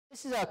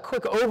This is a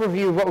quick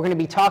overview of what we're going to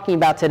be talking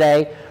about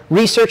today,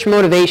 research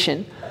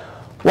motivation.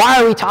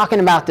 Why are we talking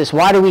about this?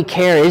 Why do we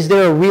care? Is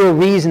there a real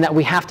reason that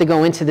we have to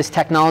go into this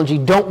technology?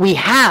 Don't we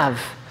have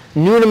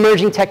new and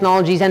emerging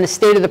technologies and the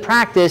state of the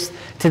practice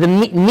to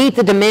meet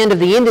the demand of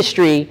the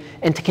industry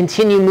and to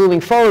continue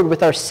moving forward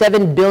with our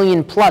 7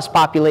 billion plus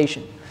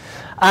population?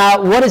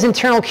 What is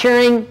internal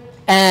curing?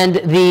 And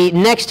the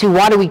next two,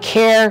 why do we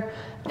care?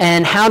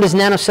 And how does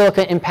Nano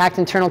Silica impact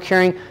internal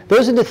curing?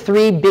 Those are the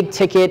three big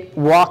ticket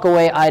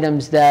walk-away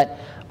items that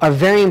are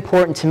very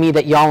important to me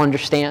that y'all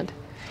understand.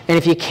 And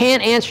if you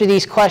can't answer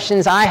these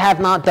questions, I have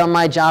not done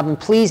my job, and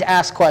please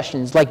ask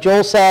questions. Like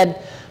Joel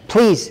said,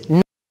 please,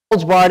 no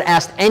holds barred,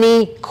 ask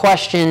any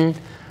question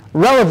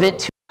relevant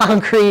to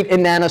concrete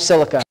and Nano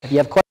Silica. If you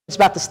have questions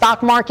about the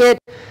stock market,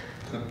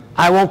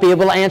 I won't be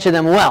able to answer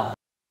them well.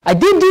 I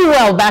did do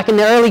well back in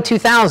the early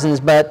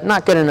 2000s, but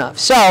not good enough.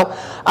 So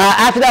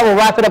after that, we'll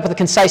wrap it up with a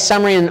concise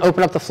summary and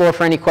open up the floor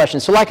for any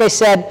questions. So like I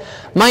said,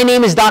 my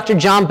name is Dr.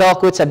 John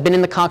Belkowitz. I've been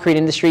in the concrete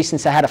industry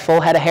since I had a full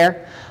head of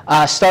hair.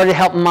 Started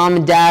helping mom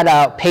and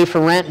dad pay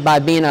for rent by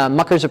being a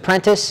mucker's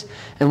apprentice.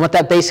 And what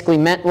that basically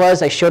meant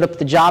was I showed up at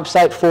the job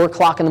site 4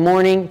 o'clock in the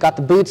morning, got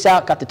the boots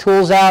out, got the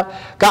tools out,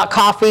 got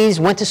coffees,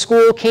 went to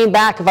school, came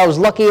back. If I was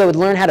lucky, I would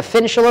learn how to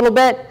finish a little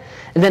bit.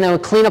 And then I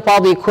would clean up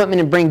all the equipment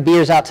and bring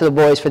beers out to the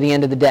boys for the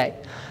end of the day.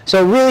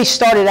 So it really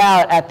started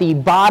out at the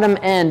bottom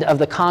end of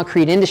the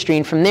concrete industry,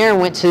 and from there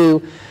went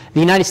to the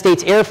United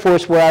States Air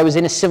Force, where I was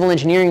in a civil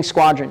engineering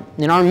squadron.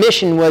 And our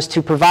mission was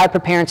to provide,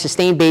 prepare, and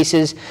sustain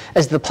bases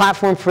as the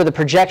platform for the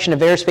projection of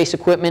aerospace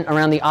equipment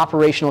around the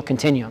operational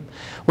continuum.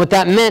 What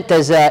that meant,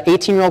 as an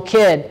 18-year-old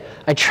kid,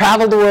 I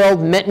traveled the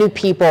world, met new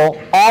people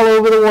all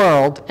over the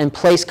world, and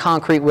placed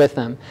concrete with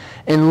them,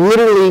 and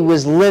literally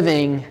was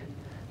living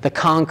the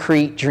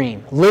concrete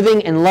dream,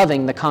 living and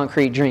loving the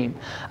concrete dream.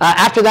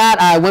 After that,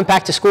 I went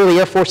back to school at the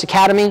Air Force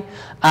Academy.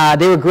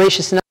 They were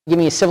gracious enough to give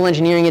me a civil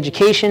engineering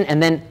education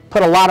and then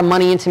put a lot of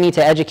money into me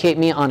to educate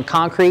me on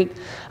concrete.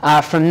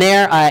 From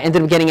there, I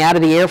ended up getting out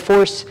of the Air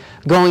Force,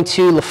 going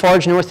to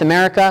Lafarge, North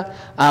America,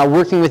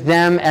 working with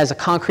them as a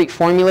concrete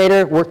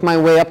formulator, worked my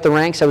way up the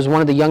ranks. I was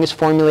one of the youngest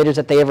formulators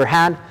that they ever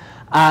had.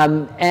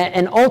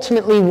 And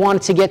ultimately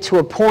wanted to get to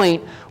a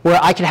point where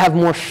I could have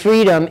more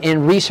freedom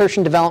in research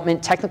and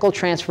development, technical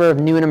transfer of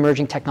new and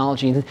emerging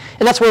technologies. And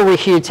that's where we're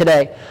here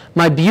today.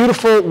 My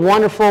beautiful,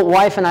 wonderful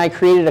wife and I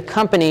created a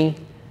company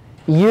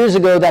years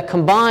ago that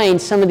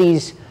combined some of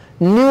these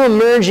new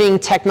emerging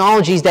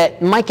technologies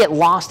that might get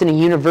lost in a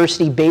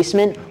university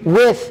basement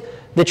with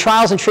the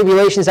trials and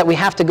tribulations that we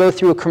have to go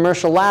through a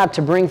commercial lab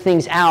to bring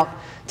things out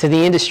to the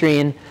industry.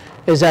 And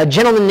there's a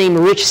gentleman named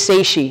Rich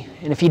Saishi,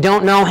 and if you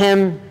don't know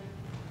him,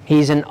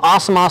 he's an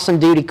awesome, awesome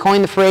dude. He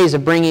coined the phrase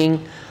of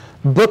bringing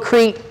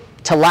bookcrete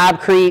to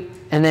labcrete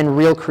and then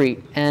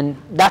realcrete. And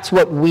that's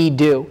what we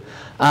do.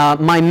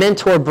 My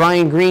mentor,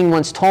 Brian Green,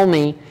 once told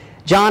me,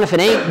 John, if it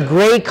ain't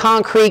gray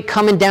concrete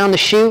coming down the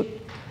chute,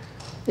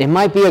 it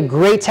might be a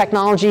great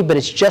technology, but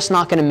it's just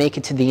not going to make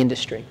it to the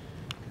industry.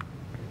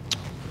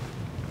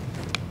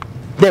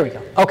 There we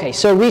go. Okay,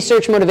 so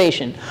research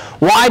motivation.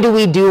 Why do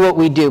we do what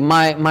we do?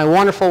 My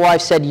wonderful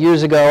wife said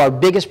years ago, our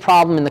biggest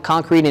problem in the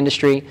concrete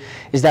industry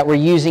is that we're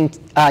using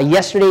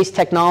yesterday's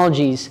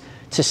technologies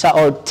to solve,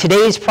 or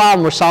today's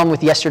problem we're solving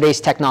with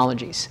yesterday's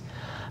technologies.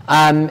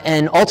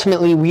 And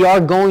ultimately, we are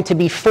going to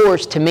be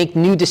forced to make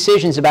new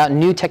decisions about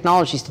new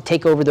technologies to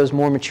take over those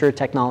more mature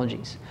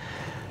technologies.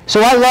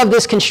 So I love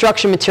this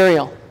construction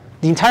material.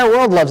 The entire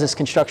world loves this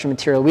construction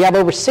material. We have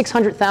over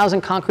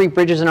 600,000 concrete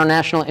bridges in our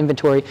national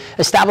inventory,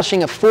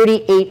 establishing a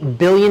 $48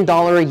 billion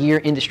a year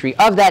industry.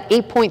 Of that,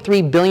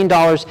 $8.3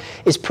 billion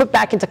is put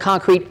back into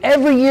concrete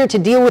every year to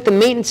deal with the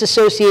maintenance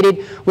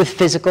associated with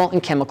physical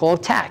and chemical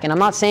attack. And I'm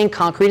not saying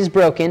concrete is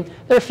broken.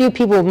 There are a few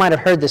people who might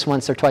have heard this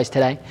once or twice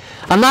today.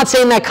 I'm not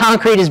saying that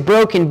concrete is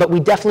broken, but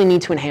we definitely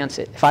need to enhance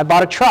it. If I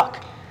bought a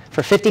truck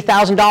for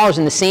 $50,000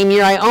 in the same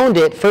year I owned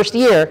it, first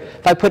year,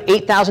 if I put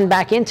 $8,000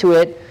 back into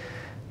it,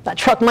 that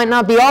truck might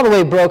not be all the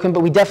way broken, but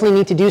we definitely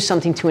need to do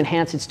something to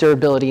enhance its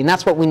durability, and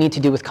that's what we need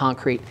to do with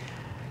concrete.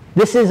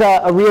 This is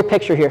a real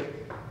picture here.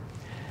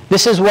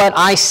 This is what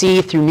I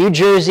see through New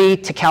Jersey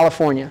to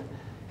California.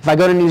 If I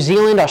go to New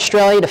Zealand,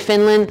 Australia, to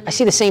Finland, I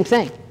see the same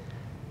thing.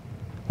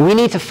 We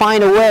need to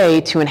find a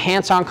way to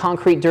enhance our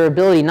concrete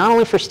durability, not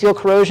only for steel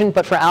corrosion,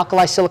 but for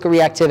alkali silica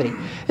reactivity.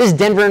 This is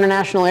Denver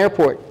International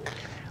Airport.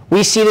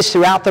 We see this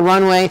throughout the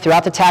runway,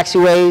 throughout the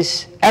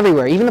taxiways,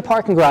 everywhere. Even the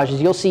parking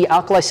garages, you'll see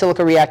alkali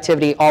silica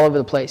reactivity all over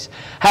the place.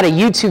 I had a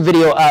YouTube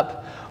video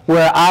up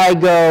where I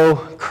go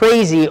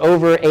crazy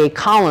over a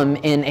column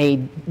in a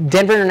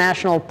Denver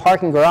International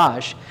parking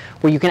garage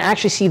where you can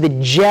actually see the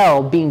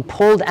gel being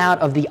pulled out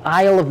of the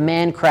Isle of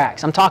Man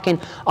cracks. I'm talking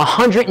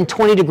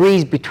 120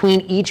 degrees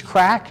between each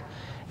crack.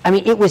 I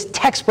mean, it was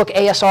textbook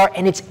ASR,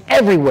 and it's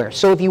everywhere.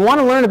 So if you want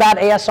to learn about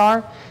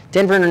ASR,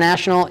 Denver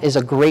International is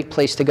a great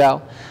place to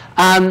go.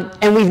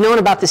 And we've known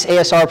about this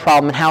ASR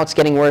problem and how it's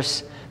getting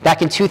worse.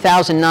 Back in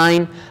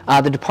 2009,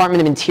 the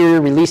Department of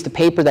Interior released a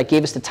paper that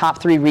gave us the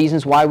top 3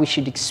 reasons why we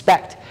should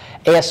expect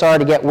ASR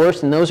to get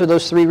worse, and those are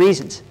those 3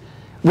 reasons.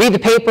 Read the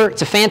paper.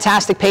 It's a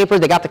fantastic paper.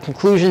 They got the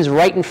conclusions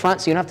right in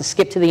front, so you don't have to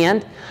skip to the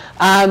end.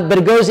 But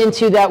it goes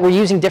into that we're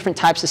using different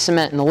types of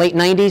cement. In the late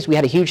 90s, we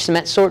had a huge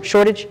cement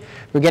shortage.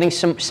 We're getting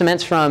some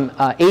cements from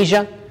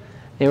Asia.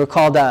 They were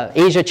called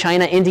Asia,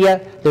 China,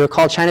 India. They were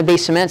called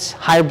China-based cements,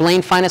 higher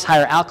blane fineness,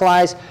 higher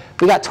alkalis.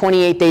 We got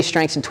 28-day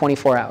strengths in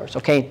 24 hours,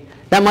 okay?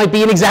 That might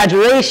be an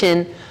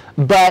exaggeration,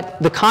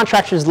 but the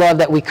contractors loved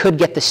that we could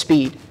get the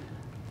speed.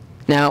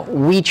 Now,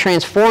 we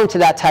transformed to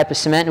that type of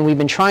cement, and we've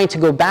been trying to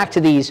go back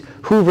to these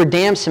Hoover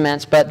Dam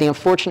cements, but the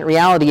unfortunate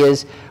reality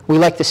is we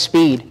like the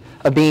speed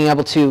of being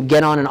able to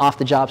get on and off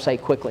the job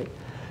site quickly.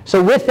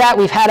 So with that,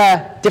 we've had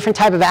a different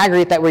type of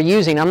aggregate that we're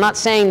using. I'm not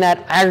saying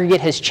that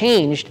aggregate has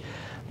changed,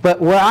 but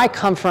where I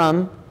come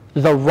from,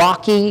 the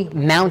Rocky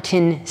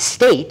Mountain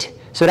State,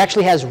 so it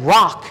actually has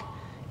rock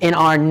in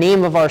our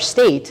name of our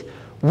state,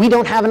 we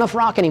don't have enough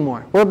rock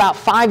anymore. We're about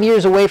 5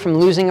 years away from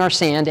losing our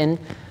sand, and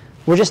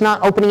we're just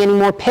not opening any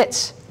more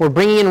pits. We're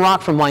bringing in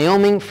rock from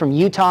Wyoming, from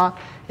Utah,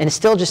 and it's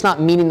still just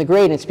not meeting the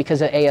grade, and it's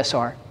because of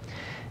ASR.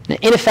 Now,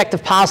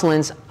 ineffective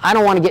pozzolans, I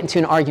don't want to get into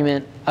an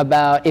argument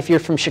about if you're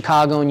from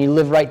Chicago and you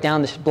live right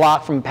down this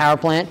block from a power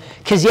plant,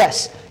 because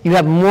yes, you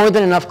have more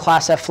than enough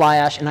Class F fly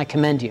ash, and I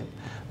commend you.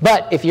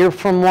 But if you're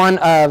from one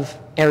of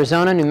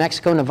Arizona, New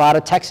Mexico,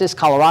 Nevada, Texas,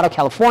 Colorado,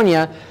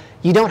 California,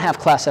 you don't have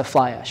Class F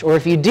fly ash. Or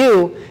if you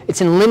do, it's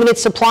in limited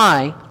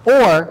supply,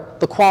 or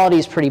the quality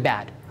is pretty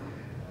bad.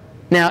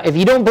 Now, if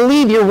you don't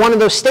believe you're one of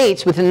those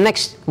states within the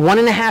next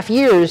 1.5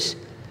 years,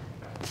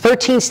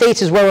 13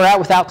 states is where we're at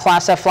without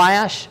Class F fly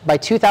ash. By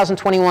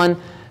 2021,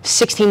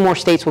 16 more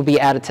states will be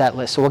added to that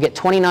list. So we'll get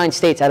 29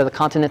 states out of the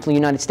continental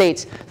United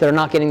States that are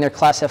not getting their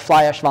Class F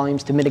fly ash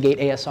volumes to mitigate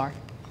ASR.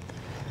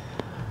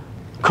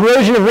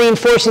 Corrosion of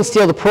reinforcing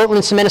steel. The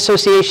Portland Cement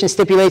Association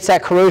stipulates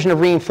that corrosion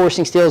of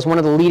reinforcing steel is one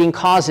of the leading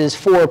causes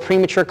for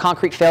premature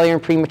concrete failure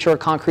and premature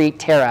concrete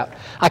tear out.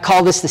 I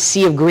call this the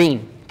sea of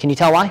green. Can you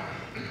tell why?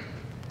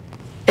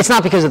 It's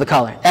not because of the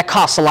color. That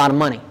costs a lot of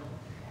money.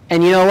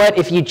 And you know what?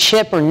 If you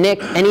chip or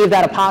nick any of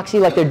that epoxy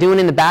like they're doing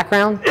in the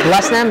background,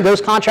 bless them,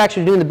 those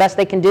contractors are doing the best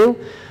they can do,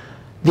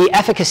 the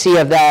efficacy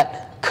of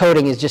that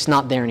coating is just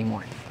not there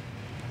anymore.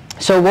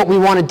 So what we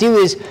want to do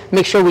is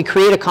make sure we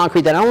create a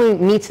concrete that not only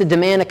meets the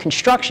demand of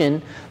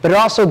construction, but it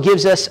also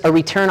gives us a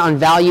return on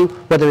value,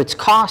 whether it's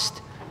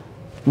cost,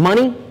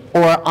 money,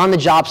 or on the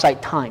job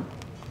site time.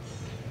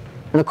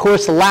 And of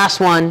course, the last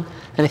one,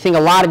 and I think a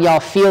lot of y'all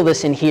feel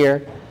this in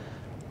here,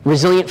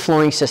 resilient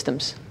flooring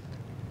systems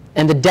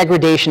and the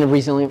degradation of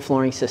resilient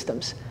flooring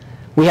systems.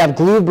 We have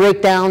glue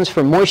breakdowns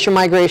from moisture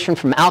migration,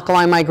 from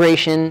alkali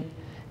migration,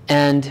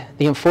 and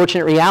the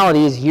unfortunate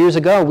reality is years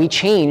ago we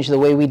changed the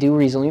way we do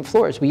resilient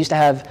floors. We used to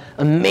have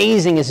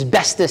amazing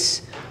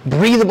asbestos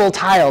breathable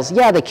tiles.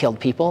 Yeah, they killed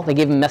people. They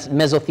gave them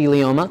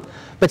mesothelioma,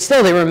 but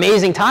still they were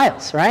amazing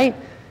tiles, right?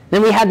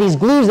 Then we had these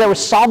glues that were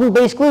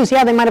solvent-based glues.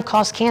 Yeah, they might have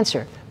caused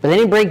cancer, but they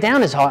didn't break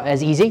down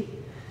as easy.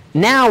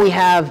 Now we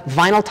have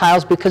vinyl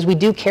tiles because we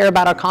do care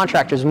about our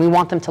contractors and we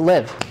want them to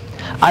live.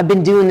 I've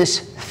been doing this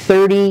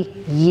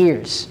 30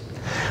 years.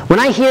 When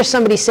I hear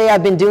somebody say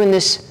I've been doing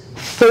this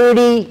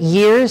 30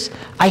 years,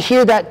 I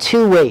hear that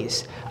two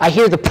ways. I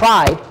hear the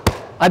pride.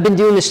 I've been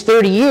doing this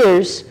 30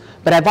 years,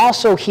 but I've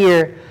also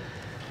hear,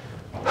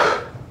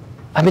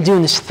 I've been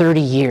doing this 30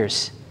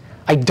 years.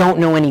 I don't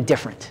know any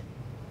different.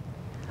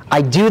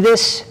 I do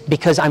this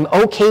because I'm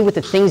okay with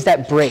the things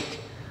that break.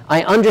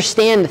 I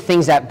understand the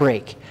things that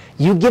break.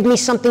 You give me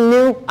something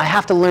new, I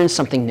have to learn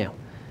something new.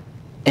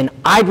 And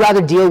I'd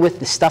rather deal with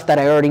the stuff that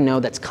I already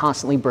know that's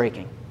constantly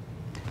breaking.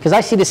 Because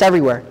I see this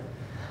everywhere.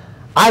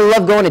 I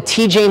love going to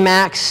TJ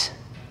Maxx,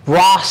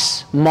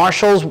 Ross,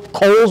 Marshall's,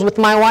 Kohl's with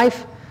my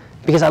wife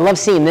because I love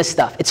seeing this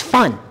stuff. It's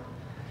fun.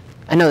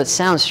 I know that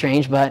sounds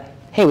strange, but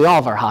hey, we all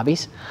have our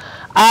hobbies.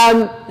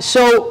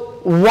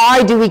 So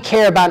why do we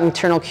care about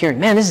internal curing?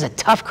 Man, this is a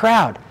tough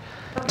crowd.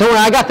 Don't worry,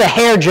 I got the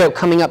hair joke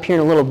coming up here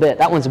in a little bit.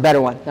 That one's a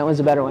better one. That one's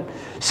a better one.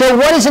 So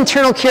what is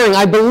internal curing?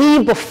 I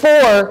believe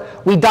before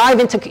we dive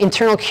into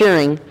internal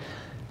curing,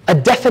 a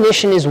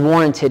definition is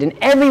warranted. And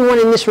everyone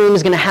in this room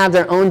is going to have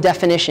their own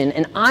definition.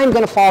 And I'm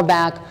going to fall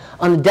back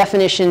on the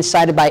definition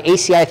cited by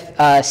ACI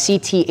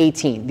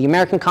CT18. The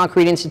American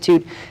Concrete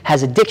Institute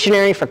has a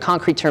dictionary for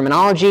concrete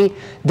terminology,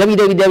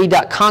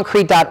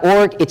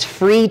 www.concrete.org. It's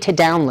free to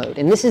download.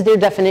 And this is their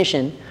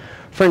definition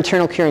for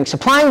internal curing.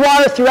 Supplying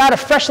water throughout a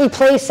freshly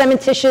placed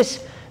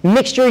cementitious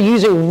mixture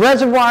using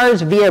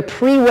reservoirs via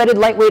pre-wetted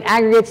lightweight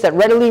aggregates that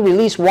readily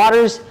release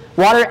water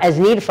as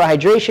needed for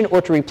hydration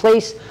or to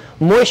replace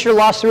moisture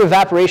lost through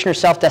evaporation or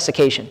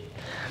self-desiccation.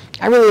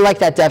 I really like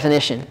that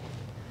definition.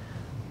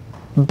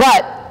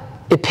 But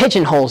it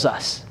pigeonholes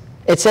us.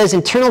 It says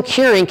internal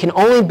curing can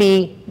only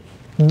be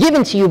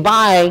given to you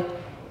by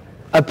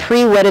a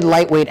pre-wetted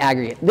lightweight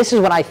aggregate. This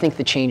is what I think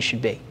the change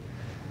should be.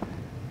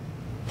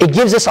 It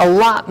gives us a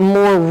lot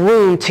more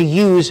room to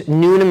use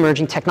new and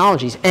emerging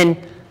technologies. And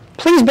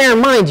please bear in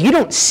mind, you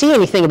don't see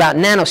anything about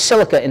Nano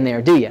Silica in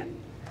there, do you?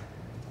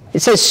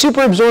 It says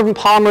super absorbent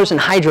polymers and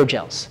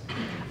hydrogels.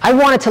 I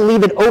wanted to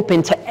leave it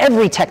open to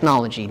every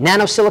technology.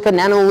 Nano silica,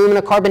 nano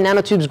alumina, carbon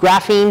nanotubes,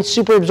 graphene,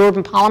 super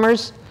absorbent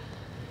polymers.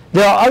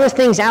 There are other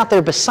things out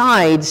there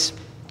besides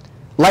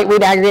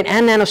lightweight aggregate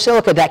and nano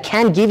silica that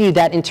can give you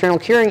that internal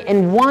curing,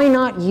 and why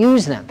not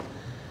use them?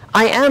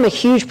 I am a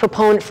huge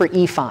proponent for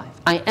E5.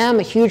 I am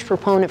a huge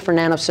proponent for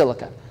nano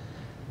silica.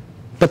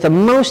 But the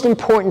most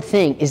important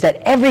thing is that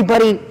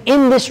everybody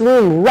in this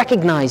room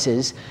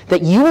recognizes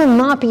that you will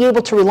not be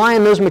able to rely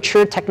on those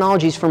mature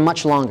technologies for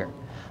much longer.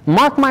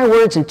 Mark my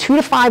words, in 2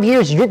 to 5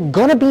 years, you're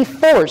going to be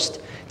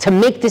forced to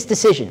make this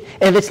decision.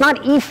 And if it's not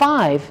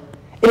E5,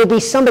 it'll be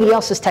somebody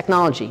else's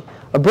technology.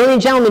 A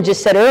brilliant gentleman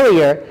just said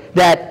earlier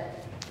that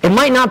it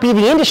might not be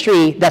the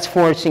industry that's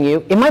forcing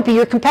you, it might be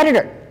your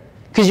competitor.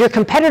 Because your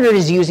competitor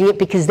is using it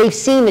because they've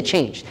seen the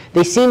change.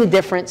 They've seen the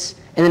difference,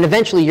 and then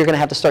eventually you're going to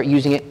have to start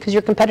using it because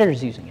your competitor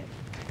is using it.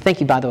 Thank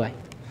you, by the way.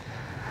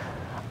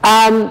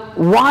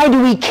 Why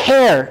do we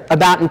care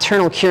about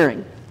internal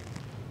curing?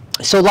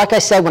 So like I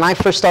said, when I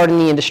first started in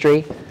the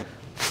industry,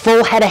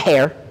 full head of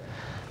hair,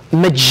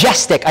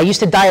 majestic. I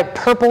used to dye it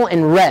purple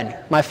and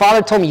red. My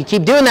father told me, you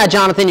keep doing that,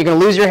 Jonathan, you're going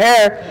to lose your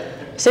hair.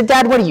 I said,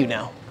 Dad, what do you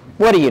know?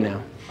 What do you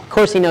know? Of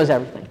course he knows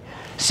everything.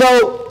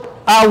 So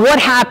what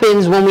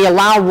happens when we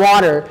allow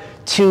water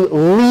to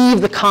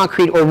leave the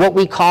concrete, or what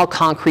we call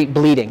concrete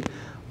bleeding?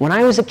 When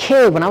I was a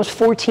kid, when I was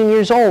 14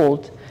 years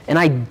old, and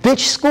I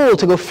bitched school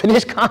to go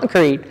finish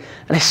concrete,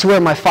 and I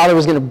swear my father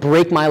was going to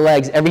break my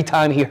legs every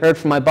time he heard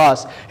from my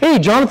boss, hey,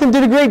 Jonathan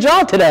did a great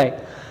job today.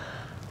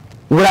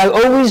 What I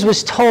always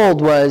was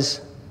told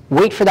was,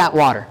 wait for that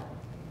water.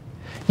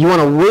 You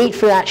want to wait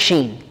for that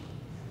sheen.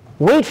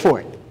 Wait for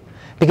it.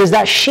 Because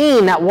that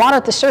sheen, that water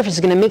at the surface, is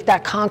going to make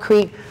that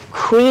concrete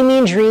creamy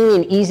and dreamy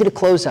and easy to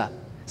close up.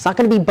 It's not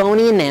going to be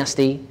bony and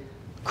nasty,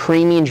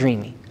 creamy and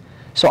dreamy.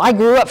 So I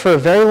grew up for a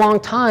very long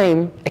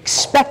time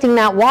expecting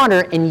that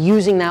water and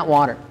using that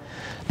water.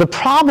 The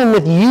problem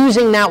with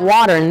using that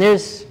water, and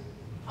there's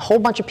a whole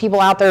bunch of people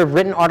out there who've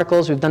written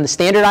articles, who've done the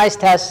standardized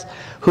tests,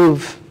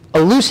 who've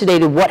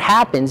elucidated what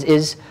happens,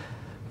 is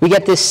we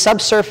get this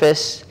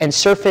subsurface and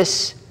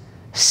surface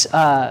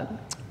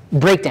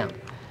breakdown.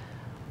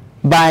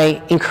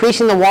 By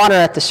increasing the water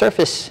at the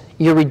surface,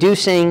 you're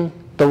reducing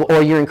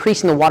you're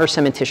increasing the water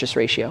cementitious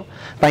ratio.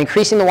 By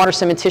increasing the water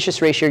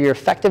cementitious ratio, you're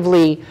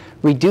effectively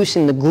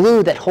reducing the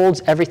glue that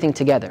holds everything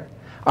together.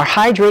 Our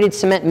hydrated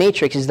cement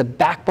matrix is the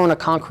backbone of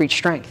concrete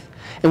strength.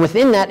 And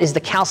within that is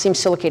the calcium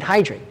silicate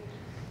hydrate.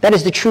 That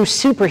is the true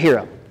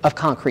superhero of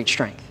concrete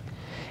strength.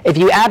 If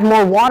you add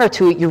more water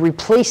to it, you're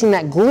replacing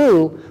that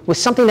glue with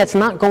something that's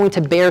not going to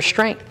bear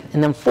strength.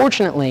 And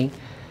unfortunately,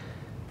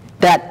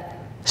 that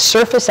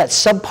surface, that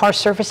subpar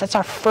surface, that's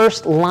our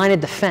first line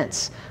of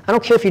defense. I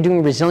don't care if you're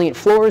doing resilient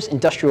floors,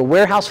 industrial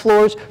warehouse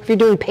floors, or if you're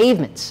doing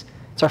pavements.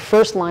 It's our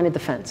first line of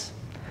defense.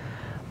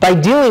 By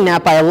doing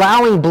that, by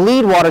allowing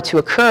bleed water to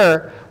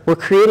occur, we're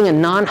creating a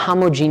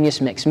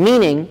non-homogeneous mix,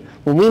 meaning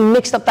when we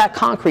mixed up that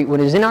concrete, when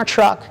it was in our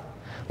truck,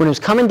 when it was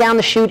coming down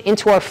the chute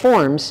into our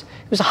forms,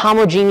 it was a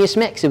homogeneous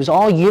mix. It was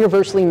all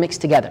universally mixed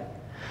together.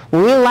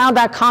 When we allowed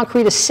that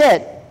concrete to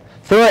sit,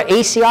 through our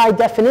ACI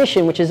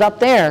definition, which is up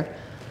there,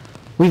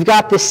 we've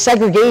got this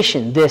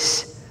segregation,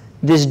 this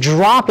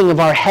dropping of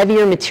our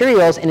heavier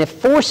materials, and it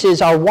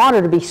forces our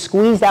water to be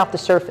squeezed out the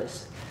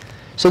surface.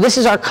 So this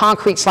is our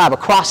concrete slab, a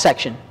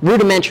cross-section,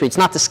 rudimentary. It's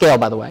not to scale,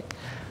 by the way.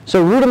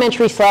 So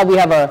rudimentary slab, we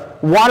have our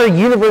water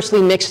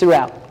universally mixed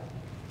throughout.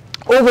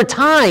 Over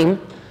time,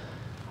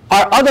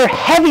 our other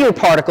heavier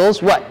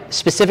particles,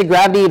 specific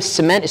gravity of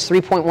cement is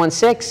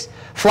 3.16,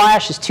 fly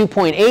ash is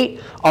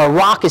 2.8, our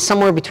rock is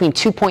somewhere between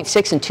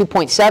 2.6 and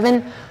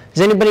 2.7.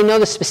 Does anybody know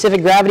the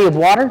specific gravity of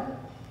water?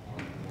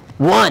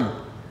 1.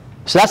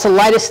 So that's the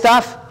lightest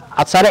stuff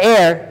outside of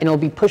air, and it'll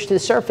be pushed to the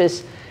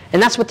surface.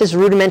 And that's what this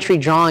rudimentary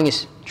drawing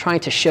is trying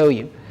to show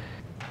you.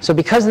 So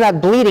because of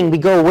that bleeding, we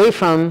go away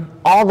from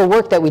all the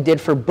work that we did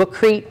for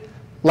bookcrete,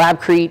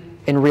 labcrete,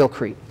 and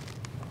realcrete.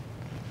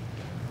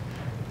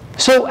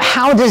 So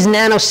how does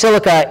nano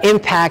silica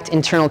impact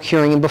internal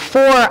curing? And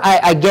before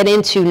I get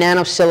into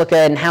nano silica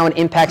and how it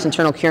impacts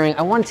internal curing,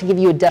 I wanted to give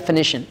you a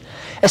definition,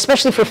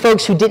 especially for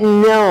folks who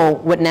didn't know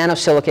what nano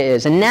silica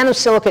is. And nano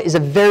silica is a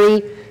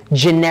very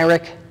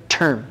generic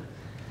term.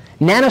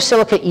 Nano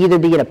silica either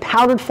be in a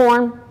powdered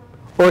form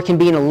or it can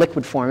be in a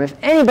liquid form. If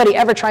anybody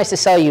ever tries to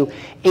sell you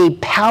a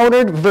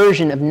powdered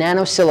version of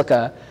nano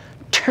silica,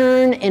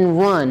 turn and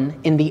run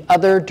in the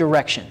other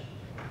direction.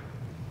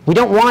 We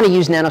don't want to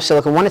use nano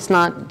silica. One,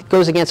 it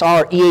goes against all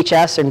our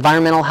EHS,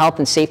 environmental health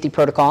and safety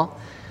protocol.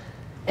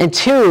 And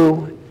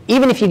two,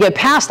 even if you get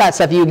past that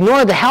stuff, you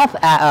ignore the health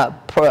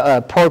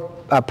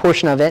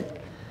portion of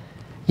it,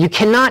 you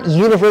cannot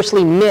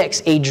universally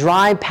mix a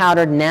dry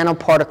powdered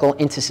nanoparticle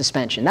into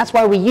suspension. That's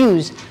why we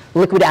use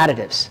liquid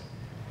additives.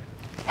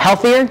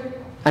 Healthier?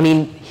 I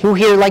mean, who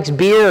here likes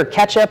beer or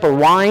ketchup or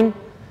wine,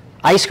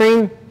 ice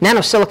cream?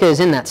 Nano silica is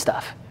in that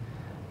stuff.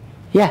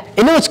 Yeah,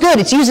 and no, it's good.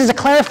 It's used as a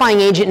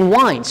clarifying agent in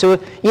wine. So,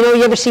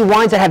 you ever see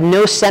wines that have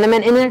no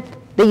sediment in there?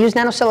 They use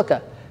nano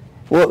silica.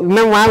 Well,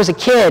 remember when I was a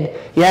kid,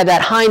 you had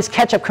that Heinz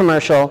ketchup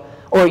commercial.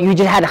 or you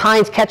just had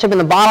Heinz ketchup in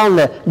the bottle and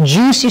the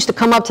juice used to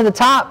come up to the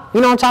top.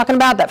 You know what I'm talking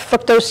about? That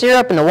fructose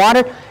syrup in the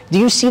water. Do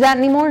you see that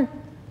anymore?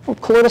 Well,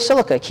 colloidal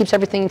silica keeps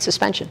everything in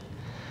suspension.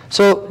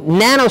 So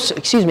Nano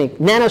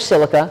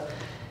Silica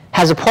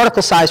has a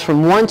particle size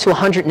from 1 to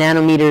 100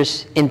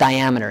 nanometers in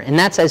diameter, and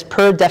that's as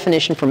per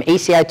definition from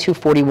ACI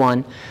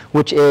 241,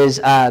 which is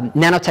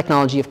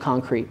nanotechnology of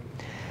concrete.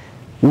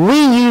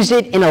 We use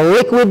it in a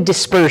liquid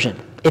dispersion.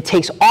 It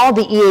takes all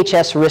the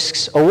EHS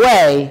risks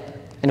away,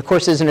 and of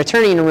course there's an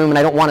attorney in the room and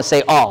I don't want to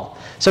say all.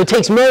 So it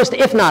takes most,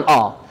 if not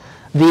all,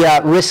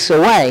 the risks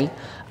away.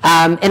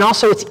 And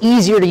also it's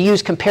easier to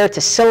use compared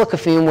to silica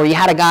fume, where you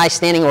had a guy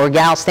standing or a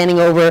gal standing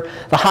over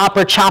the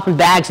hopper chopping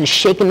bags and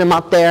shaking them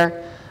up there.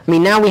 I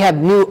mean, now we have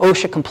new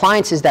OSHA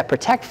compliances that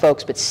protect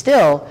folks, but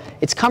still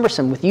it's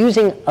cumbersome. With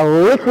using a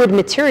liquid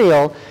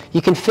material,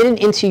 you can fit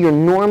it into your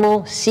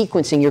normal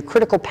sequencing, your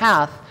critical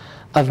path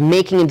of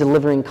making and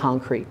delivering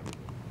concrete.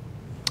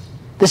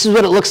 This is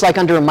what it looks like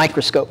under a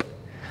microscope.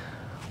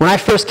 When I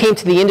first came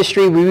to the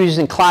industry, we were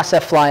using Class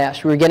F fly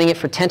ash. We were getting it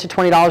for $10 to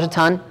 $20 a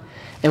ton,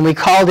 and we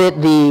called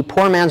it the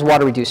poor man's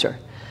water reducer.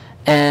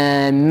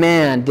 And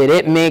man, did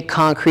it make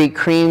concrete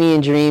creamy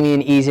and dreamy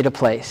and easy to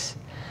place.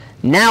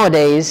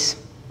 Nowadays,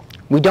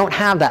 we don't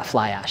have that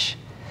fly ash.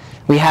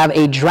 We have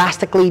a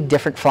drastically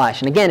different fly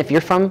ash. And again, if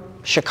you're from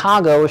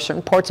Chicago or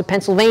certain parts of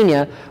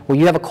Pennsylvania where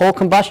you have a coal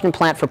combustion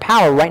plant for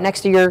power right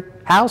next to your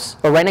house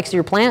or right next to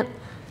your plant,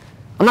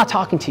 I'm not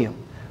talking to you.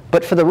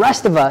 But for the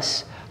rest of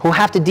us who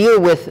have to deal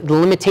with the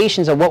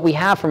limitations of what we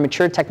have from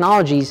mature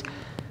technologies,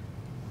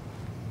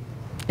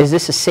 is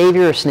this a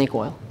savior or snake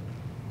oil?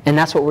 And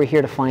that's what we're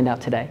here to find out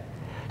today.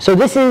 So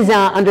this is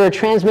under a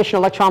transmission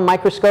electron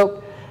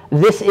microscope.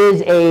 This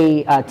is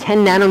a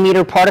 10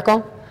 nanometer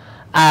particle,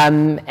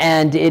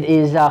 and it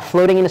is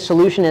floating in a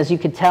solution. As you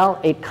can tell,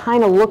 it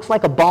kind of looks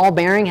like a ball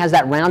bearing, has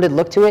that rounded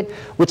look to it,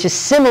 which is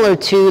similar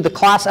to the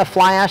Class F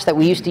fly ash that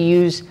we used to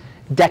use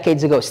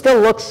decades ago.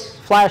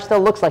 Fly ash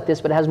still looks like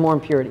this, but it has more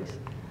impurities.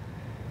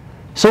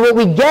 So what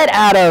we get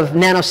out of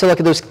Nano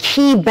Silica, those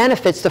key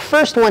benefits, the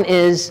first one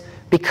is,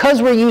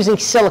 because we're using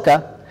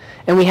silica,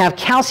 and we have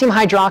calcium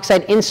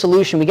hydroxide in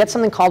solution, we get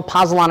something called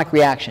pozzolanic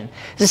reaction.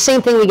 It's the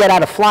same thing we get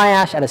out of fly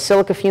ash, out of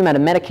silica fume, out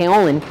of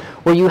metakaolin,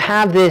 where you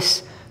have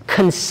this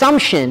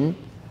consumption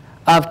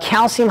of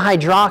calcium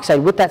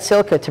hydroxide with that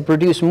silica to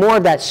produce more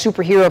of that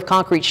superhero of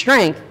concrete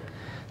strength,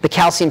 the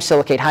calcium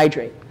silicate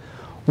hydrate.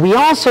 We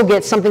also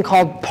get something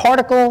called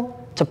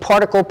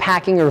particle-to-particle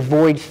packing or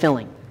void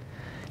filling.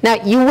 Now,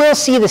 you will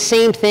see the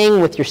same thing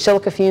with your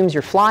silica fumes,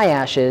 your fly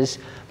ashes,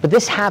 but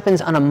this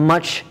happens on a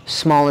much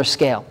smaller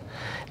scale.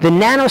 The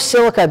Nano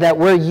Silica that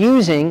we're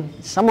using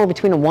is somewhere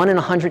between 1 and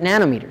 100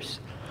 nanometers.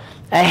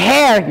 A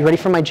hair, you ready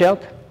for my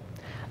joke?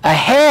 A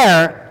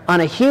hair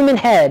on a human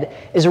head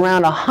is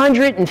around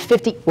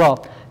 150,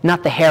 well,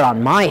 not the hair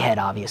on my head,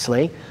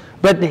 obviously,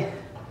 but the,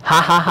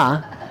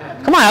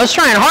 Come on, I was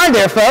trying hard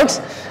there, folks.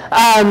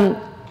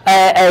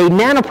 A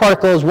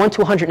nanoparticle is 1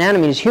 to 100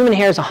 nanometers. Human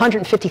hair is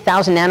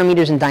 150,000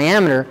 nanometers in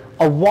diameter.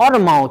 A water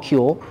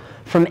molecule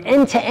from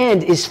end to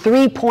end is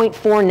 3.4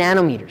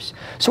 nanometers.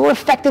 So we're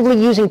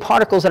effectively using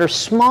particles that are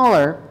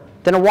smaller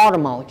than a water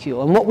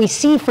molecule. And what we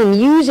see from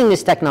using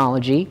this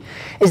technology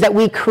is that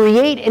we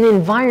create an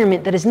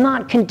environment that is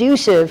not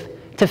conducive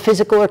to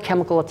physical or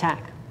chemical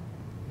attack.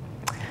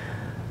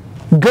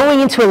 Going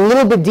into a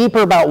little bit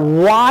deeper about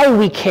why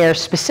we care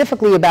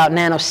specifically about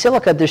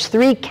nanosilica, there's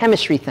 3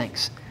 chemistry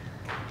things.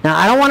 Now,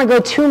 I don't want to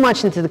go too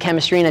much into the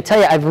chemistry, and I tell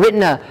you, I've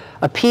written a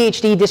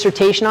PhD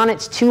dissertation on it.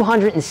 It's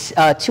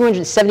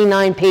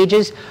 279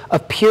 pages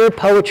of pure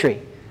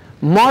poetry.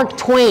 Mark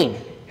Twain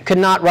could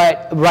not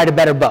write a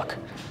better book.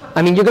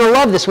 I mean, you're going to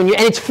love this one, and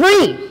it's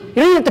free. You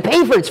don't even have to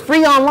pay for it. It's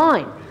free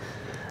online.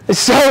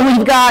 So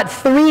we've got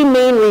 3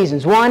 main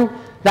reasons. One,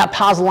 that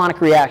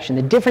pozzolanic reaction.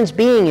 The difference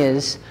being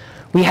is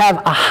we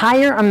have a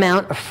higher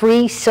amount of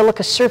free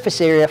silica surface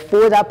area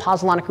for that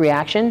pozzolanic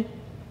reaction.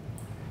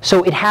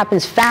 So it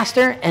happens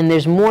faster, and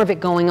there's more of it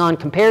going on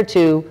compared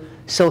to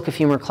silica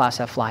fume or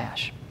Class F fly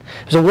ash.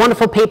 There's a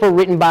wonderful paper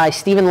written by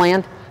Stephen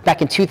Land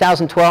back in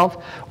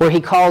 2012 where he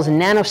calls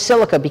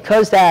nanosilica,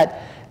 because that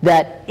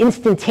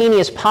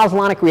instantaneous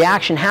pozzolanic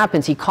reaction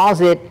happens, he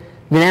calls it,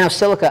 the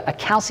nanosilica, a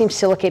calcium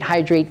silicate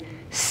hydrate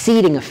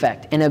seeding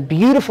effect, and a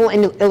beautiful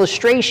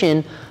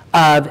illustration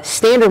of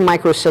standard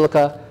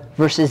microsilica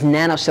versus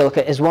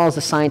nanosilica, as well as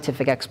the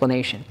scientific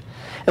explanation.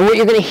 And what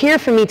you're going to hear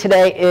from me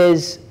today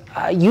is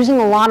using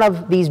a lot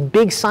of these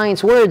big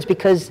science words,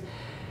 because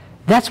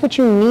that's what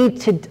you need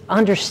to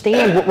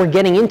understand what we're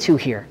getting into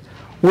here.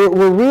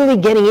 We're really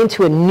getting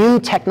into a new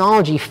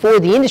technology for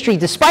the industry,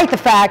 despite the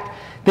fact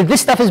that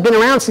this stuff has been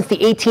around since the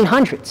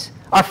 1800s.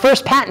 Our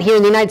first patent here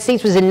in the United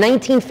States was in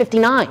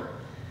 1959.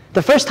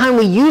 The first time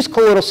we used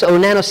colloidal or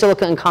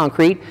nanosilica in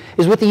concrete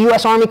is with the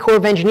U.S. Army Corps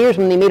of Engineers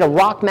when they made a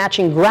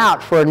rock-matching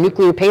grout for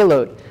nuclear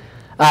payload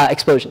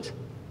explosions.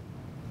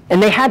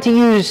 And they had to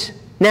use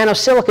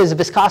nanosilica as a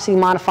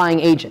viscosity-modifying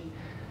agent.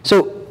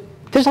 So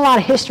there's a lot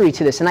of history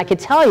to this, and I can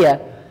tell you,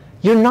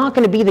 you're not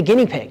going to be the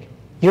guinea pig.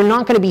 You're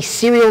not going to be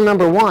serial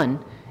number 1,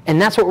 and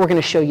that's what we're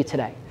going to show you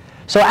today.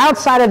 So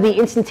outside of the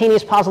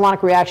instantaneous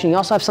pozzolanic reaction, you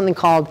also have something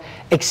called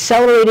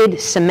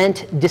accelerated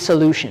cement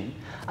dissolution.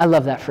 I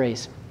love that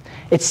phrase.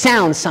 It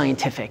sounds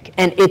scientific,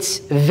 and it's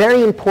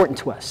very important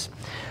to us.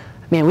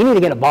 Man, we need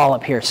to get a ball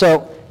up here.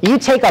 So you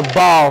take a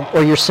ball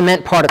or your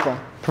cement particle,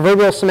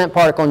 proverbial cement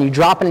particle, and you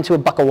drop it into a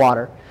bucket of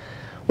water.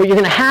 What you're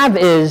going to have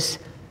is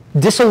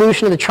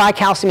dissolution of the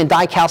tricalcium and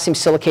dicalcium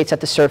silicates at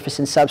the surface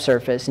and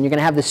subsurface, and you're going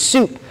to have the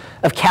soup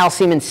of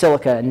calcium and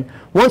silica. And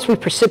once we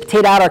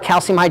precipitate out our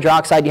calcium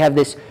hydroxide, you have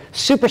this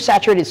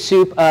supersaturated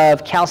soup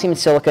of calcium and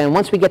silica. And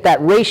once we get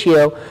that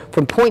ratio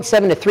from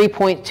 0.7 to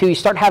 3.2, you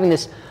start having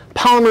this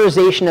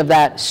polymerization of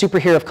that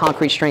superhero of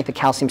concrete strength of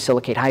calcium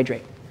silicate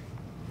hydrate.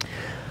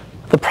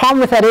 The problem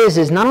with that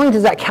is not only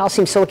does that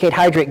calcium silicate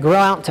hydrate grow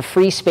out into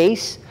free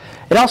space,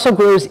 it also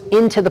grows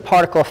into the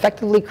particle,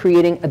 effectively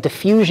creating a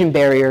diffusion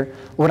barrier,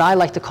 what I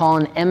like to call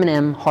an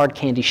M&M hard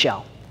candy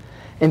shell.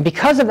 And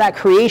because of that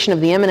creation of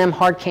the M&M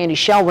hard candy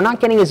shell, we're not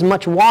getting as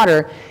much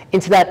water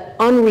into that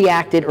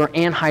unreacted or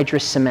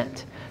anhydrous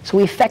cement. So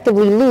we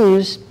effectively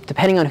lose,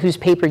 depending on whose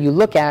paper you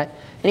look at,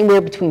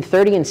 anywhere between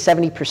 30 and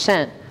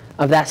 70%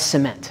 of that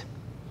cement.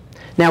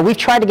 Now, we've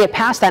tried to get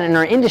past that in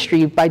our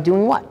industry by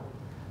doing what?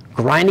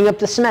 Grinding up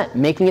the cement,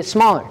 making it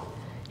smaller.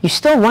 You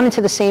still run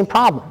into the same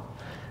problem.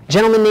 A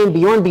gentleman named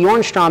Bjorn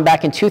Bjornstrom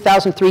back in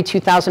 2003,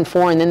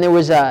 2004, and then there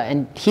was,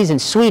 and he's in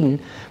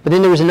Sweden, but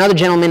then there was another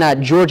gentleman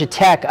at Georgia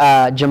Tech,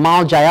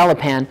 Jamal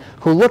Jayalapan,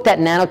 who looked at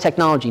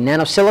nanotechnology,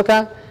 Nano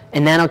Silica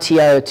and Nano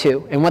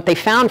TiO2. And what they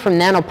found from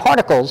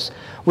nanoparticles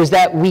was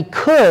that we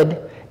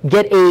could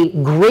get a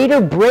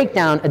greater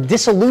breakdown, a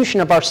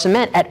dissolution of our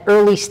cement at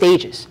early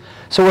stages.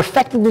 So we're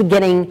effectively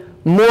getting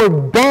more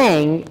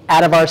bang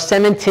out of our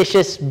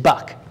cementitious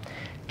buck.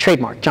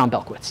 Trademark, John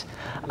Belkowitz.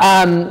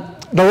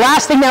 The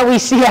last thing that we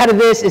see out of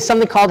this is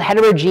something called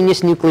heterogeneous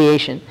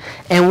nucleation.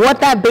 And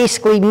what that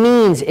basically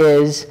means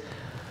is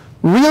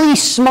really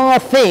small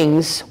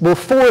things will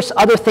force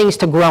other things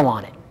to grow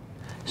on it.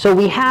 So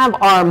we have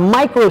our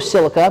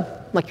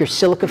microsilica, like your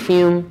silica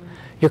fume,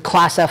 your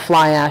class F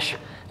fly ash.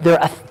 They're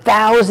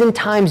 1,000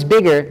 times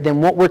bigger than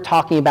what we're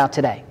talking about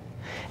today.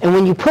 And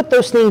when you put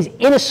those things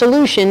in a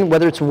solution,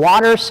 whether it's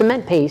water or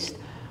cement paste,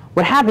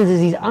 what happens is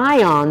these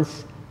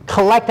ions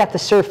collect at the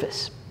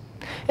surface.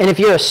 And if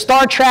you're a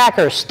Star Trek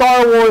or a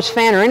Star Wars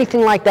fan or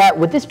anything like that,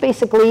 what this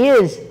basically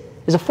is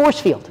a force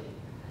field.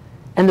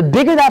 And the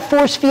bigger that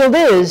force field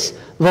is,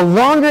 the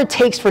longer it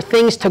takes for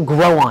things to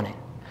grow on it.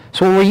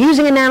 So when we're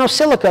using a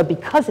nanosilica,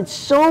 because it's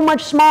so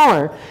much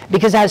smaller,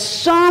 because it has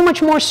so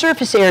much more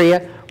surface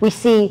area, we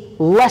see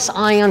less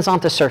ions on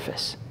the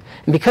surface.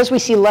 And because we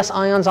see less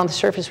ions on the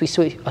surface, we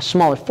see a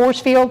smaller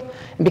force field.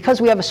 And because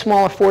we have a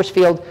smaller force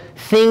field,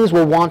 things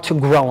will want to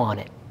grow on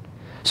it.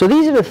 So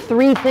these are the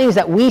three things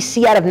that we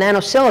see out of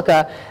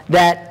nanosilica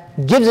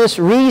that gives us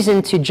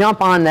reason to jump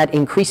on that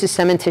increases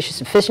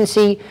cementitious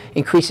efficiency,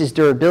 increases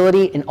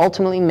durability, and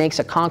ultimately makes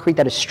a concrete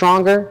that is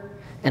stronger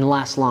and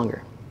lasts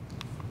longer.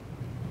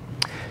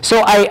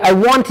 So I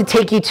wanted to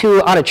take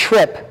you on a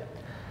trip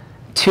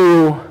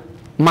to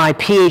my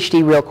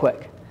PhD real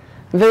quick.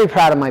 I'm very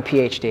proud of my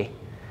PhD.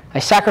 I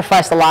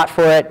sacrificed a lot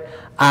for it,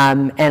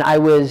 and I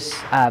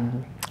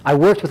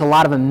worked with a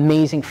lot of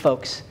amazing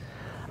folks.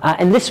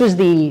 And this was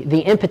the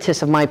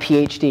impetus of my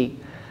PhD.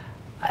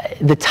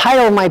 The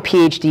title of my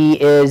PhD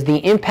is The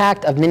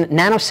Impact of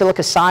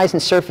Nanosilica Size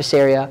and Surface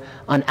Area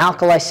on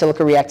Alkali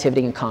Silica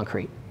Reactivity in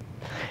Concrete.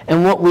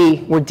 And what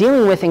we were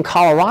dealing with in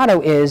Colorado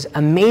is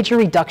a major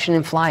reduction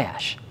in fly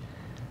ash.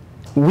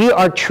 We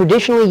are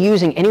traditionally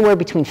using anywhere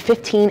between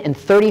 15 and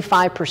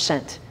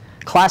 35%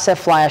 Class F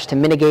fly ash to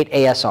mitigate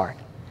ASR.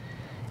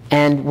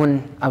 And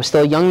when I was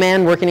still a young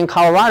man working in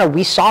Colorado,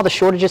 we saw the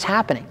shortages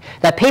happening.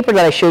 That paper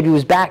that I showed you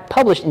was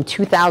published in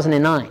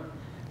 2009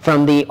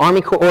 from the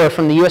Army Corps, or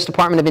from the U.S.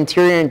 Department of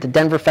Interior and the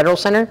Denver Federal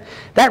Center.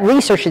 That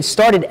research had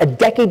started a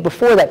decade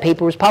before that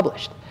paper was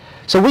published.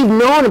 So we've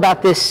known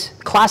about this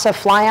Class F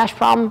fly ash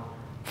problem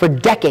for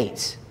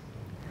decades.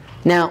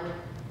 Now,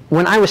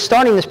 when I was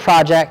starting this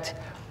project,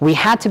 we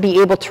had to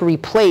be able to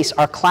replace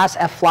our Class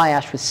F fly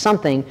ash with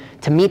something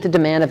to meet the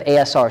demand of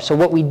ASR. So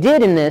what we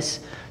did in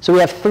this, so we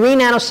have 3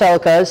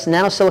 nanosilicas,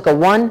 nanosilica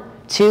 1,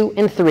 2,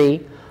 and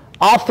 3.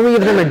 All 3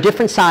 of them are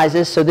different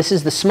sizes. So this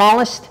is the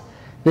smallest,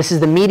 this is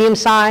the medium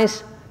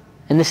size,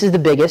 and this is the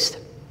biggest.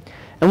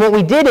 And what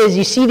we did is,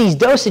 you see these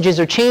dosages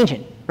are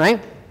changing,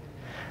 right?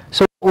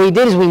 So what we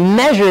did is we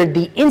measured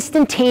the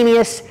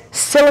instantaneous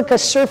silica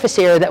surface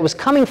area that was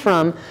coming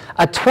from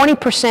a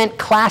 20%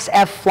 Class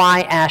F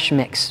fly ash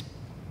mix.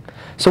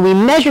 So we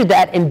measured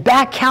that and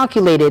back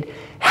calculated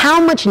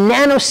how much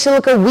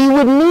nanosilica we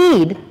would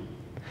need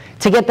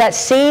to get that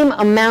same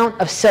amount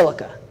of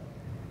silica.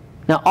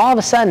 Now all of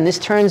a sudden this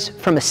turns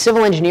from a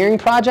civil engineering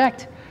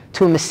project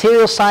to a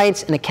material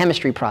science and a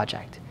chemistry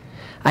project.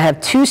 I have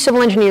 2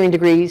 civil engineering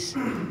degrees,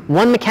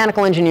 1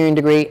 mechanical engineering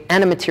degree,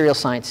 and a material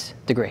science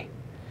degree.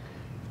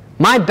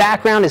 My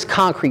background is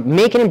concrete,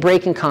 making and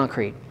breaking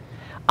concrete.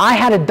 I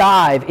had to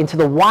dive into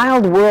the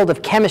wild world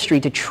of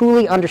chemistry to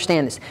truly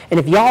understand this. And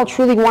if y'all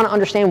truly want to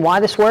understand why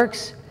this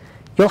works,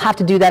 You'll have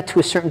to do that to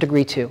a certain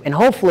degree too. And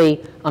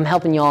hopefully, I'm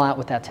helping you all out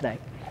with that today.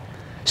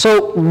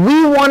 So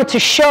we wanted to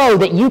show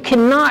that you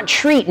cannot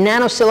treat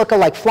nanosilica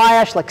like fly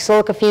ash, like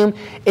silica fume.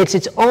 It's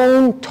its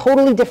own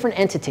totally different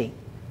entity.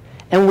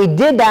 And we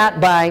did that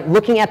by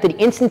looking at the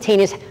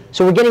instantaneous.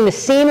 So we're getting the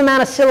same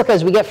amount of silica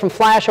as we get from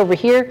fly ash over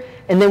here,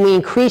 and then we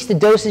increase the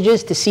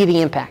dosages to see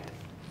the impact.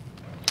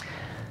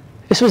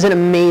 This was an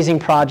amazing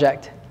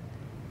project.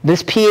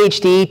 This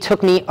PhD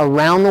took me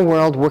around the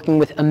world working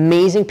with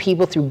amazing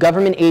people through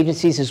government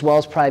agencies as well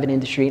as private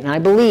industry. And I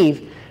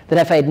believe that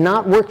if I had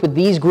not worked with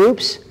these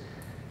groups,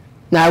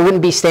 now I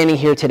wouldn't be standing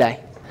here today.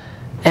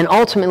 And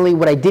ultimately,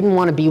 what I didn't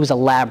want to be was a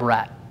lab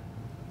rat.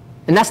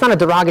 And that's not a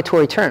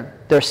derogatory term.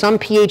 There are some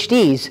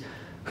PhDs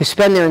who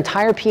spend their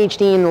entire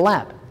PhD in the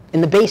lab,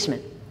 in the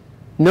basement.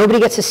 Nobody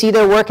gets to see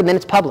their work, and then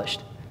it's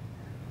published.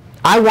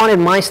 I wanted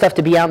my stuff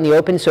to be out in the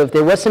open, so if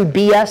there was some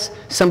BS,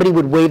 somebody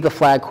would wave the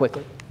flag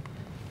quickly.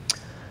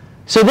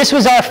 So this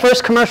was our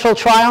first commercial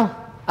trial.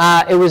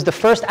 It was the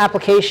first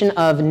application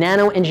of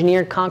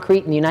nano-engineered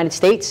concrete in the United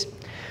States.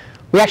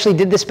 We actually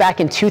did this back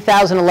in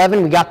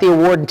 2011. We got the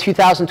award in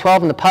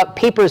 2012, and the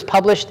paper is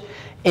published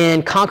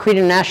in Concrete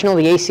International,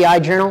 the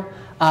ACI journal,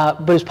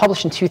 but it was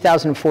published in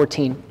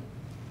 2014.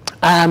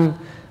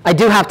 I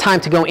do have time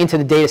to go into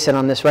the data set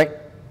on this, right?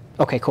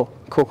 Okay, cool.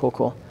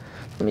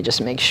 Let me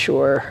just make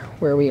sure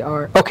where we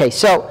are. Okay,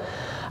 so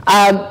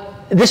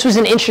this was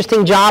an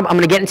interesting job. I'm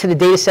going to get into the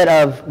data set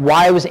of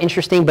why it was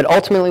interesting, but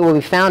ultimately what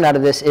we found out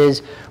of this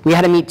is we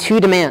had to meet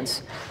two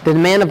demands. The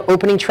demand of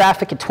opening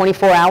traffic at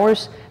 24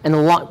 hours, and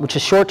which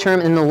is short-term,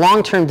 and the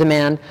long-term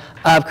demand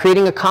of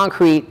creating a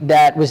concrete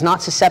that was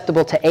not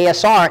susceptible to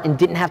ASR and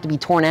didn't have to be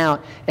torn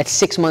out at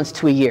 6 months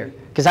to a year,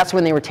 because that's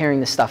when they were tearing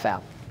this stuff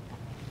out.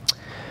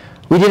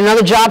 We did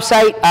another job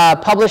site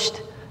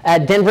published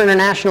at Denver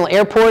International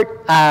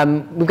Airport.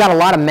 We've got a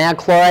lot of mag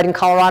chloride in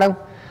Colorado.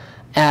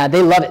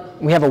 They love it.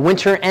 We have a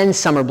winter and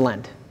summer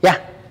blend. Yeah,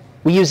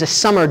 we use a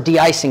summer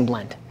de-icing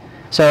blend.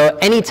 So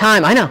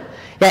anytime,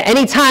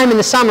 anytime in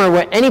the summer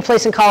where any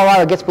place in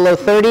Colorado gets below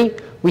 30,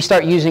 we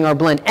start using our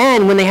blend.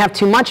 And when they have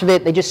too much of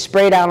it, they just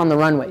spray it out on the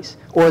runways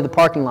or the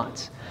parking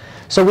lots.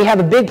 So we have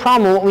a big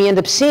problem. What we end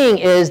up seeing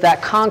is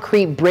that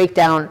concrete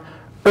breakdown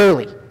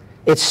early.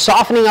 It's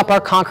softening up our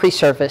concrete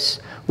surface.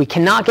 We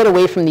cannot get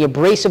away from the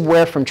abrasive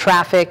wear from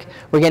traffic.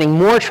 We're getting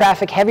more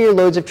traffic, heavier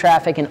loads of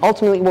traffic, and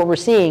ultimately what we're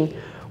seeing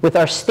with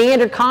our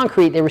standard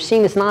concrete, they were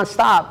seeing this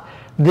nonstop,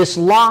 this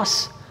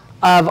loss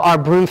of our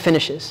broom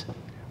finishes.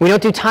 We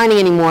don't do tining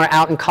anymore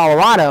out in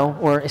Colorado,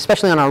 or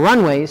especially on our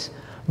runways,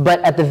 but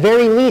at the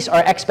very least,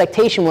 our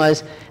expectation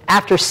was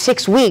after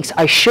 6 weeks,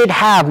 I should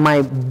have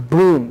my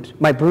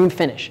broom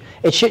finish.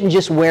 It shouldn't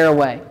just wear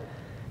away.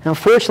 And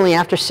unfortunately,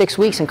 after 6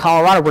 weeks in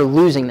Colorado, we're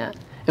losing that.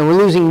 And we're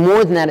losing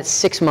more than that at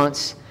 6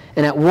 months.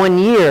 And at 1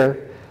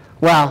 year,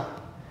 well,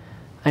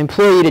 I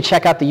implore you to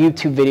check out the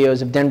YouTube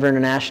videos of Denver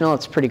International.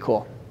 It's pretty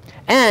cool.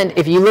 And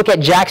if you look at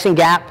Jackson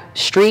Gap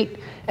Street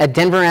at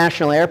Denver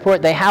International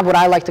Airport, they have what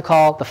I like to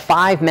call the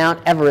 5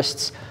 Mount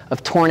Everests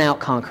of torn out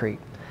concrete.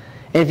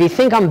 And if you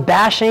think I'm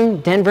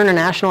bashing Denver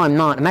International, I'm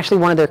not. I'm actually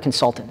one of their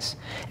consultants.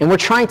 And we're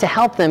trying to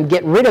help them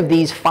get rid of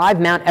these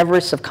 5 Mount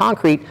Everests of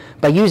concrete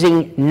by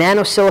using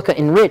nanosilica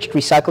enriched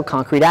recycled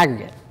concrete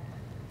aggregate.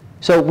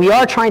 So we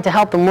are trying to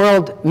help the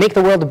world, make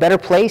the world a better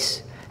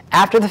place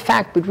after the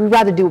fact, but we'd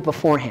rather do it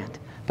beforehand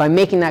by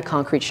making that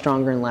concrete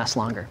stronger and last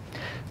longer.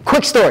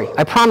 Quick story.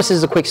 I promise this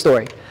is a quick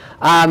story.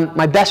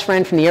 My best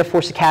friend from the Air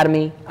Force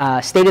Academy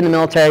stayed in the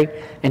military,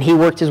 and he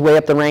worked his way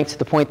up the ranks to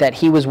the point that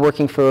he was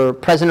working for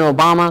President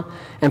Obama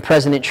and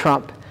President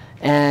Trump.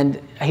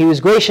 And he was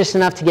gracious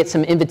enough to get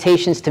some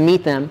invitations to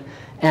meet them.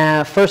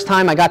 First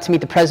time I got to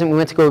meet the president, we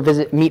went to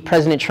go meet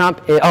President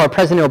Trump, or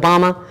President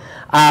Obama,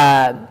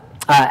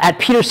 at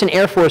Peterson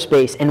Air Force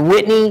Base. And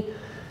Whitney,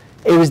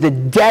 it was the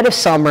dead of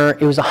summer,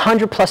 it was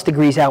 100+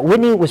 degrees out.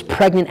 Whitney was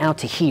pregnant out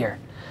to here.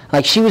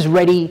 Like, she was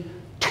ready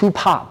to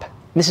pop.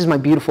 This is my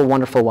beautiful,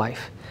 wonderful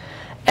wife.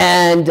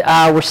 And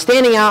we're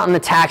standing out on the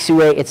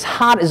taxiway. It's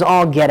hot as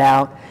all get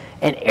out.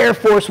 And Air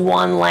Force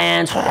One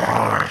lands.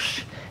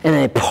 And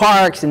then it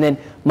parks. And then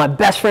my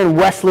best friend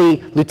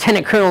Wesley,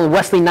 Lieutenant Colonel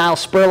Wesley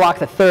Niles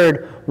Spurlock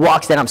III,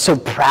 walks in. I'm so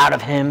proud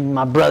of him.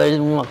 My brother's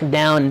walking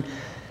down.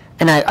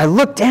 And I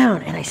look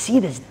down and I see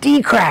this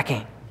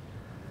decracking.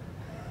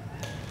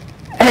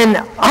 And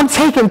I'm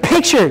taking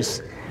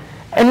pictures.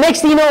 And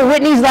next thing you know,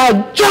 Whitney's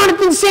like,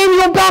 Jonathan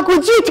Samuel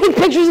Belkowitz, you take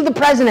pictures of the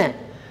president.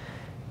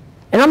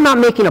 And I'm not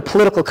making a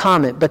political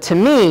comment, but to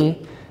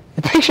me,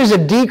 the pictures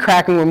of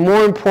decracking were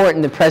more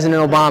important than President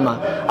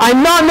Obama.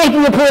 I'm not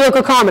making a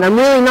political comment. I'm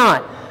really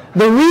not.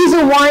 The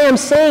reason why I'm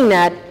saying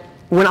that,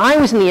 when I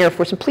was in the Air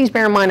Force, and please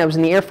bear in mind I was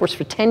in the Air Force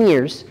for 10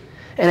 years,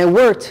 and I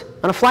worked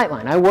on a flight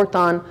line. I worked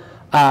on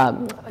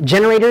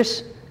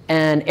generators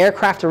and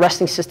aircraft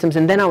arresting systems,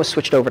 and then I was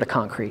switched over to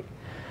concrete.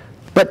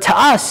 But to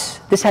us,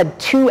 this had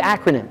 2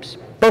 acronyms,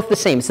 both the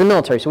same. It's the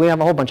military, so we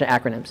have a whole bunch of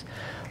acronyms.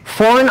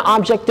 Foreign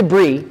object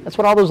debris, that's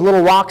what all those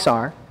little rocks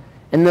are,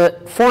 and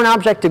the foreign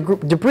object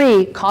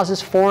debris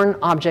causes foreign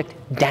object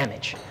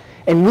damage.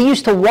 And we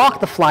used to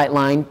walk the flight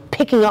line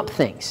picking up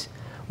things.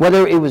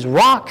 Whether it was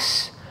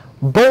rocks,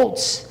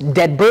 bolts,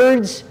 dead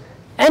birds,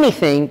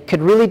 anything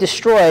could really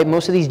destroy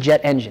most of these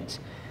jet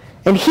engines.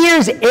 And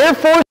here's Air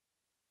Force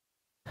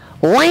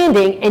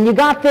landing, and you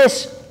got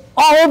this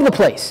all over the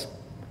place.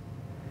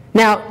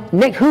 Now,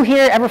 Nick, who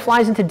here ever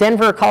flies into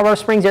Denver or Colorado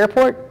Springs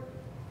Airport?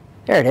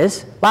 There it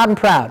is, loud and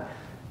proud.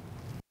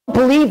 Don't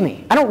believe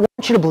me. I don't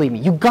want you to believe me.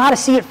 You got to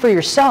see it for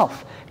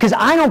yourself, because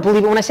I don't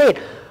believe it when I say it.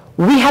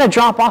 We had to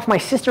drop off my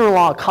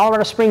sister-in-law at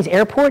Colorado Springs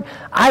Airport.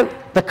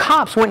 The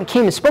cops went and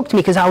came and spoke to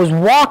me because I was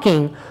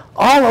walking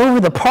all over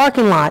the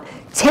parking lot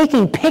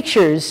taking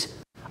pictures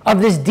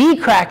of this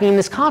decracking,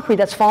 this concrete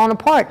that's falling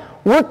apart.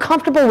 We're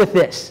comfortable with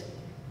this.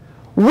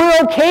 We're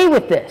okay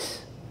with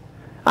this.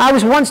 I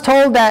was once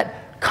told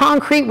that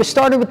concrete was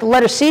started with the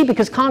letter C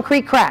because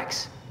concrete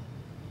cracks.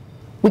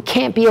 We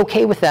can't be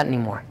okay with that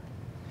anymore.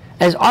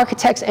 As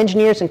architects,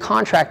 engineers, and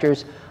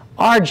contractors,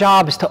 our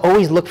job is to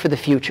always look for the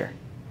future.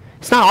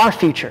 It's not our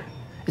future.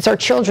 It's our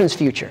children's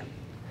future.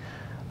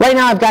 Right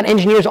now, I've got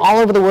engineers all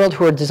over the world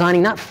who are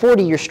designing not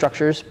 40-year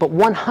structures, but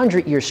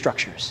 100-year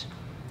structures.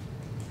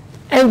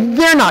 And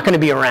they're not going to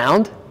be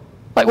around.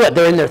 Like what,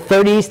 they're in their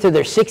 30s to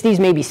their 60s,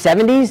 maybe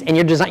 70s, and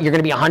you're going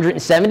to be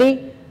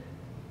 170?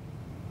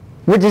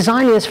 We're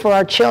designing this for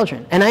our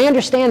children. And I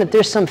understand that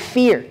there's some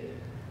fear.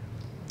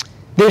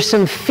 There's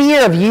some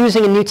fear of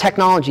using a new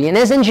technology. And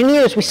as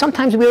engineers,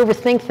 sometimes we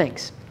overthink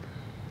things.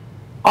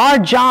 Our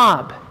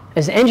job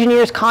as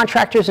engineers,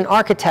 contractors, and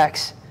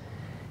architects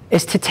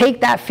is to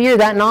take that fear,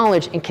 that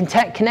knowledge, and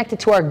connect it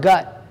to our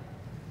gut.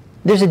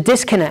 There's a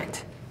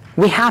disconnect.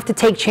 We have to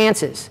take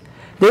chances.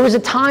 There was a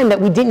time that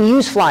we didn't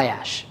use fly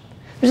ash.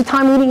 There was a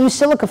time we didn't use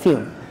silica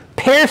fume.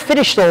 Per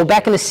Fittestål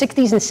back in the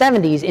 60s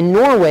and 70s in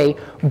Norway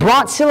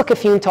brought silica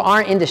fume to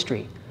our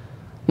industry.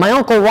 My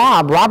uncle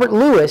Robert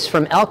Lewis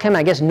from Elchem,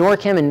 I guess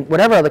Norchem, and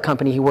whatever other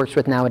company he works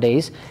with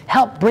nowadays,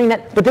 helped bring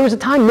that. But there was a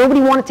time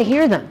nobody wanted to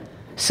hear them.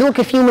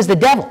 Silica fume was the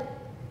devil.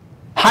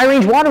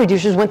 High-range water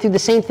reducers went through the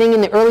same thing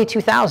in the early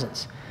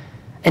 2000s.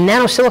 And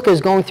Nano Silica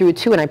is going through it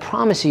too, and I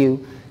promise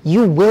you,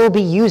 you will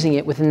be using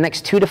it within the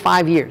next 2 to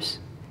 5 years.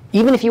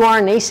 Even if you are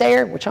a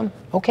naysayer, which I'm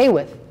okay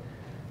with.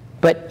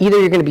 But either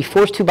you're going to be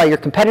forced to by your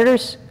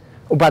competitors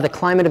or by the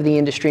climate of the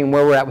industry and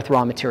where we're at with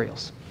raw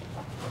materials.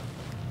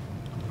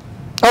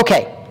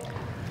 Okay,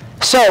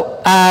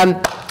 so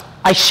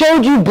I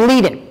showed you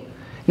bleeding.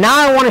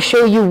 Now I want to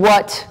show you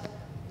what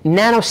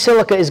Nano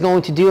Silica is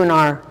going to do in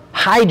our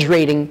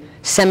hydrating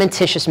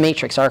cementitious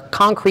matrix, our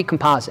concrete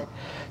composite.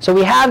 So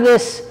we have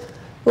this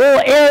little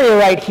area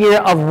right here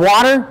of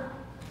water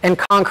and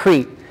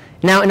concrete.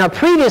 Now in our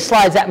previous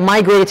slides that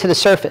migrated to the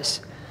surface.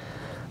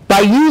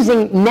 By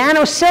using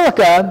Nano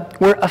Silica,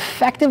 we're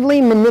effectively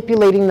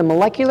manipulating the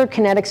molecular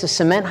kinetics of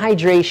cement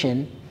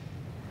hydration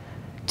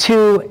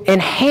to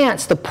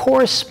enhance the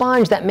porous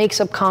sponge that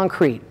makes up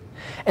concrete.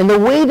 And the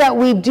way that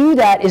we do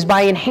that is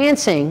by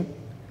enhancing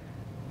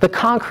the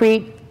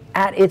concrete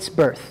at its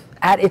birth,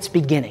 at its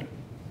beginning.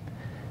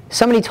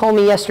 Somebody told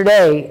me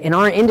yesterday, in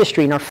our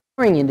industry, in our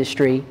flooring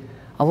industry,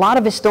 a lot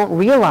of us don't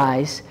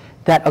realize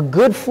that a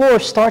good floor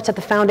starts at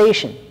the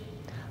foundation.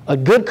 A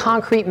good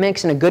concrete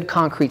mix and a good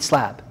concrete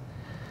slab.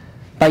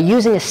 By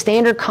using a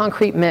standard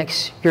concrete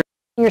mix, you're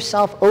making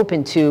yourself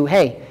open to,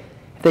 hey,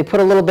 if they put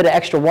a little bit of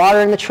extra water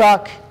in the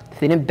truck, if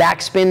they didn't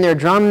backspin their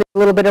drum with a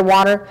little bit of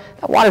water,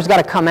 that water's got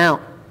to come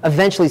out.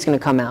 Eventually it's going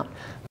to come out.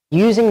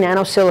 Using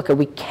Nano Silica,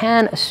 we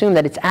can assume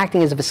that it's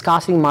acting as a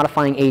viscosity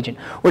modifying agent,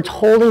 where it's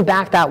holding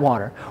back that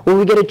water, where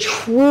we get a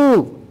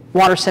true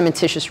water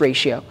cementitious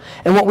ratio.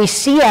 And what we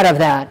see out of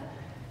that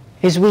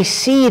is we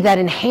see that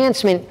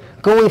enhancement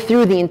going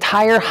through the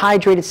entire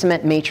hydrated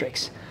cement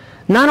matrix.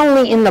 Not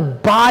only in the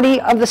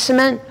body of the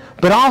cement,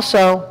 but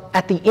also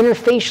at the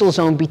interfacial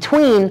zone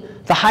between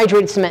the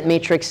hydrated cement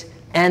matrix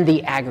and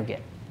the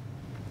aggregate.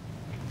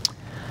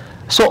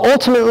 So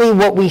ultimately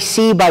what we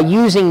see by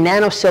using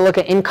Nano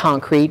Silica in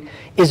concrete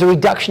is a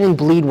reduction in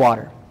bleed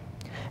water.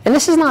 And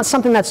this is not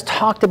something that's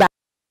talked about.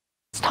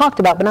 It's talked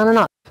about, but not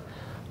enough.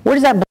 Where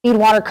does that bleed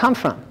water come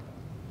from? And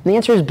the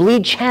answer is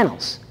bleed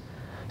channels.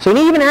 So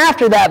even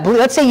after that,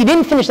 let's say you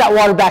didn't finish that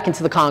water back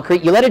into the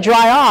concrete, you let it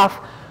dry off,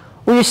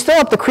 well, you're still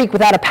up the creek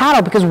without a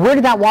paddle because where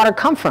did that water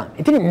come from?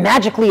 It didn't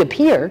magically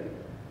appear.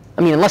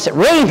 I mean, unless it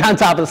rained on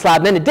top of the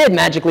slab, then it did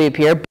magically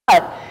appear,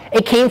 but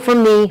it came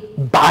from the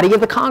body of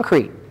the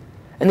concrete.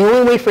 And the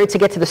only way for it to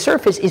get to the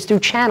surface is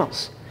through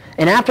channels.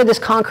 And after this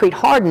concrete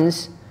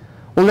hardens,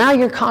 well, now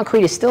your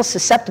concrete is still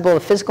susceptible to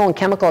physical and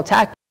chemical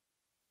attack.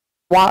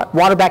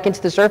 Water back into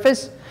the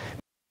surface.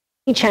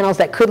 Channels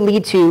that could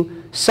lead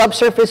to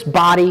subsurface,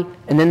 body,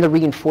 and then the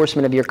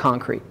reinforcement of your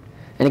concrete.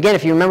 And again,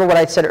 if you remember what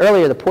I said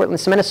earlier, the Portland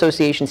Cement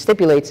Association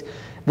stipulates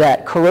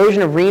that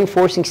corrosion of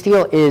reinforcing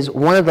steel is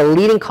one of the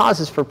leading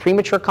causes for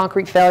premature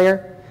concrete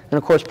failure and,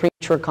 of course,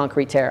 premature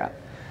concrete tear-up.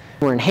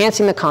 We're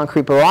enhancing the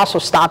concrete, but we're also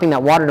stopping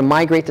that water to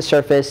migrate the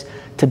surface,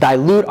 to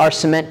dilute our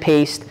cement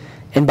paste,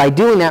 and by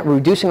doing that, we're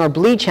reducing our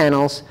bleed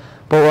channels,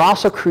 but we're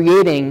also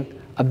creating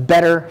a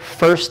better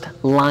first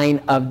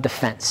line of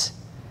defense.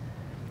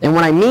 And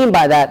what I mean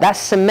by that, that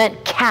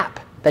cement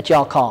cap that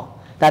y'all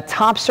call, that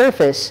top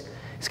surface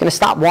It's going to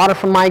stop water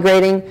from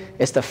migrating.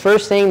 It's the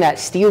first thing that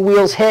steel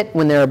wheels hit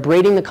when they're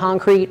abrading the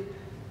concrete.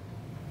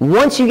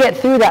 Once you get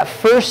through that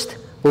first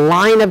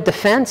line of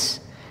defense,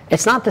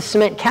 it's not the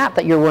cement cap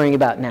that you're worrying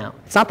about now.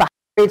 It's not the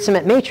hydrated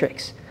cement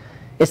matrix.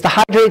 It's the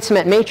hydrated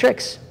cement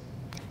matrix,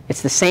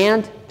 it's the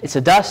sand, it's the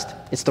dust,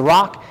 it's the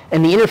rock,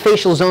 and the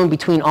interfacial zone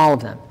between all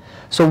of them.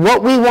 So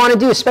what we want to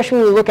do, especially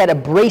when we look at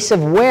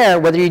abrasive wear,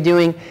 whether you're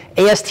doing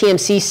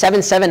ASTM-C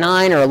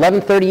 779 or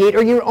 1138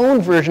 or your own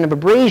version of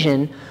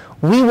abrasion,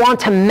 we want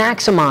to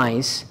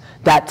maximize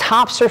that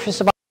top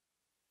surface of our,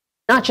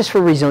 not just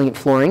for resilient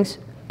floorings,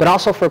 but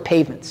also for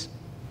pavements.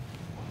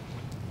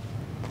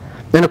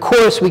 Then, of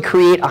course, we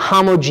create a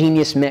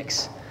homogeneous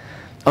mix,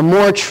 a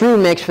more true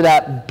mix for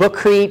that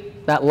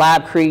bookcrete, that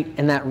labcrete,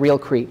 and that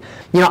realcrete.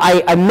 You know,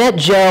 I met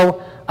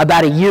Joe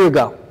about a year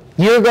ago.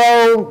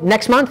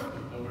 Next month?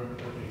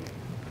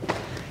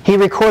 He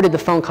recorded the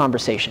phone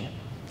conversation.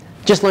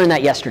 Just learned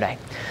that yesterday.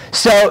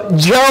 So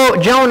Joe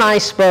and I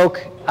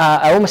spoke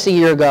almost a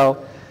year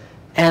ago,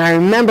 and I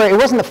remember it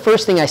wasn't the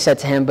first thing I said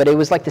to him, but it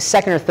was like the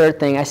second or third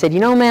thing. I said, you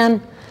know,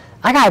 man,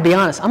 I gotta be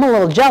honest, I'm a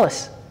little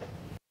jealous.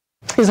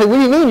 He's like, what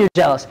do you mean you're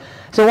jealous?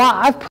 So while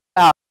I've put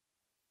out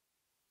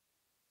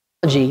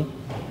technology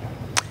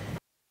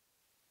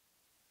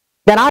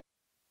that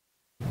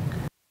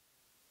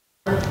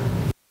I'm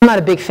not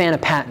a big fan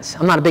of patents.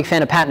 I'm not a big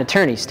fan of patent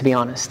attorneys, to be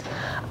honest.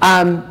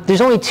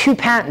 There's only 2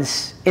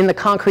 patents in the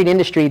concrete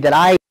industry that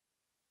I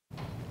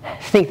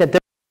think that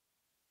they're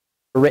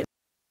written.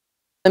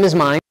 One of them is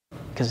mine,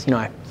 because you know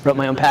I wrote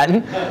my own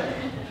patent.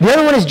 The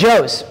other one is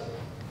Joe's.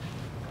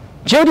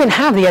 Joe didn't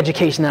have the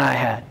education that I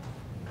had.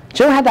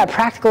 Joe had that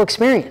practical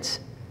experience.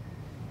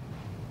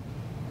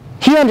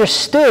 He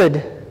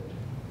understood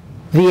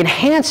the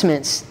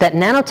enhancements that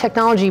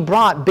nanotechnology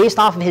brought based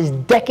off of his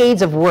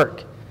decades of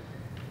work.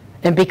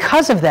 And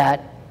because of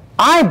that,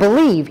 I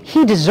believe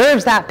he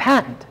deserves that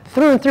patent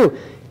through and through.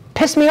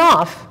 Pissed me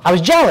off. I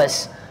was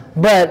jealous.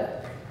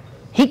 But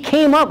he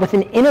came up with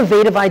an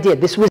innovative idea.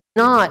 This was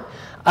not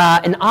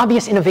an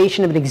obvious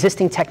innovation of an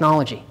existing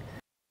technology.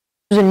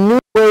 It was a new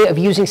way of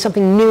using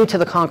something new to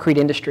the concrete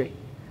industry.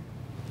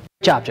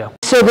 Good job, Joe.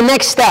 So the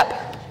next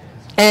step,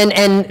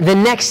 and the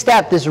next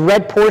step, this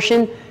red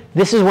portion,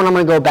 this is what I'm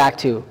going to go back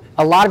to.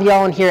 A lot of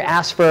y'all in here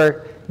asked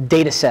for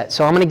data set.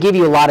 So I'm going to give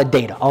you a lot of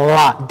data,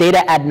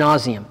 data ad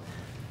nauseum.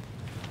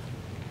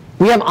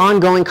 We have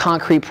ongoing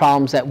concrete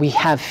problems that we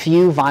have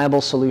few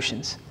viable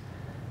solutions.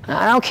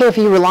 I don't care if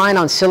you're relying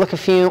on silica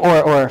fume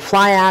or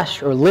fly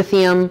ash or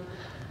lithium.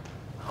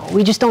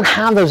 We just don't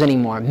have those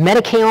anymore.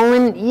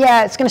 Metakaolin,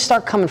 yeah, it's going to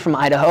start coming from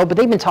Idaho, but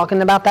they've been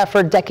talking about that for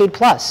a decade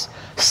plus.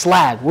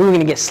 Slag, we're going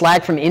to get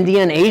slag from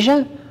India and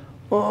Asia?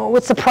 Well,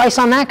 what's the price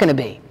on that going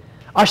to be?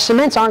 Our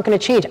cements aren't going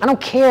to change. I don't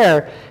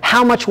care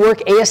how much work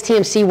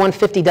ASTM-C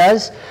 150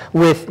 does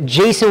with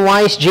Jason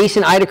Weiss,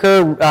 Jason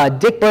Eidecker,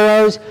 Dick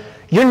Burrows.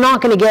 You're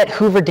not going to get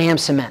Hoover Dam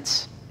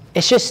cements.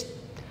 It's just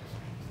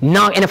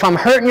not, and if I'm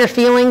hurting your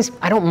feelings,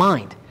 I don't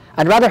mind.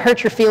 I'd rather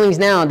hurt your feelings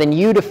now than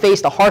you to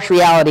face the harsh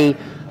reality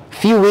a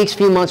few weeks,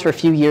 few months, or a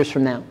few years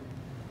from now.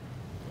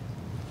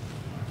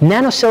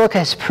 Nano Silica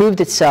has proved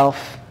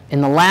itself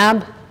in the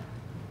lab,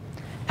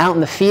 out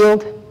in the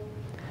field,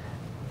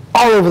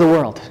 all over the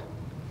world.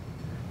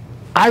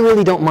 I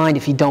really don't mind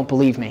if you don't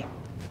believe me.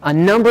 A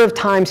number of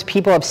times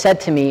people have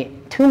said to me,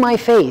 to my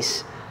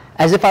face,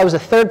 as if I was a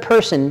third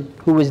person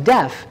who was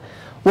deaf,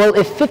 well,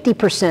 if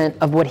 50%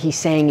 of what he's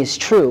saying is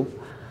true,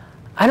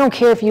 I don't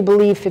care if you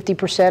believe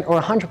 50%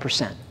 or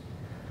 100%.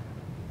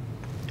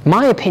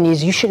 My opinion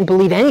is you shouldn't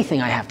believe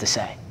anything I have to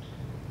say.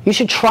 You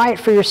should try it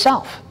for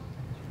yourself.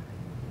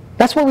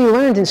 That's what we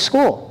learned in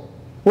school.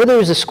 Whether it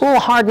was a school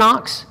of hard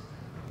knocks,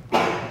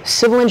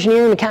 civil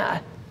engineering,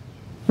 mechanics,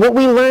 what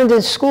we learned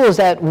in school is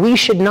that we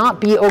should not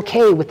be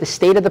okay with the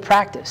state of the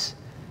practice.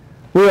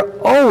 We're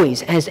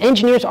always, as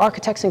engineers,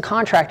 architects, and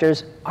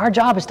contractors, our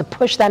job is to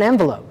push that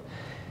envelope.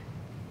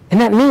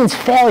 And that means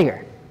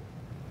failure.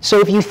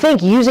 So if you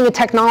think using a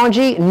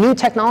technology, new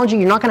technology,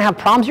 you're not going to have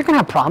problems, you're going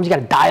to have problems. You've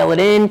got to dial it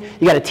in.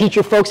 You've got to teach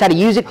your folks how to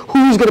use it.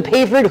 Who's going to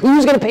pay for it?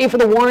 Who's going to pay for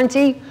the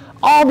warranty?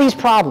 All these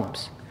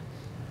problems.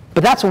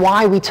 But that's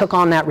why we took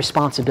on that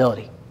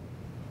responsibility.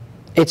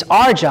 It's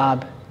our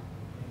job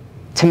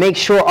to make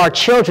sure our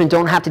children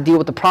don't have to deal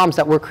with the problems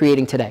that we're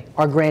creating today,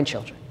 our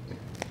grandchildren.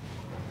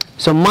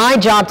 So my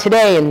job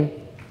today, and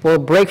we'll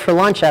break for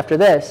lunch after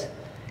this,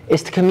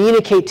 is to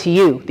communicate to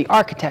you, the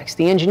architects,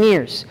 the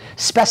engineers,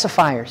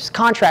 specifiers,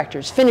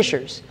 contractors,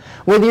 finishers.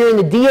 Whether you're in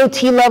the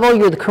DOT level,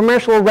 you're the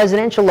commercial or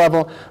residential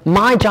level,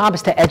 my job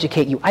is to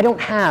educate you. I don't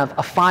have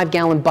a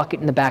 5-gallon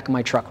bucket in the back of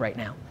my truck right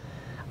now.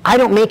 I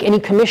don't make any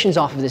commissions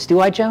off of this, do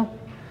I, Joe?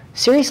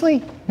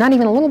 Seriously? Not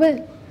even a little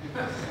bit?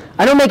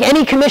 I don't make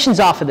any commissions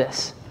off of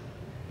this.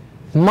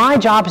 My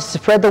job is to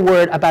spread the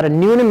word about a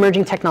new and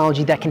emerging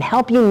technology that can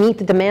help you meet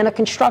the demand of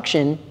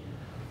construction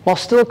while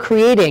still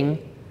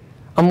creating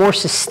a more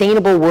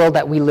sustainable world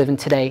that we live in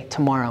today,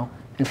 tomorrow,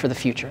 and for the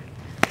future.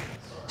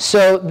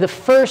 So the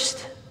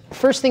first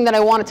thing that I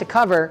wanted to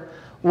cover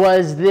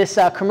was this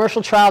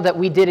commercial trial that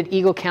we did at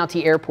Eagle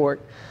County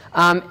Airport.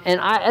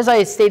 As I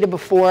had stated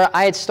before,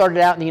 I had started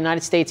out in the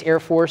United States Air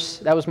Force.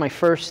 That was my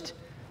first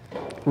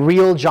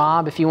real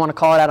job, if you want to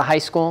call it, out of high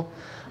school.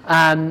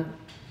 And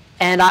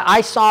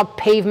I saw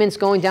pavements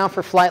going down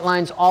for flight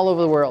lines all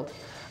over the world.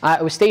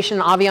 I was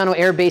stationed in Aviano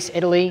Air Base,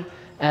 Italy,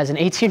 as an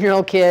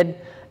 18-year-old kid.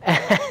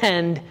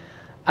 And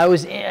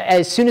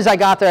as soon as I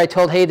got there, I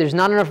told, hey, there's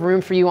not enough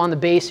room for you on the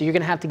base, so you're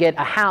going to have to get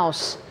a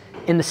house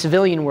in the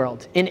civilian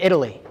world, in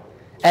Italy,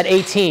 at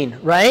 18,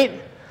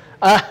 right?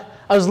 I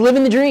was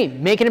living the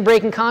dream, making and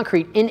breaking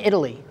concrete in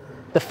Italy.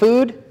 The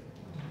food,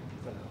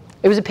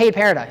 it was a paid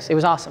paradise. It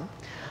was awesome.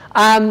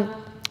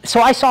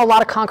 So I saw a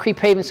lot of concrete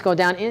pavements go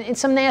down in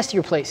some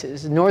nastier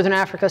places, Northern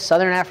Africa,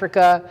 Southern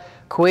Africa,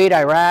 Kuwait,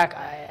 Iraq.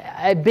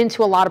 I've been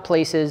to a lot of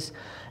places.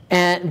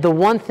 And the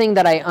one thing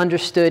that I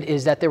understood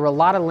is that there were a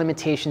lot of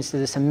limitations to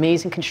this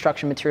amazing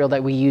construction material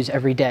that we use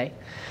every day.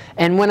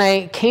 And when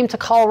I came to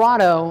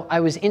Colorado, I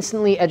was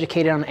instantly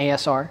educated on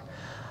ASR.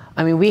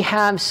 I mean, we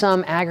have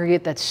some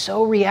aggregate that's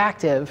so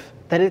reactive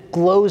that it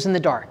glows in the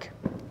dark.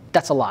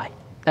 That's a lie.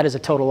 That is a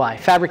total lie.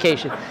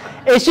 Fabrication.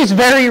 It's just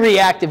very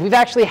reactive. We've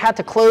actually had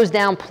to close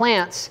down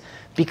plants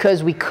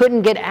because we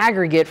couldn't get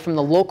aggregate from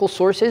the local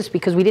sources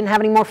because we didn't have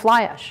any more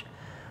fly ash.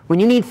 When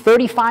you need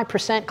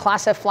 35%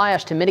 Class F fly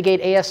ash to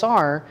mitigate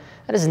ASR,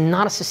 that is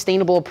not a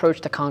sustainable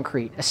approach to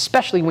concrete,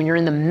 especially when you're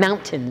in the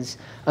mountains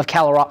of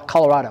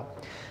Colorado.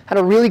 I had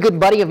a really good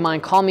buddy of mine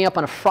call me up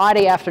on a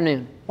Friday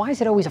afternoon. Why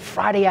is it always a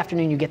Friday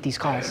afternoon you get these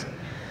calls?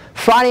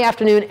 Friday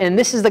afternoon, and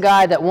this is the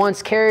guy that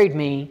once carried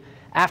me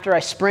after I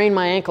sprained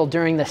my ankle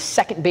during the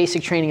second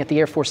basic training at the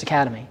Air Force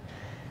Academy.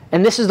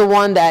 And this is the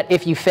one that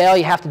if you fail,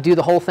 you have to do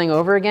the whole thing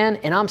over again.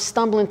 And I'm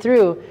stumbling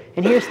through,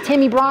 and here's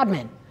Timmy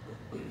Broadman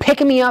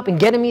picking me up and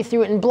getting me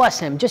through it, and bless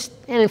him.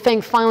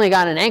 And finally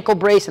got an ankle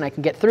brace and I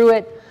can get through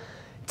it.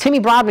 Timmy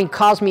Broadman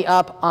calls me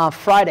up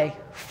Friday,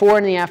 4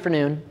 in the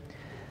afternoon.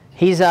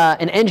 He's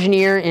an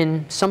engineer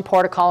in some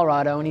part of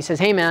Colorado, and he says,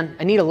 hey man,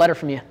 I need a letter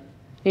from you. I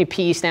need a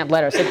PE stamped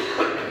letter. I said,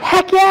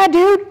 heck yeah,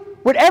 dude.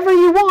 Whatever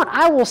you want,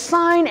 I will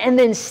sign and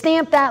then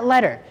stamp that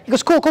letter. He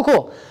goes, cool, cool,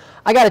 cool.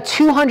 I got a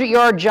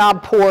 200-yard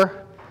job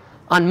pour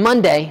on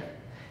Monday,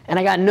 and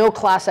I got no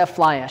Class F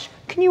fly ash.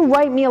 Can you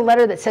write me a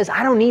letter that says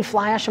I don't need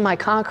fly ash in my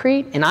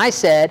concrete? And I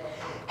said,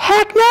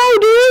 heck no,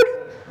 dude.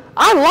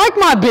 I like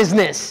my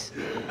business.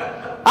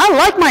 I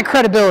like my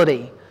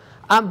credibility.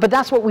 But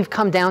that's what we've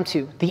come down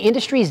to. The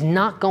industry is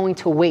not going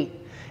to wait.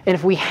 And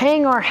if we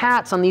hang our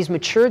hats on these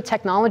matured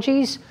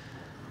technologies,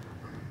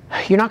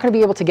 you're not going to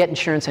be able to get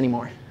insurance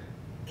anymore.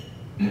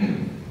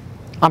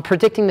 I'm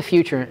predicting the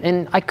future.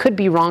 And I could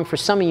be wrong for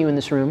some of you in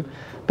this room,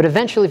 but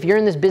eventually, if you're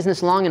in this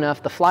business long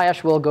enough, the fly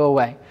ash will go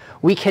away.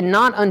 We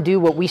cannot undo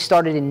what we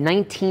started in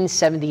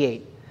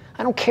 1978.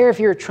 I don't care if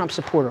you're a Trump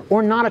supporter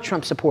or not a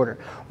Trump supporter.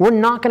 We're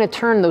not going to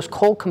turn those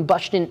coal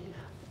combustion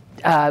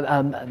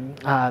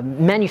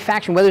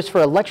manufacturing, whether it's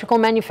for electrical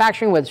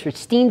manufacturing, whether it's for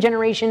steam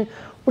generation,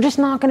 we're just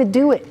not going to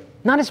do it.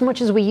 Not as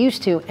much as we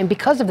used to. And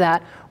because of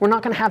that, we're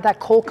not going to have that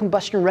coal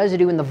combustion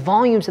residue in the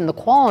volumes and the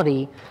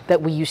quality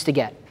that we used to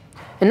get.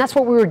 And that's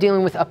what we were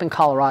dealing with up in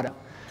Colorado.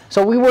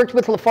 So we worked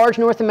with Lafarge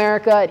North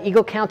America at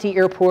Eagle County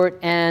Airport,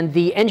 and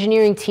the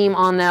engineering team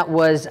on that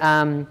was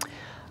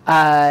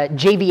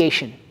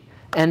Javiation.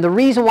 And the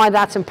reason why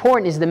that's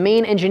important is the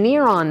main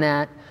engineer on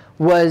that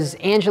was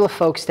Angela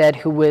Folkestad,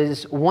 who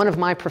was one of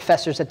my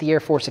professors at the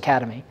Air Force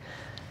Academy.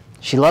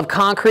 She loved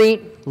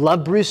concrete,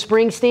 loved Bruce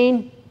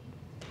Springsteen.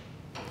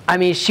 I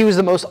mean, she was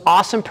the most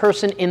awesome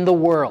person in the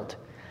world,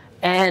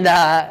 and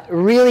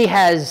really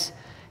has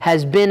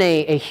been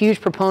a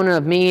huge proponent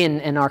of me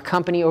and our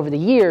company over the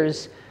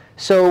years.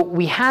 So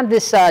we had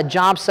this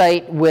job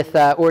site with,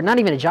 or not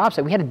even a job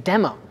site, we had a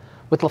demo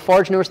with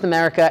Lafarge North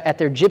America at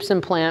their gypsum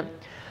plant.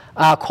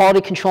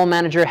 Quality control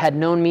manager had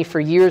known me for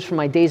years from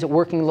my days at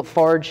working at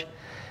Lafarge.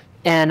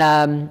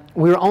 And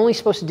we were only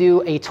supposed to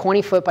do a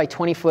 20-foot by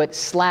 20-foot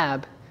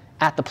slab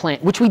at the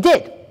plant, which we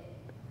did.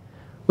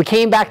 We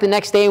came back the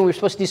next day and we were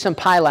supposed to do some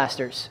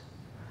pilasters.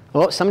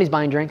 Oh, somebody's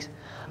buying drinks.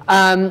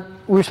 We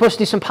were supposed to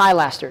do some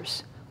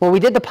pilasters. Well, we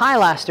did the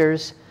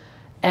pilasters,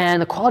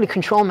 and the quality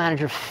control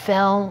manager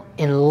fell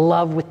in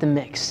love with the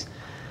mix.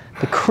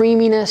 The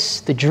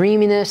creaminess, the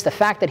dreaminess, the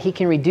fact that he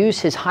can reduce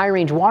his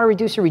high-range water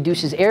reducer,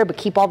 reduce his air, but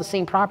keep all the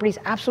same properties,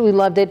 absolutely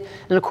loved it.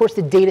 And of course,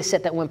 the data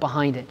set that went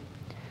behind it.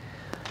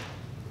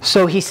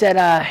 So he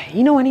said,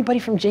 you know anybody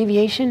from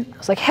Javiation? I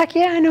was like, heck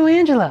yeah, I know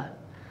Angela.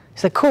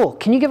 He's like, cool,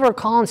 can you give her a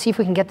call and see if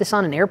we can get this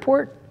on an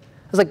airport?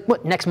 I was like,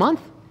 what, next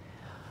month?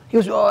 He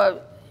goes,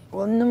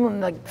 well, no,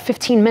 like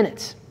 15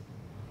 minutes.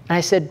 And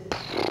I said,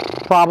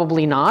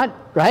 probably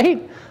not,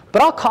 right?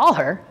 But I'll call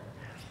her.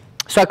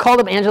 So I called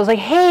up Angela. I was like,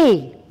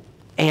 hey,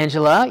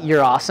 Angela,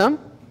 you're awesome.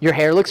 Your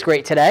hair looks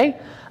great today.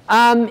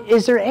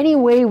 Is there any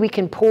way we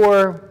can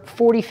pour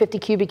 40, 50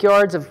 cubic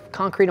yards of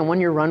concrete on one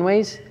of your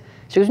runways?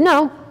 She goes,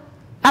 no,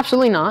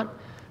 absolutely not.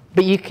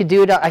 But you could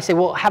do it. I said,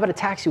 well, how about a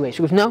taxiway?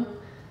 She goes, no.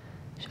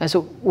 I said,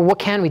 well, what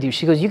can we do?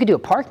 She goes, you could do a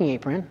parking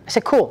apron. I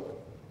said, cool.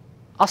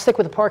 I'll stick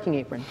with a parking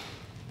apron.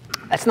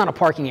 That's not a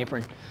parking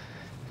apron.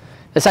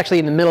 It's actually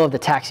in the middle of the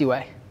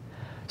taxiway.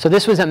 So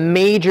this was a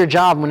major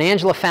job. When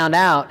Angela found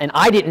out, and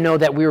I didn't know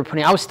that we were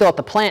putting, I was still at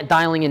the plant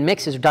dialing in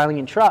mixes or dialing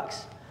in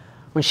trucks.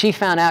 When she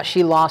found out,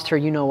 she lost her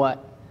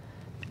you-know-what.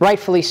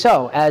 Rightfully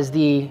so. As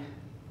the,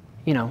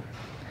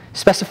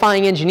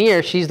 specifying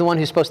engineer, she's the one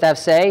who's supposed to have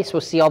say,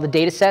 supposed to see all the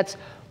data sets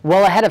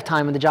well ahead of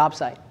time on the job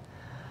site.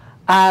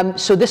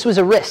 So this was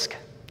a risk.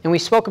 And we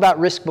spoke about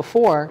risk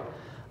before.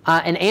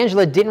 And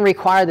Angela didn't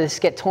require this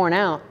get torn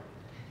out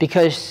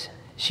because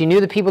she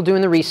knew the people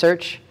doing the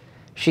research,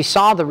 she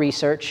saw the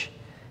research,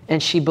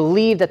 and she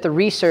believed that the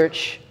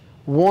research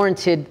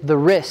warranted the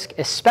risk,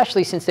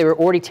 especially since they were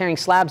already tearing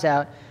slabs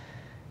out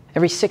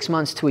every 6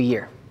 months to a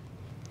year.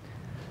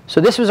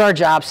 So this was our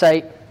job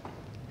site.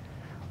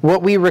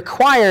 What we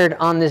required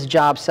on this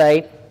job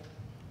site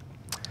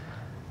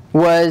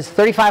was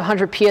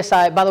 3,500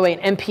 PSI. By the way,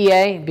 an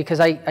MPa, because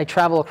I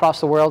travel across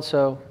the world,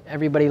 so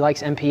everybody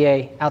likes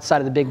MPa outside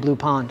of the big blue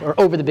pond, or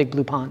over the big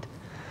blue pond.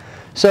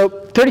 So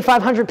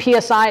 3,500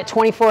 PSI at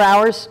 24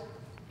 hours.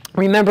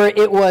 Remember,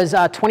 it was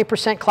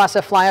 20% Class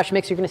F fly ash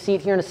mix. You're going to see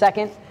it here in a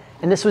second.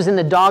 And this was in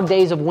the dog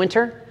days of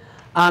winter.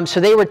 So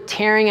they were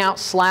tearing out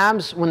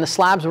slabs when the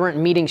slabs weren't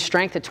meeting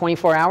strength at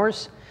 24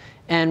 hours.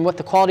 And what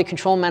the quality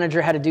control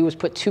manager had to do was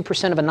put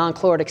 2% of a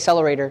non-chloride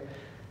accelerator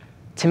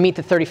to meet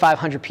the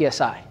 3,500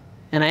 PSI.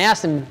 And I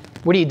asked him,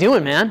 what are you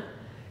doing, man?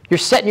 You're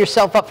setting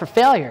yourself up for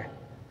failure.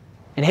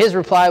 And his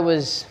reply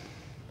was,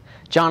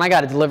 John, I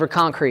got to deliver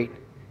concrete.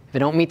 If it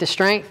don't meet the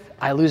strength,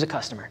 I lose a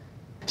customer.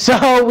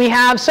 So we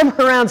have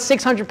somewhere around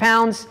 600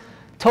 pounds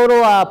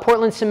total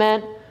Portland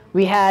cement.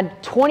 We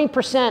had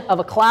 20% of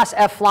a Class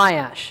F fly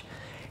ash.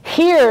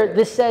 Here,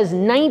 this says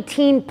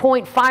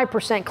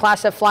 19.5%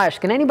 Class F fly ash.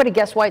 Can anybody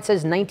guess why it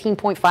says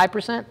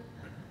 19.5%?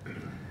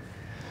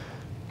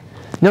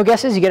 No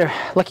guesses? You get a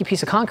lucky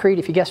piece of concrete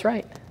if you guess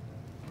right.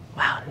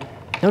 Wow,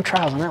 no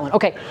trials on that one.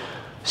 Okay,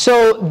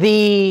 so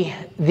the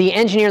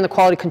engineer and the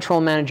quality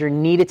control manager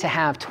needed to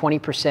have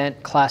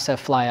 20% Class F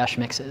fly ash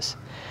mixes.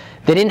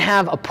 They didn't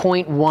have a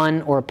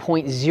 0.1 or a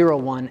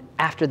 0.01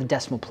 after the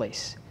decimal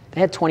place.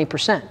 They had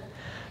 20%.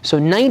 So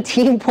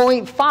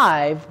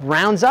 19.5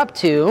 rounds up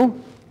to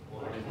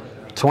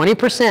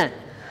 20%.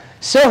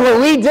 So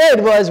what we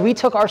did was we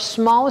took our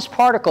smallest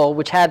particle,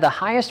 which had the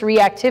highest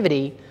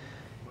reactivity,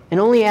 and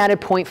only added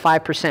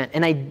 0.5%.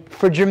 And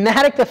for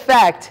dramatic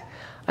effect,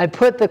 I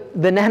put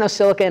the Nano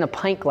Silica in a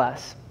pint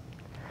glass.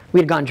 We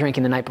had gone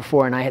drinking the night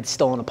before, and I had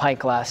stolen a pint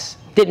glass.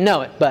 Didn't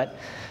know it, but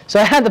so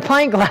I had the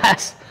pint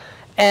glass.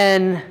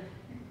 And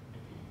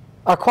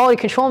our quality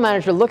control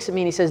manager looks at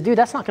me and he says, dude,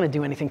 that's not going to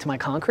do anything to my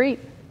concrete.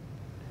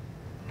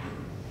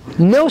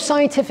 No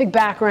scientific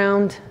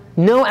background,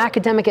 no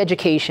academic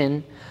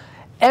education.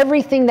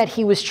 Everything that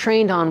he was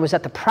trained on was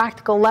at the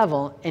practical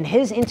level, and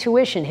his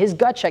intuition, his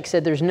gut check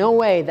said there's no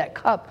way that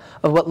cup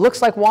of what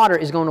looks like water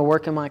is going to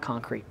work in my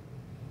concrete.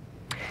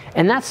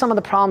 And that's some of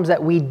the problems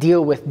that we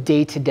deal with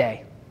day to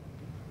day.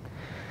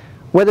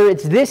 Whether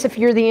it's this if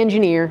you're the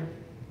engineer,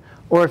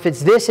 or if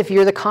it's this if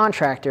you're the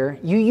contractor,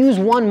 you use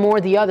one more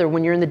the other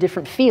when you're in the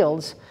different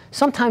fields.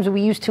 Sometimes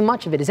we use too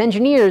much of it. As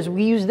engineers,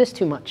 we use this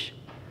too much.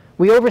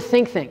 We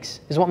overthink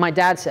things, is what my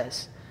dad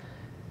says.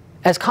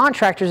 As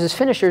contractors, as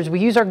finishers, we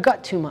use our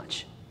gut too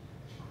much.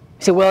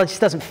 You say, well, it just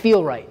doesn't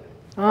feel right.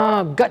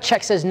 Oh, gut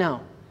check says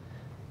no.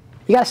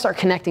 You got to start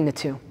connecting the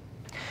two.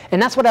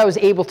 And that's what I was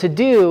able to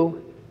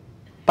do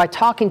by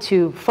talking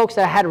to folks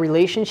that I had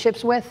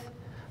relationships with,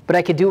 but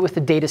I could do it with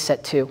the data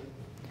set too.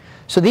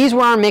 So these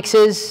were our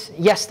mixes.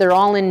 Yes, they're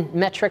all in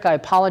metric. I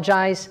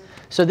apologize.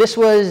 So this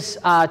was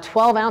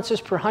 12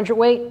 ounces per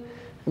hundredweight.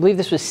 I believe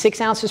this was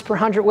 6 ounces per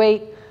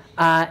hundredweight.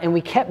 And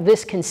we kept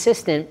this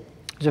consistent.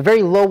 It was a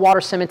very low water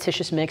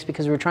cementitious mix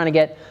because we were trying to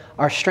get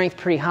our strength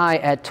pretty high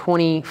at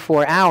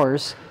 24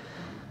 hours.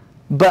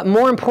 But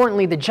more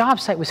importantly, the job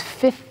site was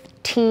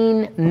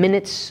 15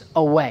 minutes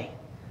away.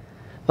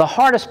 The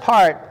hardest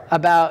part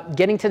about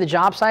getting to the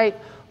job site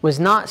was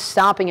not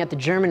stopping at the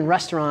German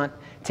restaurant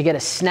to get a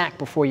snack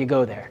before you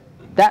go there.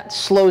 That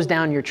slows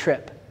down your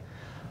trip.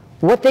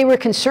 What they were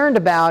concerned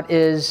about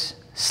is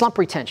slump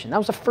retention. That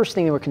was the first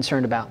thing they were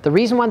concerned about. The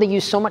reason why they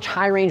used so much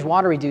high-range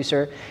water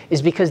reducer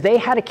is because they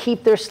had to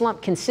keep their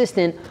slump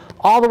consistent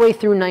all the way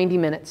through 90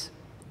 minutes.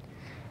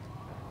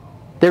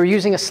 They were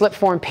using a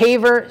slip-form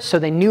paver, so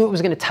they knew it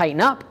was going to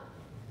tighten up.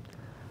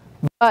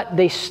 But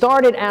they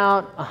started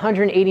out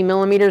 180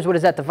 millimeters. What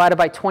is that, divided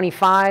by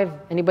 25?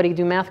 Anybody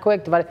do math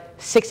quick? Divided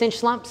 6-inch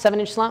slump,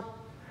 7-inch slump?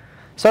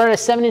 Started at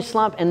a 7-inch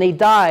slump, and they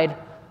died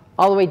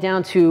all the way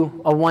down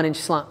to a 1-inch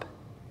slump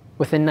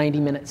within 90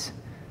 minutes,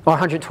 or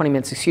 120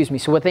 minutes, excuse me.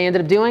 So what they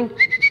ended up doing,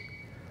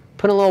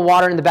 putting a little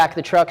water in the back of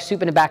the truck,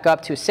 souping it back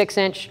up to a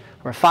 6-inch,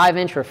 or a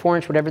 5-inch, or a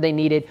 4-inch, whatever they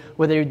needed,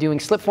 where they were doing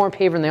slip-form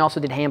paver, and they also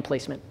did hand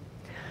placement.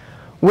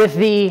 With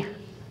the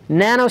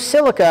Nano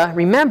Silica,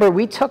 remember,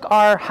 we took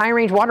our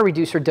high-range water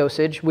reducer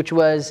dosage, which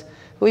was,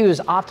 I believe it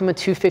was Optima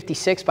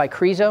 256 by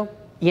Crizo,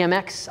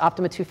 EMX,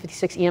 Optima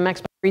 256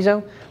 EMX by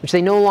Crizo, which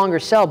they no longer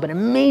sell, but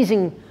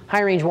amazing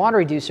high-range water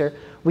reducer.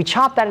 We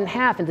chopped that in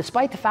half, and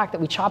despite the fact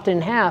that we chopped it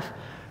in half,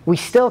 we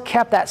still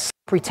kept that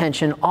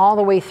retention all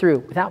the way through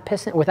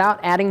without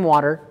adding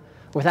water,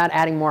 without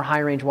adding more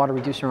high-range water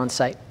reducer on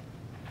site.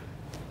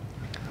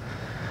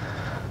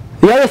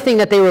 The other thing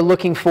that they were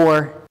looking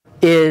for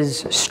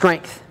is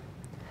strength.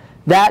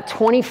 That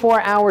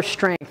 24-hour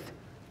strength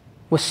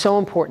was so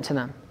important to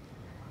them.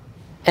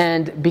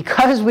 And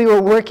because we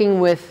were working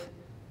with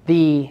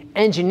the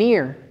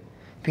engineer,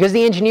 because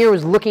the engineer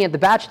was looking at the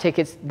batch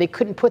tickets, they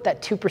couldn't put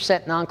that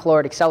 2%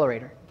 non-caloric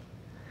accelerator.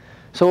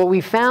 So what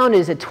we found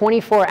is at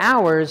 24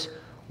 hours,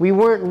 we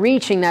weren't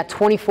reaching that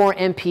 24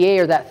 MPa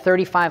or that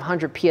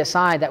 3,500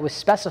 PSI that was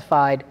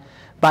specified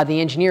by the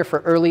engineer for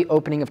early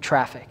opening of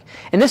traffic.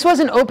 And this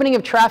wasn't opening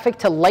of traffic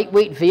to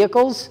lightweight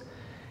vehicles.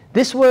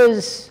 This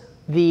was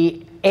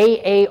the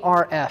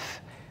AARF,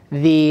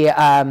 the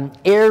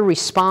Air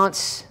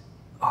Response,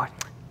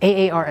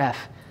 AARF,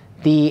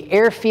 the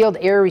Airfield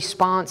Air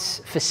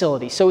Response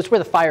Facility. So it's where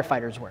the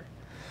firefighters were.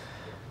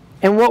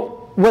 And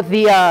what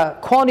the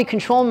quality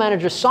control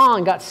manager saw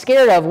and got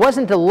scared of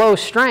wasn't the low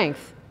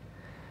strength.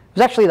 It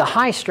was actually the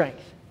high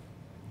strength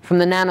from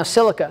the Nano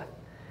Silica.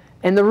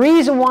 And the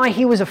reason why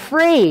he was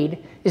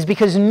afraid is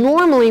because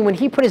normally when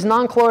he put his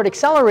non-caloric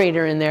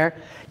accelerator in there,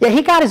 yeah,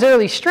 he got his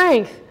early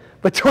strength,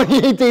 but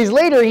 28 days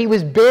later, he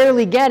was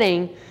barely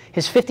getting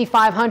his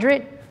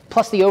 5,500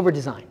 plus the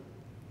over-design.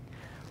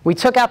 We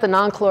took out the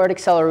non-caloric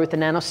accelerator with the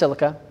Nano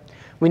Silica.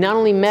 We not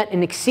only met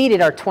and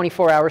exceeded our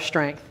 24-hour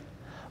strength,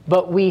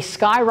 but we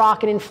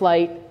skyrocketed in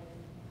flight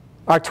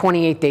our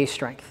 28-day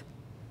strength.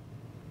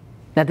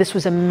 Now, this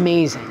was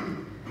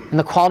amazing, and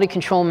the quality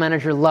control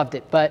manager loved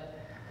it, but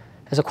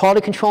as a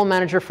quality control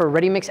manager for a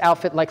ready-mix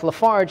outfit like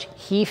Lafarge,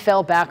 he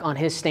fell back on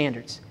his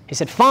standards. He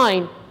said,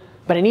 fine,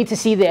 but I need to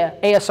see the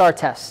ASR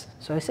tests.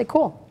 So I said,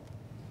 cool.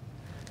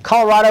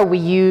 Colorado, we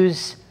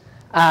use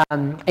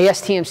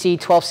ASTMC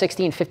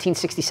 1260 and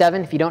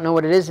 1567. If you don't know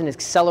what it is, an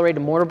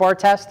accelerated mortar bar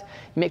test.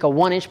 You make a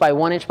 1-inch by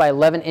 1-inch by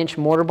 11-inch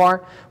mortar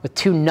bar with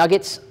 2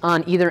 nuggets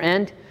on either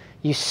end.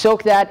 You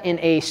soak that in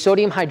a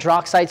sodium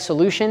hydroxide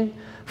solution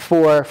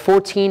for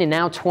 14 and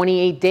now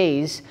 28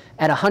 days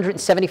at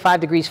 175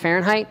 degrees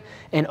Fahrenheit.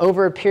 And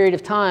over a period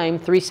of time,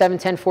 3, 7,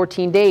 10,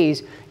 14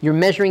 days, you're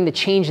measuring the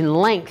change in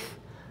length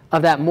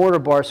of that mortar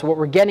bar. So what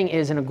we're getting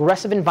is an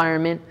aggressive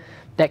environment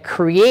that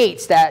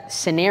creates that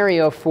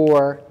scenario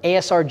for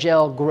ASR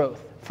gel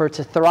growth, for it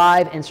to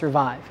thrive and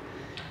survive.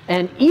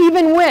 And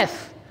even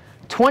with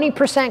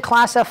 20%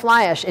 Class F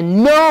fly ash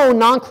and no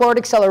non-caloric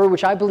accelerator,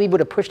 which I believe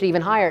would have pushed it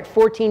even higher at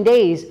 14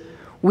 days,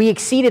 we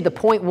exceeded the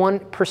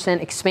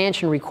 0.1%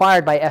 expansion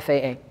required by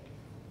FAA.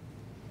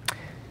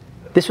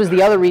 This was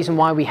the other reason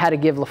why we had to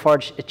give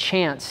Lafarge a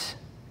chance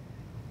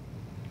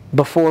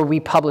before we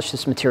published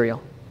this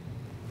material.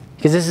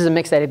 Because this is a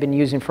mix that I had been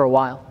using for a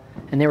while,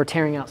 and they were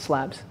tearing out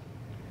slabs.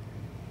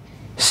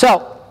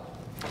 So,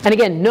 and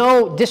again,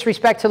 no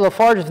disrespect to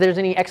Lafarge if there's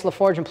any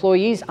ex-Lafarge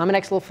employees. I'm an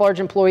ex-Lafarge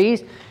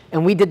employee,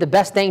 and we did the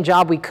best dang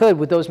job we could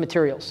with those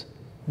materials.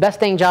 Best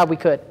dang job we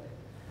could.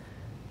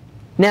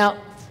 Now,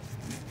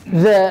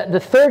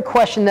 the third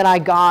question that I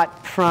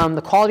got from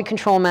the quality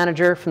control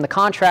manager, from the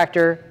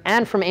contractor,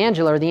 and from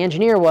Angela, or the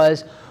engineer,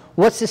 was,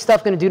 what's this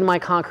stuff going to do to my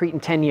concrete in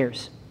 10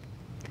 years?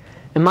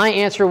 And my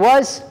answer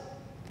was,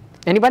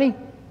 anybody?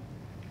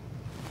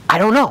 I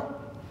don't know.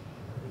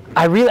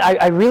 I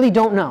really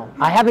don't know.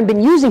 I haven't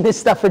been using this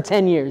stuff for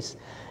 10 years.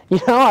 You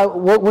know,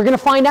 we're going to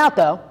find out,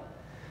 though.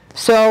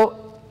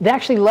 So they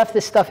actually left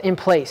this stuff in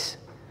place.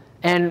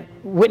 And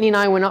Whitney and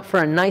I went up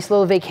for a nice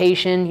little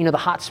vacation, you know, the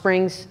hot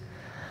springs.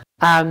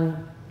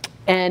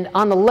 And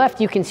on the left,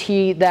 you can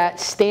see that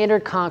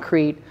standard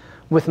concrete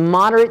with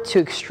moderate to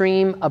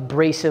extreme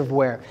abrasive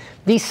wear.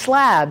 These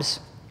slabs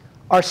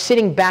are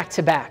sitting back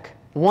to back.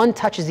 One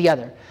touches the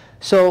other.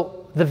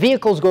 So the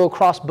vehicles go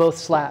across both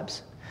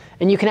slabs.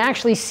 And you can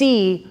actually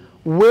see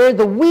where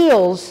the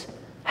wheels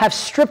have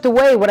stripped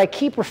away what I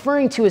keep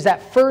referring to as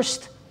that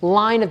first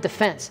line of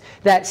defense,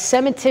 that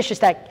cementitious,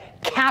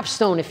 that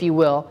capstone, if you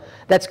will,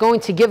 that's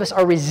going to give us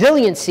our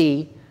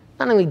resiliency,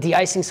 not only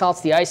de-icing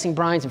salts, de-icing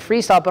brines, and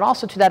freeze-thaw, but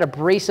also to that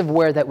abrasive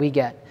wear that we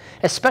get,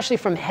 especially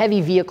from heavy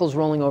vehicles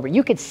rolling over.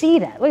 You could see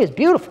that. Look, it's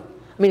beautiful.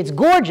 I mean, it's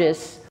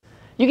gorgeous.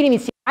 You can even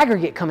see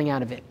aggregate coming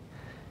out of it.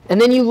 And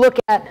then you look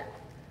at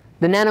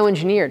the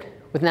nano-engineered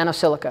with Nano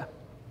Silica.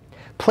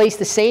 Placed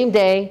the same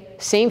day,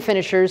 same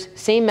finishers,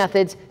 same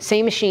methods,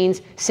 same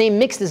machines, same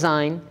mix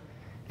design,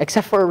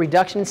 except for a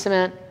reduction in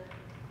cement,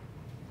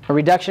 a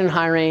reduction in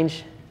high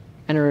range,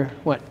 and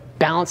a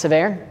balance of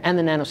air, and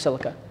the Nano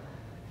Silica.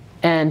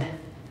 And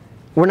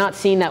we're not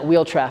seeing that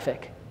wheel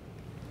traffic.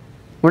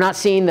 We're not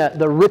seeing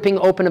the ripping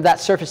open of that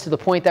surface to the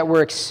point that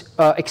we're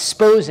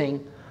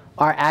exposing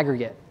our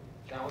aggregate.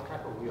 John, what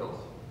type of wheels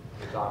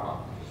are you talking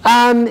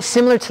about?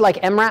 Similar to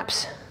like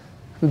M-Wraps,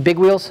 big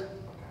wheels.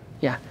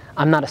 Yeah,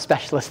 I'm not a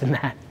specialist in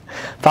that.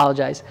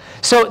 Apologize.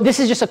 So this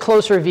is just a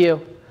closer view.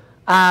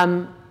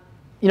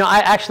 You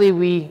know,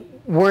 we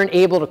weren't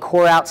able to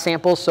core out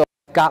samples, so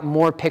I've got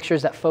more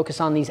pictures that focus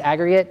on these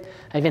aggregate.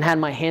 I even had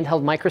my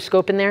handheld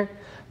microscope in there.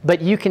 But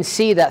you can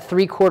see that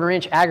 3/4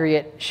 inch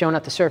aggregate shown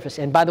at the surface.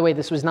 And by the way,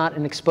 this was not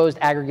an exposed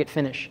aggregate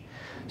finish.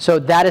 So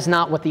that is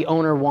not what the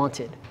owner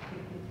wanted.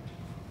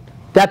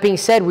 That being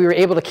said, we were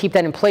able to keep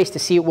that in place to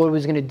see what it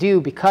was going to do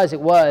because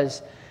it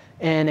was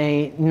in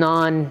a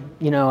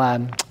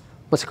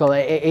what's it called,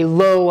 a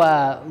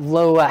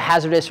low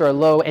hazardous or a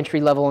low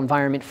entry-level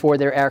environment for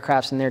their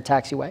aircrafts and their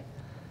taxiway.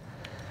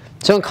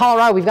 So in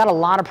Colorado, we've got a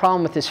lot of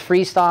problem with this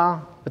freeze thaw,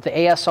 with the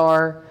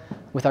ASR,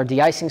 with our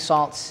de-icing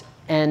salts,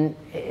 and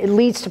it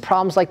leads to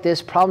problems like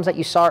this, problems that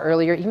you saw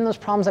earlier, even those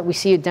problems that we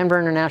see at Denver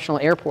International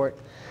Airport.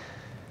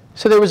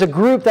 So there was a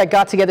group that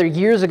got together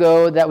years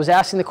ago that was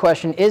asking the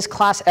question, is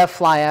Class F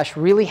fly ash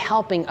really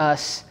helping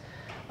us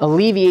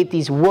alleviate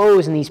these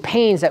woes and these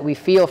pains that we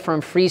feel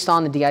from freeze thaw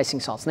and the de-icing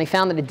salts? And they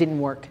found that it didn't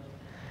work.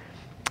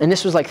 And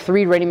this was like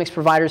 3 ready-mix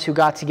providers who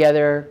got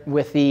together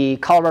with the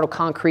Colorado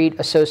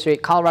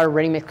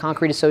Ready-Mix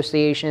Concrete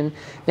Association.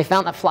 They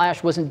found that fly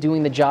ash wasn't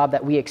doing the job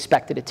that we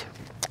expected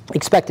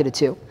it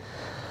to.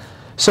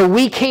 So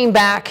we came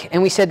back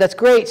and we said, that's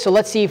great, so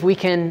let's see if we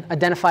can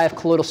identify if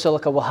colloidal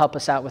silica will help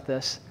us out with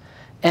this.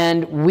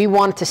 And we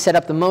wanted to set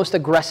up the most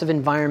aggressive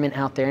environment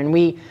out there. And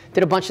we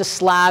did a bunch of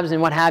slabs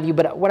and what have you.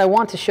 But what I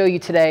want to show you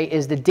today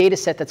is the data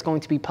set that's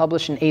going to be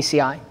published in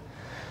ACI.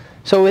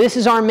 So this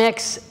is our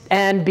mix.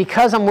 And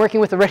because I'm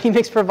working with a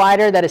ready-mix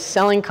provider that is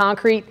selling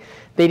concrete,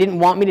 they didn't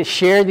want me to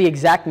share the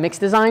exact mix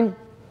design.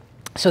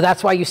 So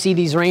that's why you see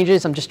these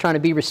ranges. I'm just trying to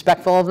be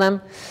respectful of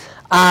them.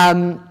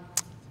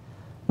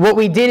 What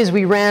we did is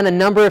we ran a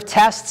number of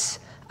tests.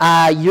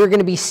 You're going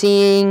to be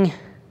seeing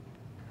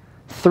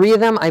 3 of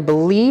them, I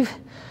believe.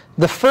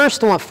 The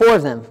first one, 4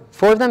 of them,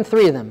 3 of them.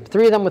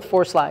 3 of them with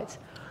 4 slides.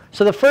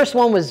 So the first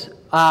one was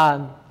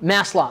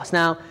mass loss.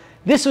 Now,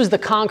 this was the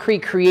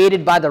concrete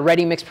created by the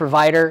ready-mix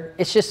provider.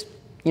 It's just,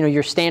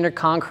 your standard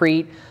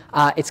concrete.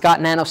 It's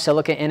got Nano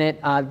Silica in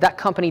it. That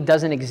company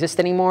doesn't exist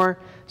anymore,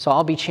 so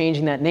I'll be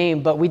changing that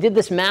name. But we did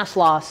this mass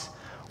loss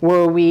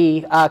where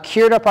we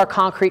cured up our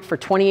concrete for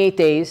 28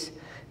 days.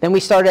 Then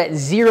we started at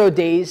 0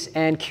 days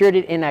and cured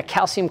it in a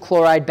calcium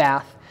chloride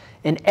bath.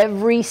 And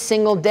every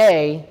single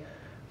day,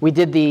 we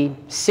did the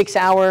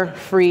 6-hour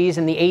freeze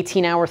and the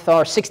 18-hour thaw,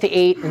 or 6 to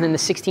 8, and then the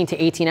 16 to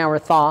 18-hour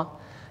thaw.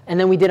 And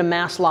then we did a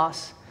mass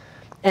loss.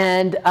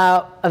 And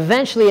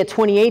eventually, at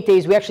 28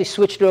 days, we actually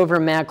switched it over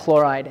to mag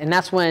chloride. And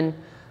that's when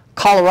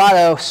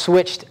Colorado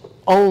switched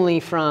only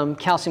from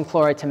calcium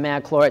chloride to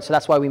mag chloride. So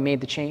that's why we made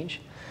the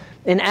change.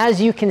 And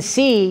as you can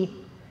see,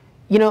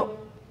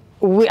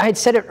 I had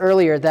said it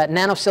earlier that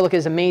Nano Silica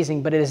is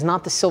amazing, but it is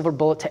not the silver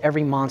bullet to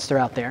every monster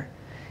out there.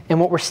 And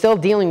what we're still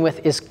dealing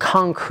with is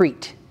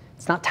concrete.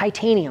 It's not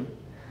titanium.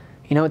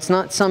 It's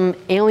not some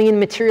alien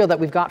material that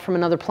we've got from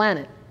another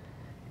planet.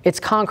 It's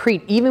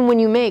concrete. Even when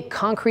you make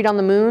concrete on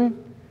the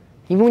moon,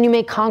 even when you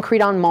make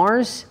concrete on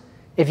Mars,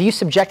 if you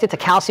subject it to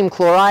calcium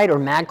chloride or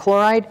mag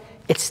chloride,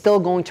 it's still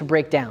going to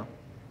break down.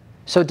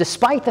 So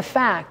despite the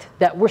fact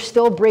that we're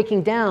still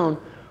breaking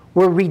down,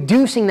 we're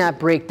reducing that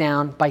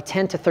breakdown by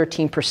 10 to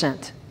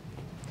 13%.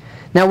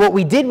 Now what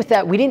we did with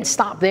that, we didn't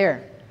stop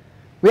there.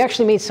 We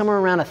actually made somewhere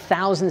around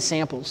 1,000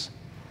 samples.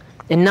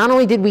 And not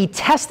only did we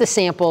test the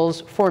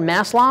samples for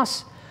mass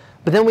loss,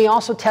 but then we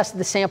also tested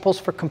the samples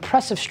for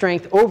compressive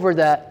strength over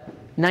the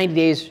 90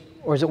 days,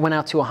 or as it went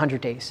out to 100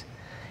 days.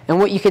 And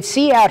what you could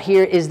see out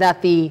here is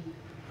that the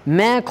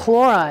mag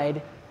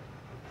chloride,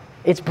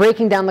 it's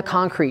breaking down the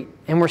concrete.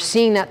 And we're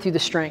seeing that through the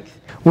strength.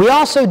 We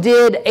also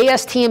did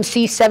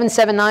ASTMC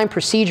 779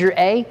 Procedure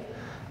A,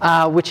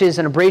 which is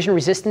an abrasion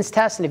resistance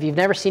test. And if you've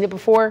never seen it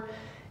before,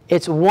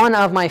 it's one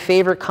of my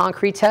favorite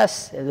concrete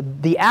tests.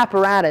 The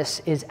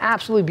apparatus is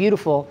absolutely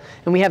beautiful,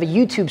 and we have a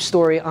YouTube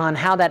story on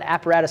how that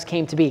apparatus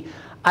came to be.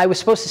 I was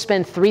supposed to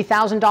spend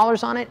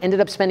 $3,000 on it, ended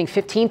up spending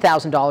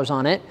 $15,000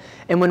 on it,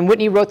 and when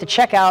Whitney wrote the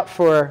check out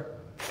for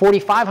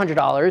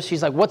 $4,500,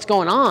 she's like, what's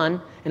going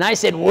on? And I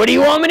said, what do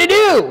you want me to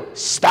do?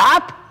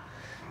 Stop?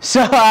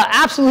 So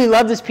absolutely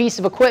love this piece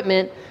of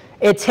equipment.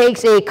 It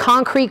takes a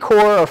concrete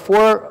core, or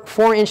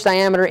 4-inch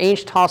diameter,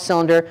 8-inch tall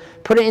cylinder,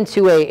 put it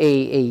into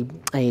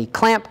a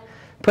clamp,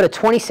 put a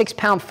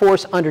 26-pound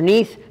force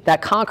underneath.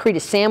 That concrete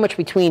is sandwiched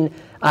between,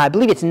 I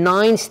believe it's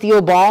 9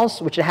 steel balls,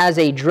 which it has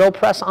a drill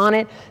press on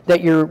it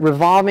that you're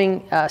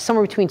revolving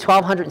somewhere between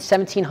 1,200 and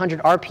 1,700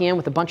 RPM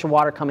with a bunch of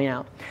water coming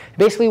out.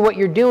 Basically what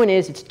you're doing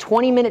is it's a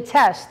 20-minute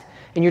test,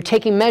 and you're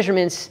taking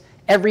measurements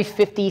every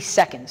 50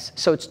 seconds.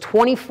 So it's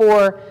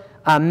 24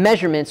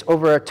 measurements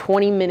over a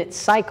 20-minute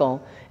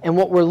cycle. And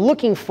what we're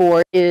looking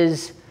for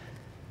is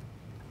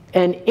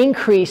an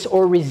increase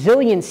or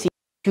resiliency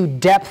to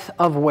depth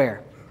of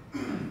wear.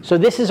 So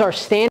this is our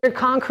standard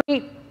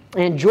concrete,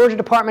 and Georgia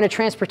Department of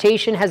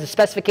Transportation has a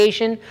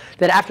specification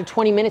that after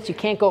 20 minutes you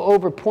can't go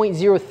over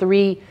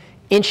 0.03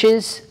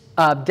 inches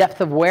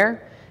depth of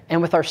wear.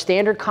 And with our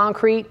standard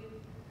concrete,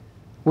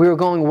 we were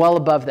going well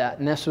above that.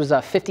 And this was a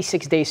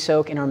 56-day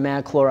soak in our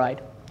mag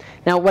chloride.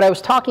 Now what I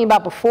was talking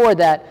about before,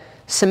 that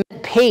cement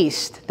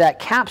paste, that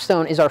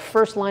capstone is our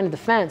first line of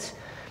defense.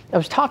 I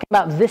was talking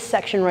about this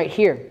section right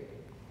here.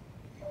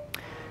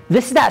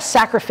 This is that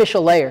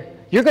sacrificial layer.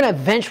 you're going to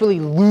eventually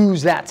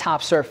lose that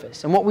top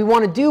surface. And what we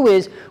want to do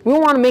is we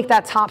want to make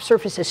that top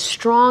surface as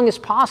strong as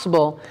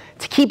possible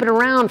to keep it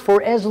around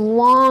for as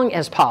long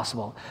as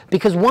possible.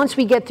 Because once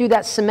we get through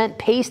that cement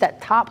paste,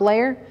 that top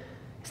layer,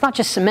 it's not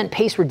just cement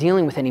paste we're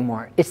dealing with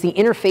anymore. It's the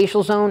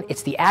interfacial zone,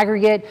 it's the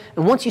aggregate,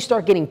 and once you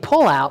start getting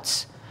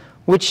pullouts,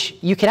 which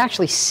you can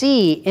actually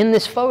see in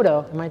this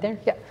photo, am I there?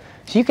 Yeah.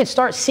 So you can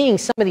start seeing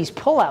some of these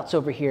pullouts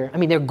over here. I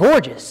mean, they're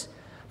gorgeous,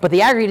 but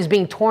the aggregate is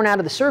being torn out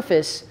of the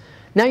surface.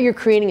 Now you're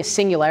creating a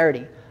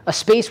singularity, a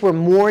space where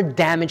more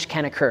damage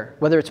can occur,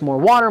 whether it's more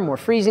water, more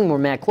freezing, more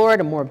mag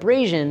chloride, or more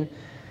abrasion.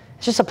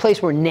 It's just a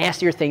place where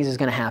nastier things is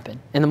going to happen.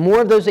 And the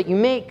more of those that you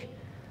make,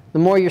 the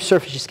more your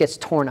surface just gets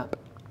torn up.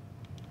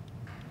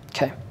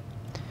 Okay.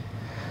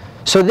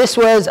 So this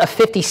was a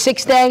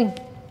 56-day,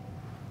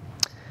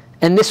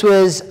 and this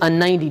was a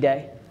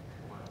 90-day.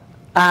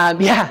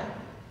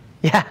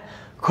 Yeah,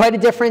 quite a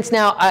difference.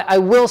 Now, I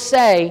will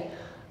say,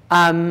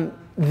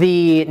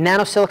 the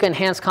Nano Silica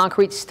enhanced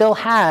concrete still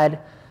had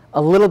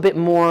a little bit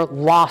more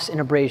loss in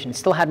abrasion,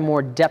 still had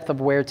more depth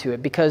of wear to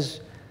it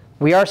because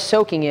we are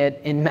soaking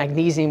it in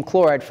magnesium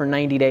chloride for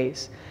 90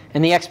 days.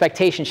 And the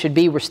expectation should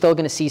be we're still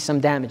going to see some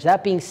damage.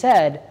 That being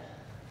said,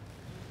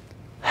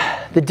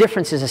 the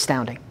difference is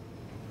astounding.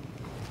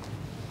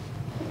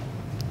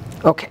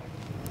 Okay.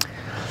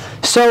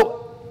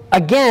 So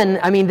again,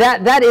 I mean,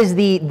 that is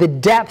the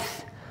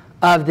depth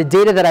of the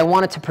data that I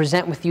wanted to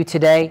present with you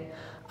today.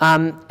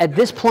 At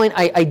this point,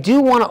 I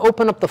do want to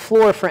open up the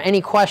floor for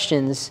any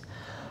questions.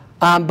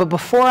 But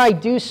before I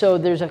do so,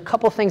 there's a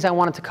couple things I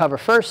wanted to cover.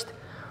 First,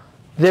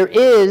 there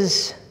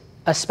is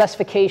a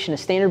specification, a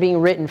standard being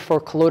written for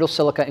colloidal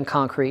silica and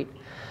concrete.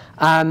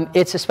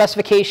 It's a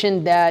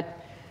specification that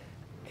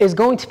is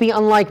going to be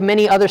unlike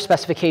many other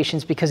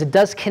specifications because it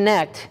does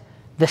connect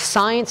the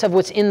science of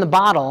what's in the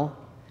bottle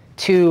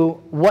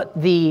to what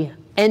the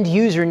end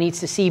user needs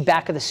to see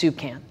back of the soup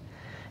can.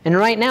 And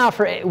right now,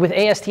 with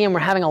ASTM, we're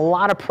having a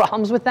lot of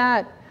problems with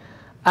that,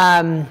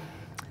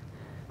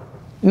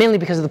 mainly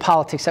because of the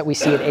politics that we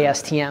see at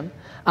ASTM.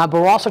 But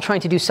we're also trying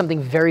to do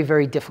something very,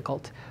 very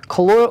difficult.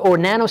 Colloidal or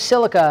nano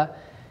silica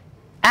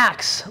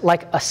acts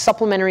like a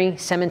supplementary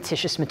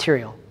cementitious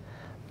material,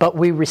 but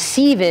we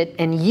receive it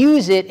and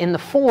use it in the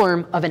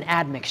form of an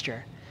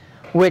admixture,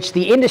 which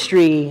the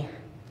industry,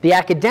 the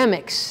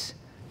academics,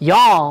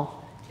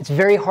 y'all, it's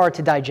very hard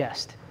to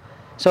digest.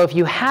 So if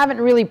you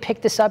haven't really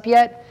picked this up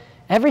yet,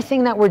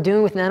 everything that we're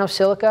doing with nano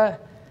silica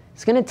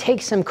is going to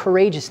take some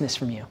courageousness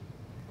from you.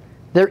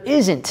 There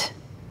isn't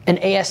an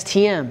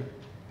ASTM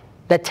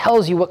that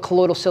tells you what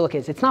colloidal silica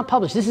is. It's not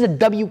published. This is a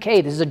WK.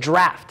 This is a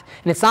draft.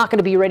 And it's not going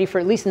to be ready for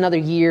at least another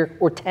year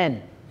or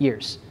 10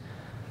 years.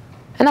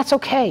 And that's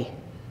okay,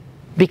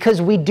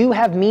 because we do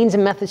have means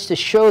and methods to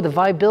show the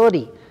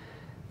viability,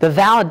 the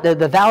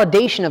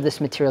validation of this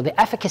material, the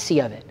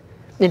efficacy of it.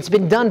 And it's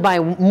been done by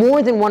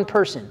more than one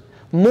person,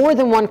 more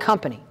than one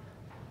company,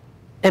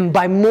 and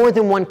by more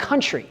than one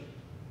country.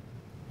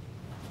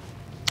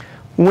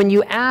 When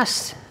you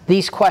ask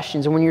these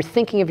questions, and when you're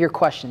thinking of your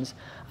questions,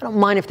 I don't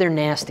mind if they're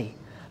nasty.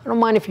 I don't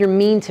mind if you're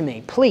mean to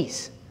me.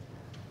 Please.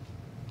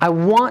 I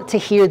want to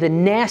hear the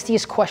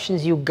nastiest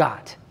questions you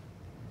got.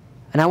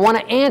 And I want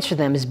to answer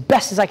them as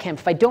best as I can.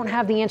 If I don't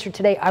have the answer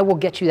today, I will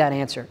get you that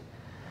answer.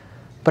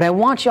 But I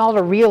want you all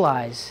to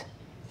realize,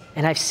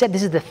 and I've said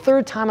this is the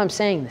third time I'm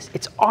saying this,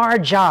 it's our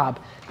job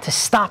to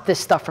stop this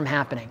stuff from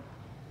happening.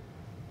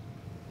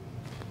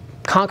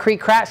 Concrete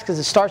cracks because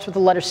it starts with the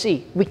letter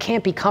C. We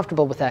can't be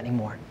comfortable with that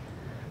anymore.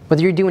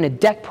 Whether you're doing a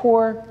deck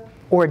pour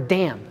or a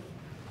dam,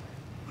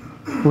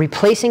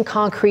 replacing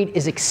concrete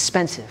is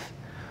expensive.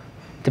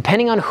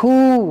 Depending on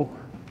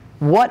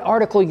what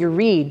article you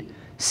read,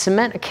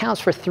 cement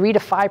accounts for 3 to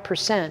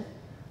 5%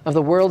 of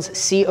the world's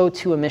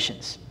CO2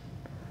 emissions.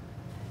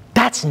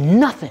 That's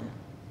nothing.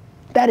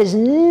 That is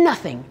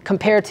nothing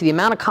compared to the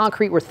amount of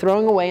concrete we're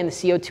throwing away and the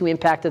CO2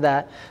 impact of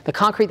that, the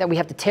concrete that we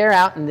have to tear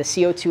out and the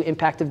CO2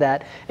 impact of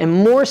that, and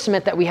more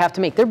cement that we have to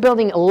make. They're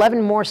building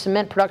 11 more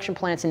cement production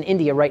plants in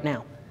India right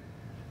now.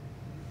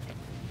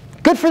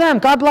 Good for them.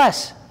 God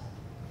bless.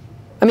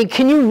 I mean,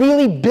 can you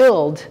really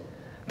build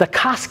the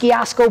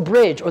Kosciuszko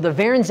Bridge or the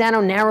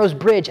Verrazano Narrows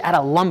Bridge out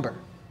of lumber?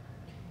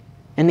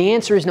 And the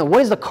answer is no.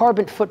 What is the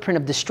carbon footprint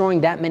of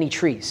destroying that many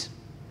trees?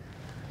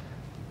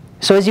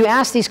 So as you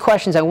ask these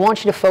questions, I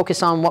want you to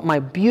focus on what my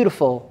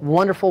beautiful,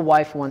 wonderful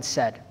wife once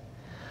said.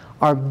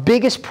 Our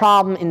biggest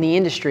problem in the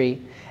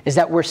industry is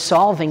that we're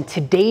solving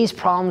today's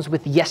problems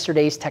with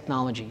yesterday's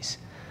technologies.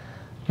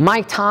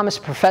 Mike Thomas,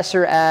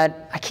 professor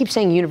at, I keep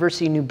saying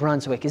University of New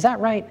Brunswick. Is that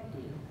right?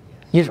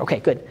 Okay,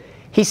 good.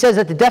 He says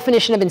that the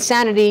definition of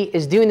insanity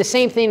is doing the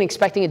same thing and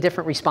expecting a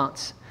different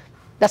response.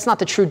 That's not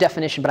the true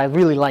definition, but I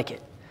really like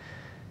it.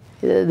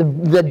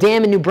 The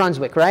dam in New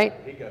Brunswick, right?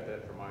 He got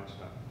that from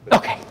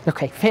Einstein.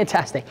 Okay,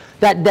 fantastic.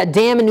 That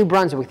dam in New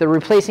Brunswick, they're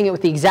replacing it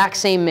with the exact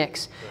same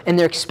mix, and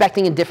they're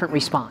expecting a different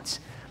response.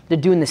 They're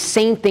doing the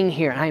same thing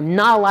here, and I'm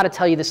not allowed to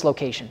tell you this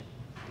location.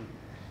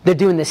 They're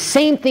doing the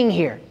same thing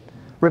here.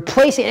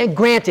 Replacing it,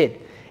 granted,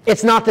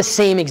 It's not the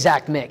same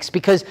exact mix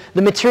because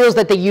the materials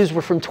that they used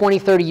were from 20,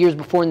 30 years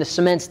before, and the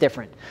cement's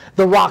different.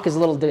 The rock is a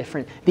little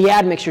different. The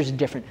admixtures are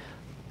different.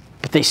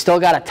 But they still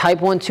got a type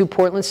 1-2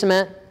 Portland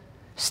cement,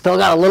 still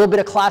got a little bit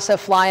of Class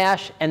F fly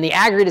ash, and the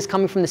aggregate is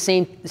coming from the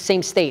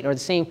same state, or the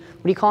same,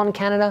 what do you call it in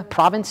Canada?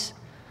 Province?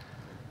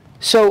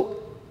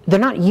 So they're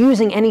not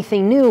using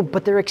anything new,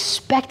 but they're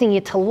expecting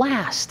it to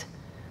last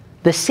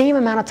the same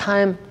amount of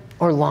time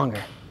or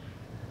longer.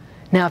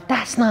 Now, if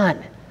that's not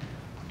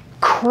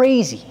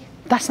crazy,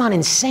 that's not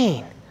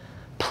insane,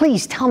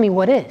 please tell me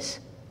what is.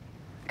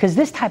 Because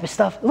this type of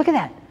stuff, look at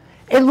that.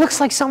 It looks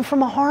like something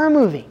from a horror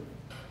movie.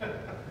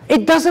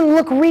 It doesn't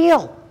look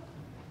real.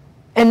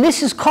 And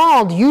this is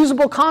called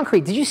usable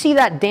concrete. Did you see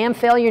that dam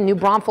failure in New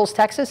Braunfels,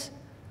 Texas?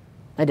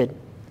 I did.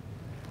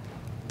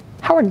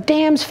 How are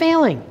dams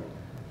failing?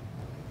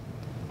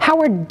 How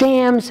are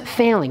dams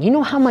failing? You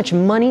know how much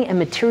money and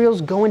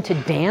materials go into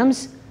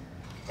dams?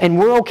 And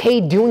we're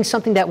okay doing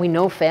something that we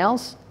know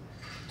fails?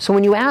 So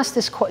when you ask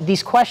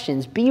these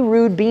questions, be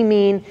rude, be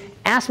mean,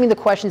 ask me the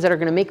questions that are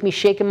going to make me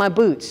shake in my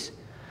boots.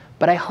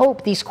 But I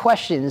hope these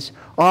questions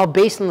are all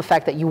based on the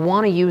fact that you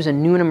want to use a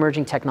new and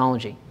emerging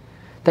technology,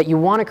 that you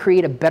want to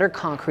create a better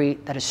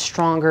concrete that is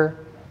stronger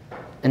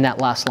and that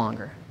lasts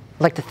longer.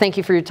 I'd like to thank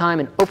you for your time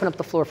and open up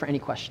the floor for any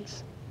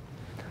questions.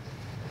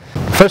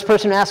 First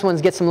person to ask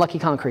one's get some lucky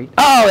concrete.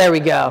 Oh, there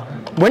we go.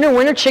 Winner,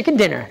 winner, chicken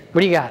dinner.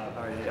 What do you got?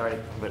 Already,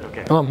 but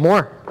okay. Oh,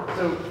 more.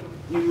 So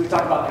you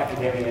talk about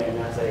academia, and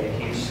that's a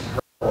huge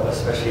hurdle,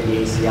 especially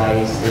the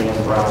ACI,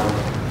 and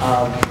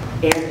Brown.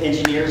 And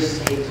engineers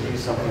hate to do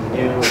something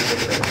new and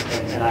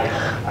different, and I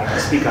can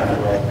speak on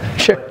that way.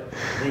 Sure.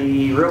 But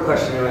the real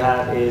question I would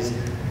have is,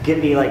 give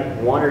me like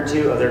one or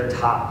two of their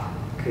top,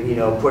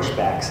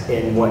 pushbacks,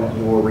 and what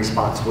your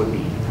response would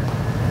be.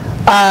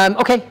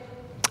 Okay.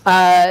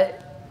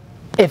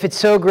 If it's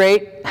so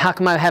great, how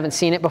come I haven't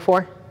seen it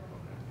before?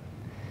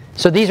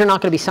 So these are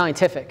not going to be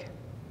scientific.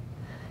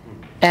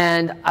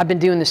 And I've been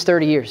doing this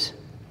 30 years.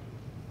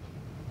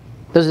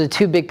 Those are the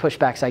two big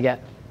pushbacks I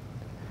get.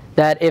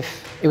 That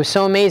if it was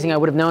so amazing, I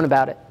would have known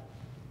about it,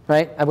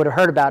 right? I would have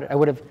heard about it. I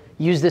would have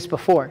used this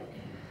before.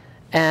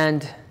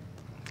 And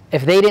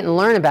if they didn't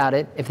learn about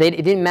it, if it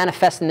didn't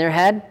manifest in their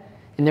head,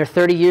 in their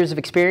 30 years of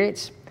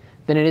experience,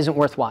 then it isn't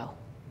worthwhile.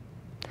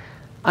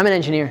 I'm an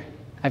engineer.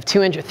 I have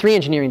 3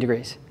 engineering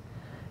degrees.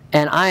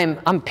 And I'm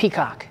a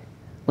peacock.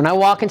 When I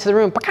walk into the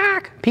room,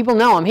 peacock, people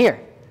know I'm here.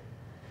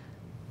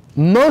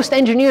 Most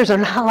engineers are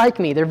not like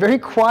me. They're very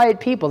quiet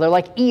people. They're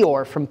like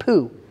Eeyore from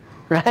Pooh,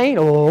 right?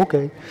 Oh,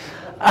 okay.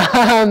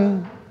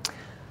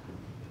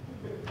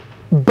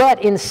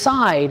 But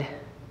inside,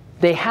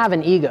 they have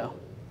an ego.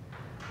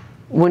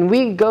 When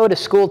we go to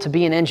school to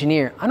be an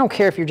engineer, I don't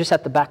care if you're just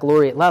at the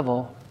baccalaureate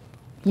level,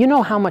 you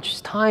know how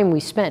much time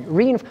we spent.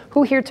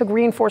 Who here took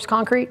reinforced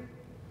concrete?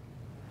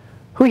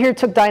 Who here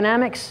took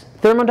dynamics,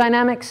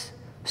 thermodynamics,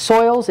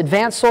 soils,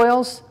 advanced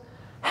soils?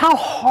 How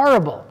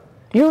horrible.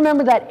 You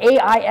remember that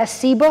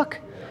AISC book?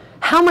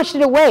 How much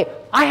did it weigh?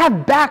 I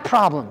have back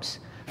problems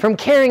from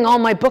carrying all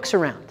my books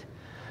around.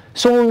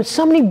 So when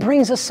somebody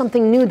brings us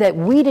something new that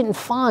we didn't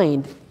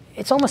find,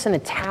 it's almost an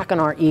attack on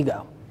our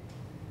ego.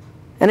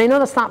 And I know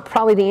that's not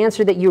probably the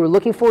answer that you were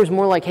looking for. It's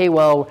more like, hey,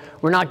 well,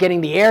 we're not getting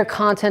the air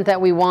content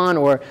that we want,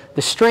 or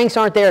the strengths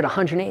aren't there at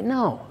 108.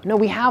 No,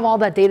 we have all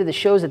that data that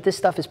shows that this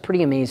stuff is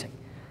pretty amazing.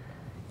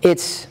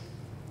 It's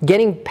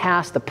getting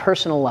past the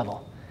personal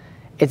level.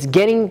 It's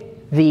getting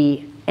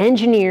the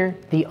engineer,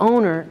 the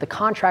owner, the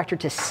contractor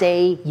to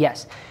say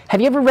yes.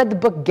 Have you ever read the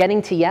book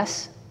Getting to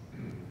Yes?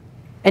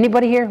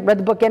 Anybody here read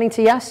the book Getting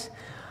to Yes?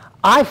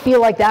 I feel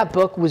like that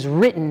book was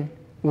written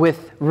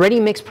with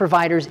ready-mix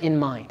providers in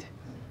mind.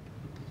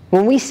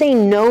 When we say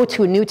no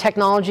to a new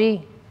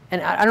technology,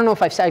 and I don't know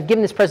if I've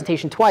given this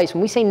presentation twice,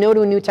 when we say no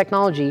to a new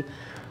technology,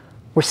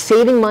 we're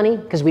saving money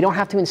because we don't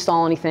have to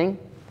install anything.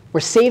 We're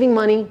saving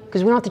money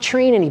because we don't have to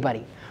train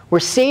anybody. We're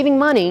saving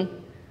money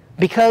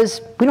because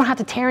we don't have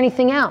to tear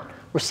anything out.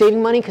 We're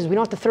saving money because we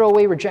don't have to throw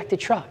away rejected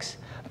trucks.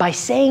 By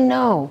saying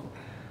no,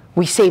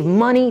 we save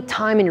money,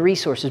 time, and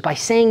resources. By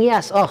saying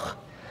yes, I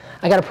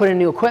got to put in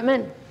new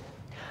equipment.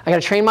 I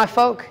got to train my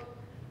folk.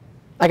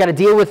 I got to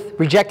deal with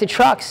rejected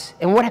trucks.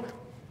 And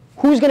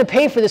who's going to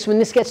pay for this when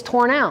this gets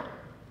torn out?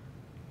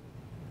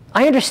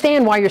 I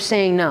understand why you're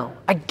saying no.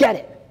 I get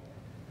it.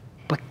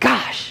 But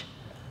gosh,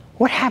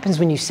 what happens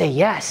when you say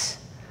yes?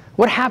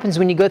 What happens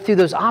when you go through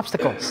those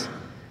obstacles?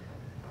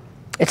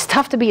 It's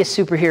tough to be a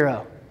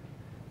superhero.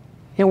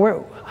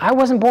 I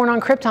wasn't born on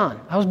Krypton.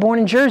 I was born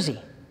in Jersey.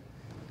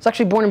 I was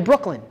actually born in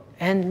Brooklyn.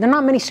 And there are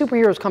not many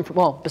superheroes come from,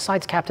 well,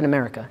 besides Captain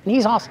America. And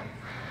he's awesome.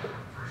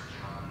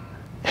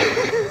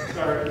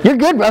 You're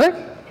good,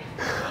 brother.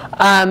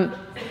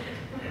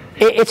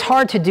 It's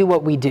hard to do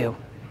what we do.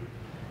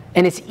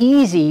 And it's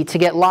easy to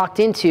get locked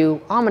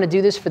into, I'm going to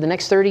do this for the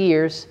next 30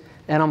 years,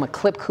 and I'm going to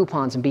clip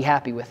coupons and be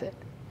happy with it.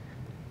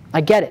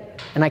 I get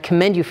it. And I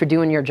commend you for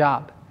doing your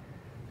job.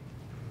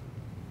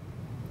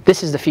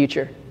 This is the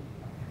future.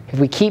 If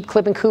we keep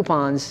clipping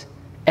coupons,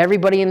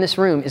 everybody in this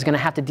room is going to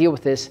have to deal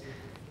with this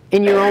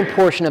in your own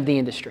portion of the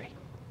industry.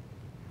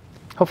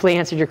 Hopefully I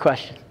answered your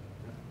question.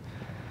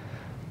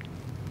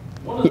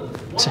 One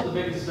of the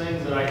biggest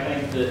things that I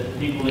think that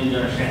people need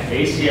to understand,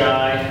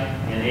 ACI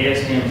and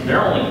ASTMs,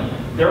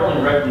 they're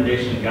only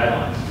recommendation and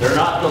guidelines. They're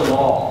not the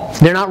law.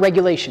 They're not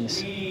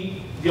regulations.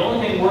 The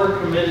only thing we're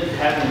committed to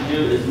having to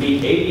do is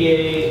meet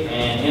ADA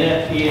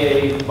and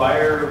NFPA,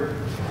 fire,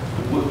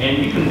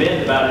 and you can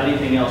bend about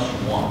anything else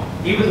you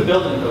want. Even the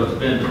building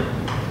code's bendable.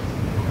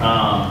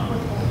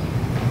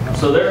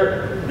 So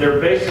they're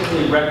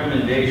basically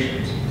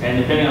recommendations. And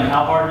depending on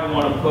how hard you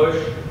want to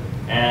push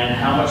and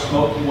how much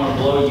smoke you want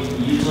to blow, you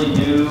can usually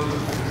do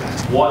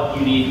what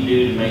you need to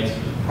do to make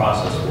the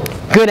process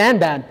work. Good and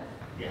bad.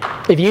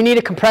 Yeah. If you need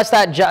to compress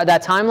that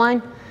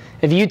timeline,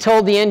 if you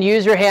told the end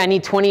user, hey, I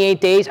need 28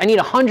 days, I need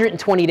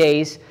 120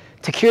 days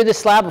to cure this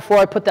slab before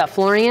I put that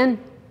flooring in,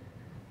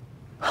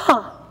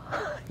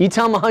 you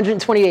tell them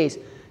 120 days.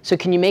 So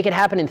can you make it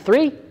happen in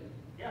 3?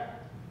 Yeah.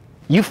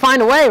 You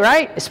find a way,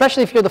 right?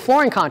 Especially if you're the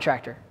flooring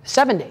contractor.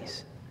 7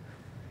 days.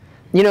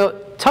 You know,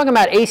 talking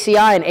about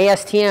ACI and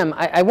ASTM,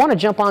 I want to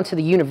jump onto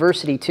the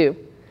university too.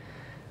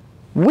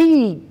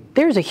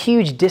 There's a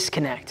huge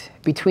disconnect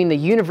between the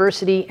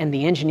university and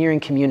the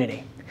engineering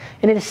community.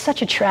 And it is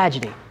such a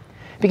tragedy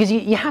because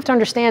you have to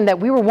understand that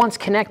we were once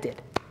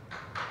connected.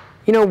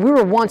 You know, we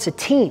were once a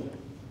team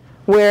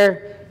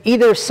where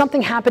either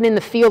something happened in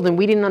the field and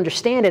we didn't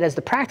understand it as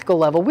the practical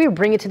level, we would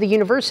bring it to the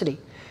university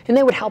and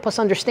they would help us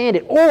understand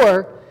it.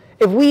 Or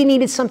if we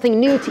needed something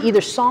new to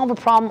either solve a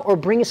problem or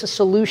bring us a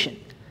solution,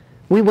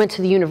 we went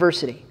to the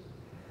university.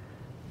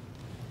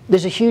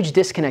 There's a huge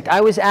disconnect.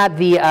 I was at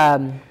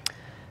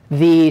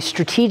the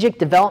Strategic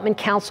Development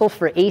Council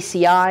for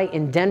ACI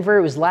in Denver.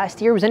 It was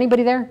last year. Was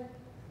anybody there?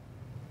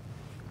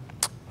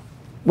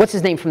 What's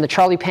his name from the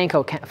Charlie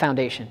Pankow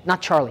Foundation? Not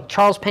Charlie,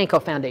 Charles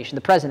Pankow Foundation,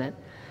 the president.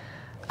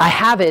 I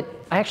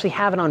actually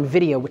have it on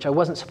video, which I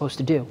wasn't supposed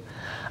to do.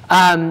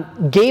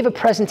 Gave a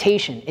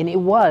presentation, and it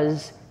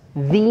was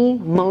the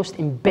most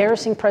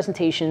embarrassing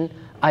presentation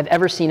I've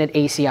ever seen at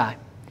ACI.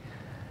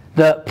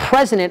 The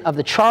president of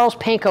the Charles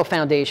Pankow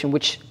Foundation,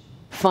 which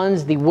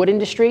funds the wood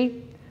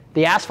industry,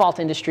 the asphalt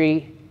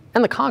industry,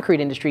 and the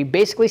concrete industry,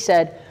 basically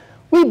said,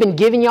 we've been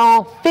giving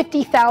y'all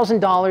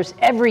 $50,000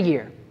 every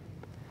year.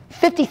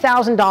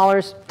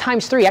 $50,000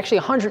 times 3, actually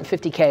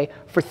 $150K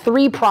for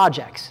 3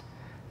 projects.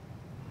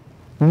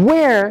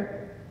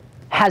 Where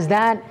has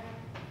that,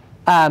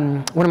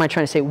 what am I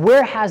trying to say?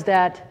 Where has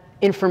that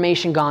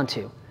information gone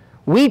to?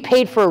 We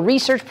paid for a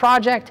research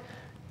project.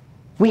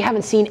 We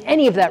haven't seen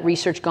any of that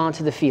research gone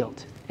to the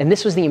field. And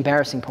this was the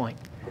embarrassing point.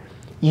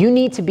 You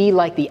need to be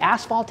like the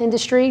asphalt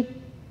industry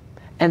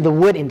and the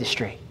wood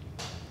industry.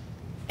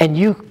 And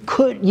you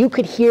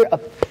could hear a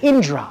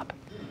pin drop.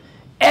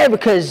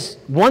 Because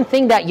one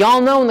thing that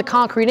y'all know in the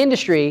concrete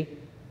industry,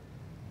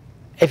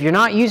 if you're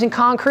not using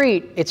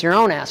concrete, it's your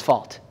own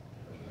asphalt.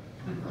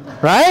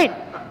 Right?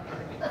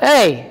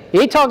 Hey,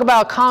 you talk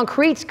about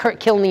concrete's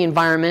killing the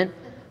environment.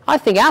 I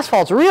think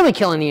asphalt's really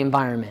killing the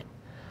environment.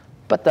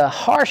 But the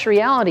harsh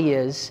reality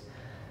is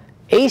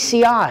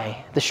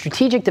ACI, the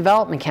Strategic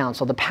Development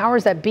Council, the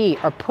powers that be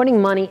are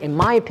putting money, in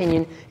my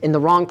opinion, in the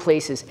wrong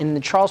places. And in the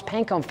Charles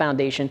Pankow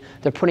Foundation,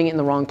 they're putting it in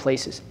the wrong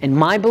places. And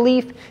my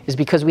belief is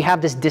because we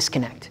have this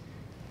disconnect.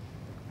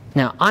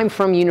 Now, I'm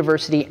from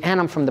university and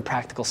I'm from the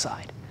practical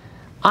side.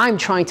 I'm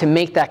trying to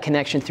make that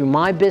connection through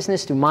my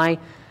business, through my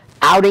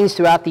outings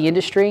throughout the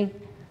industry.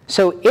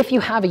 So if you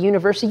have a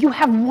university, you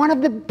have one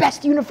of the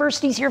best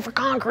universities here for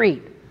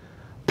concrete.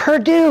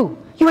 Purdue.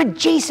 You had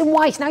Jason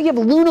Weiss. Now you have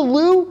Luna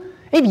Lou.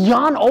 You have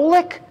Jan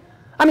Olick.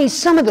 I mean,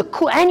 some of the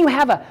cool, and you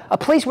have a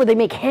place where they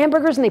make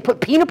hamburgers and they put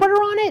peanut butter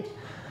on it.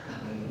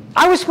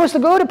 I was supposed to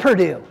go to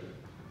Purdue.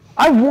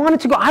 I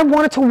wanted to go. I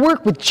wanted to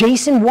work with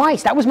Jason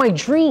Weiss. That was my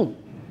dream.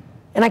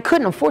 And I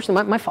couldn't,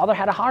 unfortunately. My father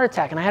had a heart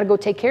attack, and I had to go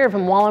take care of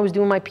him while I was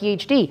doing my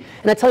PhD.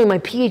 And I tell you, my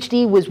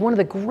PhD was one of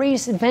the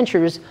greatest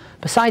adventures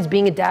besides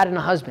being a dad and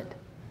a husband.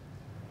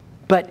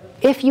 But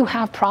if you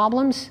have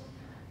problems,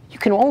 you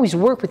can always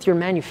work with your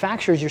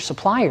manufacturers, your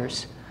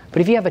suppliers.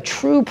 But if you have a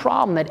true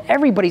problem that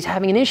everybody's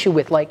having an issue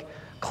with, like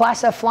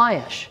Class F fly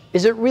ash,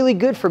 is it really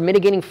good for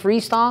mitigating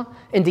freeze thaw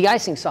and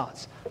de-icing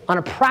salts? On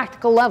a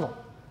practical level,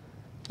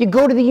 you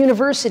go to the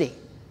university,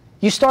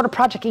 you start a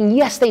project, and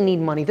yes, they need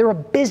money. They're a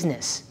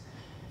business.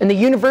 And the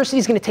university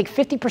is going to take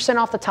 50%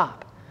 off the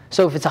top.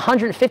 So if it's a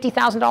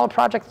 $150,000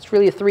 project, it's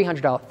really a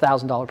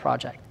 $300,000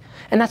 project.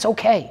 And that's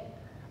okay,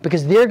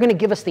 because they're going to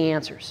give us the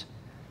answers.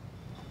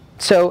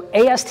 So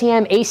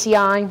ASTM,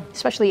 ACI,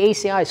 especially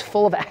ACI, is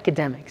full of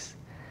academics.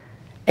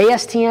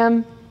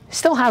 ASTM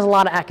still has a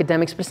lot of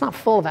academics, but it's not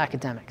full of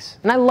academics.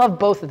 And I love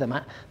both of them.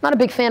 I'm not a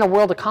big fan of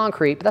World of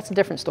Concrete, but that's a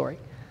different story.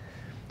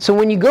 So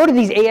when you go to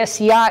these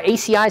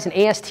ACIs and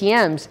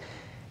ASTMs,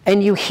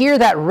 and you hear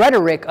that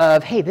rhetoric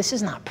of, hey, this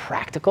is not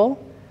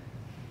practical.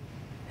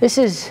 This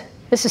is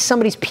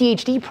somebody's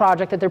PhD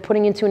project that they're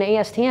putting into an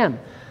ASTM.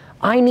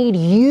 I need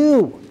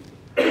you.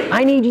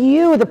 I need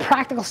you, the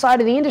practical side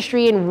of the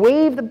industry, and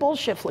wave the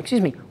bullshit,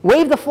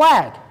 wave the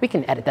flag. We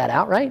can edit that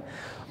out, right?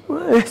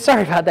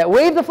 Sorry about that.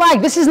 Wave the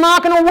flag. This is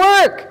not going to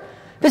work.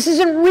 This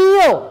isn't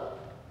real.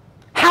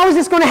 How is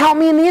this going to help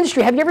me in the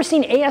industry? Have you ever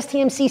seen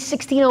ASTM-C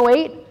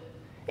 1608?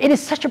 It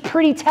is such a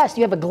pretty test.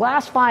 You have a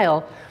glass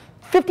vial,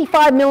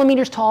 55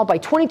 millimeters tall by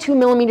 22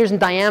 millimeters in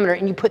diameter,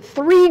 and you put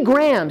 3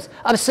 grams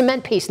of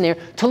cement paste in there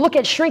to look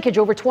at shrinkage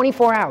over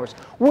 24 hours.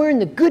 Where in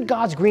the good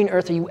God's green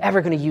earth are you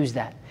ever going to use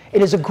that?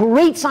 It is a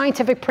great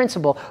scientific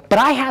principle, but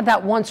I had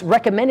that once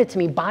recommended to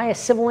me by a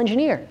civil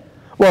engineer.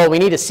 Well, we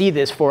need to see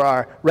this for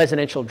our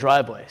residential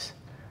driveways.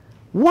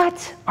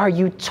 What are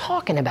you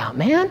talking about,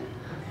 man?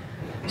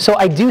 So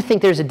I do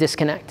think there's a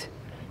disconnect.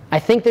 I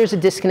think there's a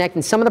disconnect,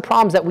 and some of the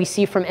problems that we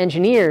see from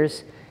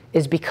engineers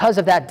is because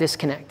of that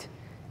disconnect.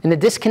 And the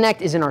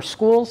disconnect is in our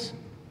schools,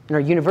 in our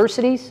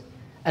universities,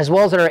 as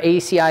well as at our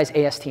AECI's,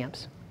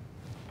 ASTMs.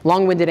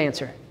 Long-winded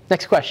answer.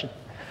 Next question.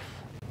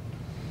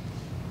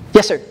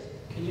 Yes, sir.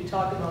 Can you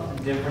talk about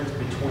the difference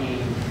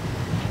between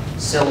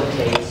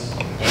silicates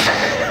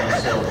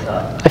and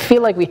silica? I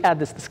feel like we had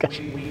this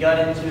discussion. We got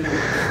into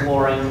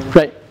flooring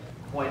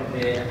quite a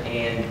bit,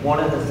 and one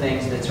of the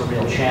things that's a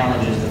real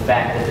challenge is the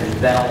fact that there's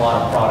been a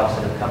lot of products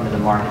that have come to the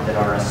market that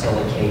are a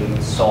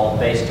silicate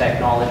salt-based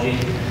technology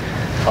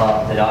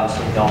that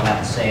obviously don't have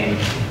the same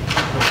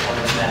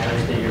performance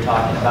metrics that you're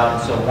talking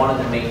about. So one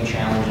of the main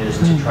challenges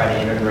to try to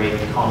integrate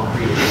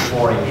concrete and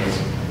flooring is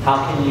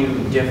how can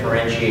you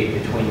differentiate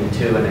between the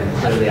two and then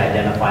clearly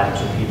identify them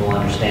so people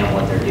understand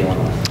what they're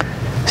dealing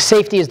with?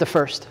 Safety is the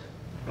first.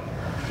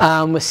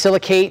 With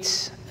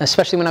silicates,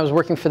 especially when I was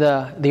working for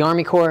the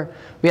Army Corps,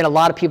 we had a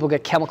lot of people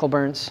get chemical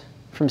burns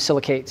from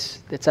silicates.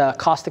 It's a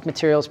caustic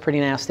material, it's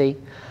pretty nasty,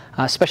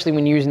 especially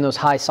when you're using those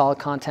high solid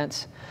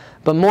contents.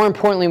 But more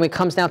importantly, when it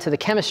comes down to the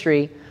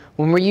chemistry,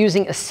 when we're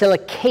using a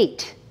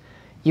silicate,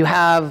 you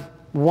have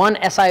one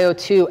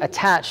SiO2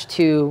 attached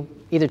to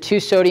either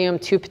 2 sodium,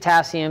 2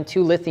 potassium,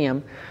 2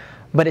 lithium,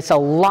 but it's a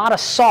lot of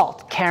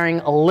salt carrying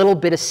a little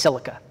bit of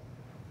silica,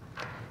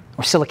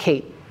 or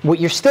silicate. What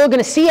you're still going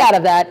to see out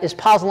of that is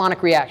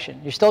pozzolanic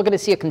reaction. You're still going to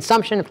see a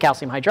consumption of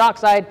calcium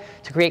hydroxide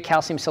to create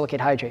calcium silicate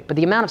hydrate. But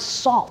the amount of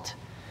salt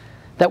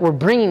that we're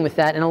bringing with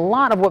that, and a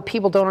lot of what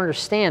people don't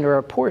understand,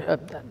 or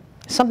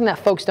something that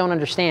folks don't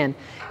understand,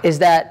 is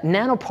that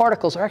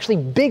nanoparticles are actually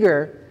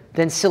bigger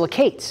than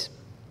silicates.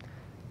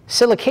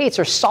 Silicates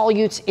are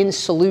solutes in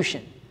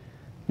solution.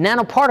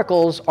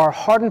 Nanoparticles are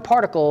hardened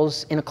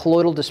particles in a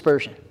colloidal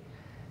dispersion.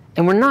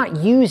 And we're not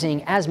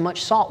using as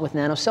much salt with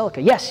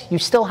nanosilica. Yes, you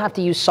still have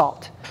to use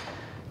salt.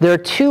 There are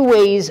 2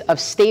 ways of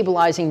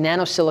stabilizing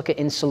nanosilica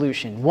in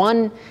solution.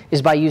 One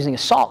is by using a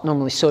salt,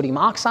 normally sodium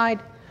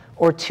oxide,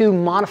 or 2,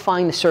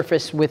 modifying the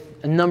surface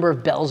with a number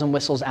of bells and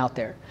whistles out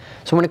there.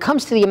 So when it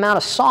comes to the amount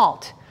of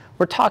salt,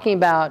 we're talking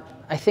about,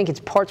 I think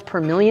it's parts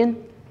per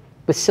million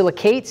with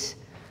silicates.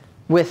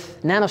 With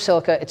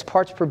nanosilica, it's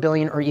parts per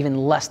billion or even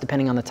less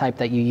depending on the type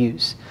that you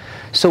use.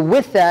 So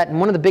with that, and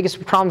one of the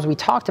biggest problems we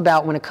talked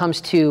about when it comes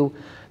to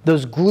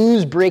those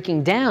glues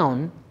breaking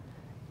down,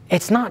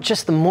 it's not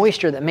just the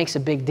moisture that makes a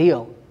big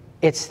deal.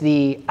 It's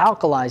the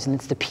alkalis and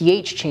it's the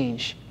pH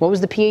change. What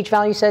was the pH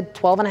value you said?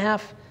 12.5?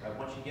 Right,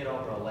 once you get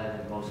over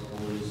 11, most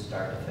glues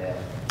start to fail.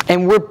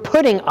 And we're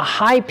putting a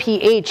high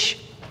pH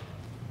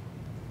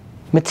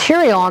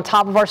material on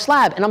top of our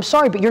slab. And I'm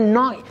sorry, but you're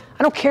not,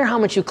 I don't care how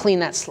much you clean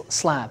that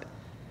slab.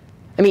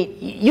 I mean,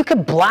 you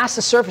could blast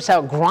the surface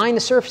out, grind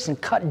the surface, and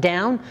cut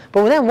down.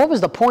 But then what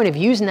was the point of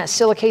using that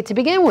silicate to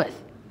begin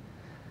with?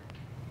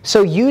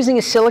 So using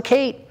a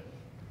silicate,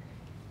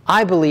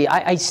 I believe,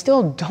 I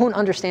still don't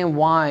understand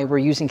why we're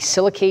using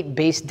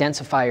silicate-based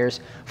densifiers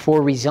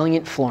for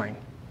resilient flooring.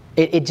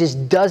 It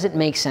just doesn't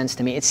make sense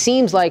to me. It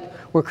seems like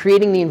we're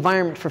creating the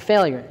environment for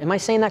failure. Am I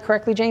saying that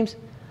correctly, James?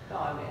 No,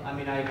 I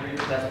mean, I agree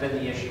that that's been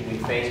the issue we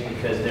face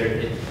because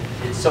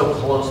it's so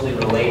closely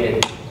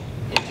related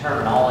in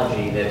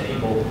terminology that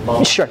people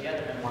lump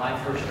together. And when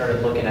I first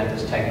started looking at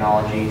this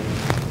technology,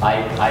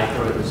 I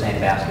threw it in the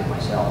same basket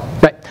myself.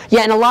 Right.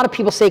 Yeah, and a lot of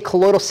people say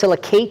colloidal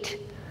silicate.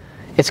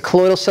 It's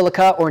colloidal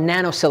silica or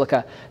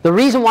nanosilica. The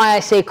reason why I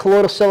say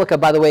colloidal silica,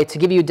 by the way, to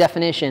give you a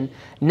definition,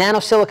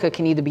 nanosilica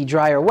can either be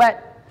dry or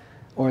wet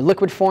or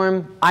liquid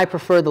form. I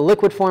prefer the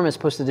liquid form as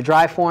opposed to the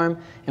dry form.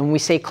 And when we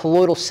say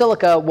colloidal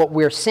silica, what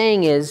we're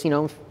saying is, you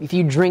know, if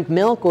you drink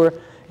milk or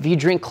if you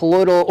drink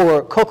colloidal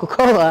or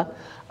Coca-Cola,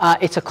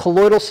 it's a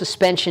colloidal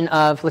suspension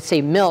of, let's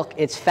say, milk.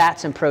 It's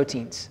fats and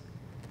proteins.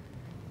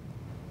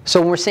 So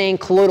when we're saying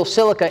colloidal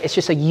silica, it's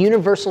just a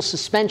universal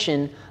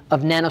suspension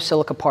of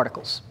nanosilica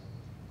particles.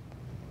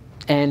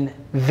 And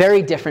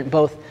very different,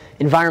 both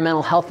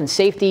environmental health and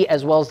safety,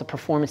 as well as the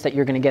performance that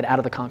you're going to get out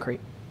of the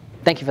concrete.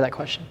 Thank you for that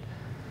question.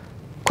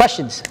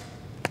 Questions?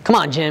 Come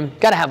on, Jim.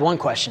 Got to have one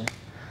question.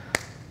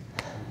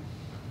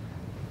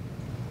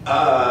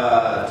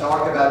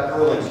 Talk about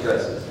curling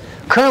stresses.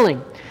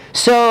 Curling.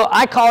 So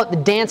I call it the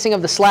dancing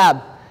of the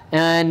slab.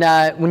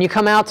 And when you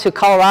come out to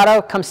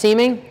Colorado, come see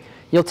me.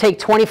 You'll take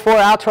 24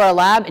 out to our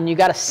lab, and you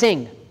got to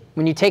sing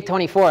when you take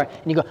 24.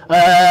 And you go,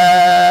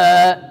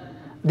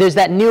 There's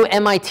that new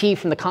MIT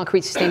from the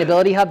Concrete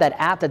Sustainability Hub, that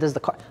app that does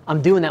the,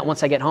 I'm doing that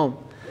once I get home.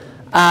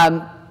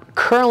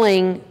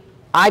 Curling,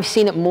 I've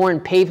seen it more in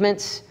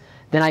pavements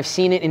than I've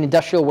seen it in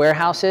industrial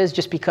warehouses,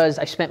 just because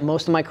I've spent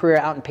most of my career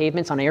out in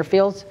pavements on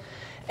airfields.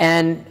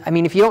 And I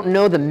mean, if you don't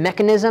know the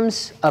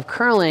mechanisms of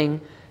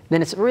curling,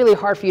 then it's really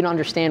hard for you to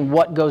understand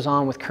what goes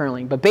on with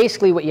curling. But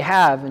basically what you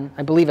have, and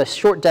I believe a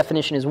short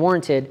definition is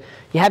warranted,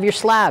 you have your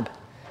slab.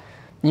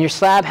 And your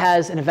slab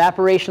has an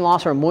evaporation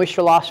loss or a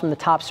moisture loss from the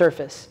top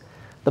surface.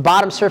 The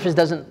bottom surface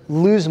doesn't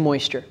lose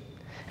moisture.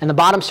 And the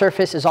bottom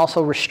surface is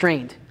also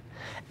restrained.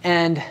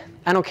 And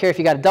I don't care if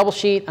you got a double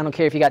sheet, I don't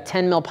care if you got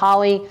 10 mil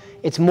poly,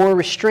 it's more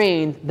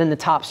restrained than the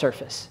top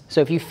surface.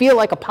 So if you feel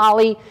like a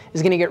poly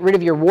is going to get rid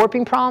of your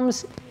warping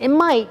problems, it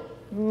might,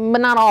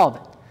 but not all of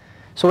it.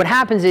 So what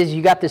happens is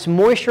you got this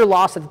moisture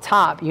loss at the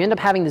top, you end up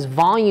having this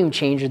volume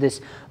change or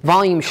this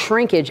volume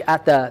shrinkage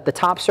at the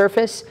top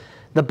surface.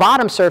 The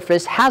bottom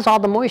surface has all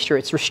the moisture,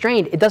 it's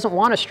restrained, it doesn't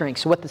want to shrink.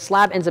 So what the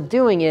slab ends up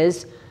doing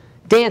is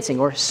dancing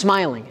or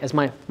smiling, as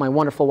my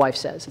wonderful wife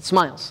says, it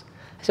smiles.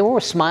 I said, well, we're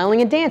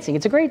smiling and dancing,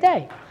 it's a great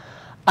day.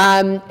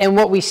 And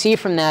what we see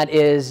from that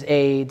is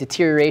a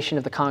deterioration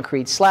of the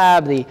concrete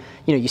slab.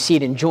 You see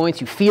it in joints,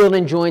 you feel it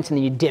in joints, and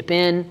then you dip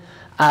in.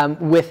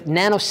 With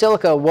Nano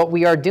Silica, what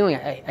we are doing,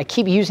 I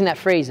keep using that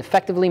phrase,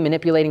 effectively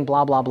manipulating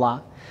blah, blah, blah.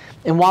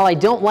 And while I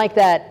don't like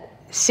that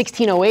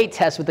 1608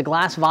 test with the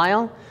glass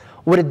vial,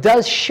 what it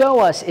does show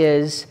us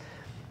is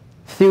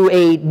through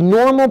a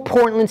normal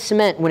Portland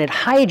cement, when it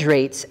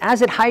hydrates,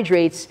 as it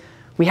hydrates,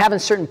 we have a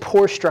certain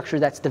pore structure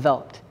that's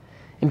developed.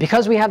 And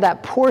because we have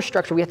that pore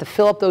structure, we have to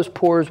fill up those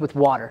pores with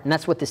water. And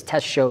that's what this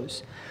test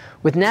shows.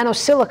 With Nano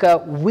Silica,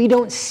 we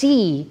don't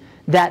see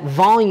that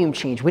volume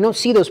change. We don't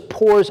see those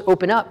pores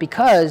open up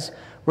because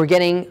we're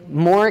getting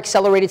more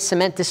accelerated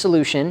cement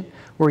dissolution.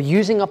 We're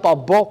using up our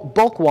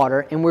bulk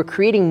water, and we're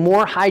creating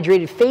more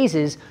hydrated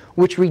phases,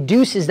 which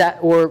reduces that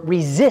or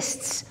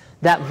resists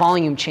that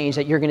volume change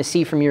that you're going to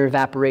see from your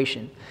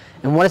evaporation.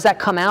 And what does that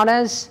come out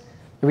as?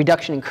 A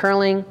reduction in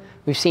curling.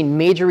 We've seen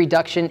major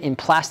reduction in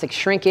plastic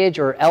shrinkage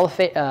or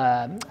elephant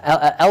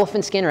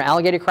skin or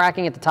alligator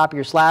cracking at the top of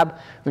your slab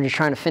when you're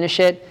trying to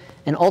finish it.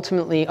 And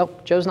ultimately, oh,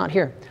 Joe's not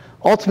here.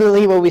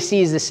 Ultimately, what we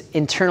see is this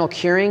internal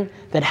curing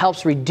that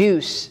helps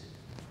reduce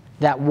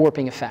that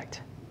warping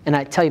effect. And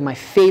I tell you, my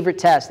favorite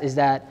test is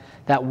that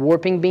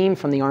warping beam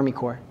from the Army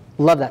Corps.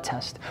 Love that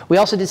test. We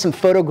also did some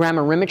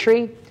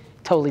photogrammetry.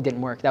 Totally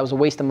didn't work. That was a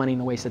waste of money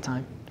and a waste of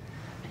time.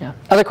 Yeah.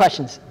 Other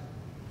questions?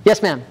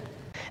 Yes, ma'am.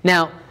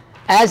 Now,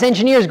 as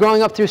engineers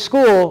growing up through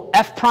school,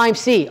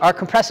 F'(C), our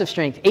compressive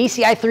strength,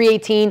 ACI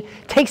 318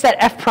 takes that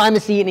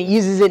F'(C) and it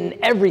uses it in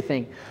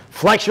everything.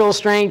 Flexural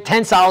strength,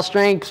 tensile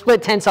strength,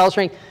 split tensile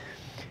strength.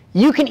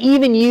 You can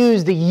even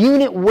use the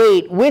unit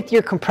weight with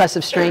your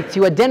compressive strength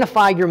to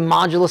identify your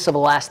modulus of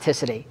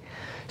elasticity.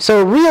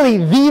 So really,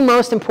 the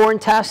most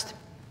important test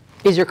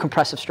is your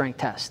compressive strength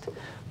test.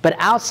 But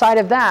outside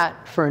of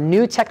that, for a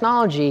new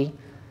technology,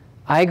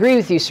 I agree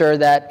with you, sir,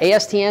 that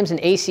ASTMs and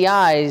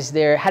ACIs,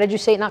 they're, how did you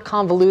say it, not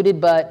convoluted,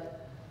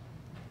 but,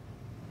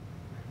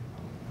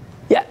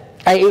 yeah,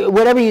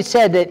 whatever you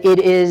said, that it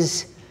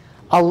is,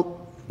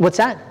 what's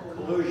that?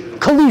 Collusion.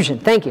 Collusion,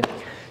 thank you.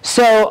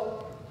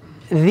 So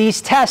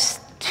these tests,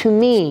 to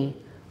me,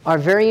 are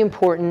very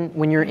important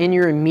when you're in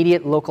your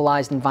immediate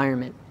localized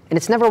environment. And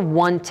it's never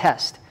one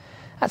test.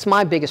 That's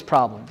my biggest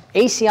problem.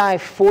 ACI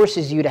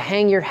forces you to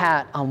hang your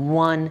hat on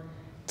one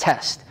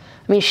test.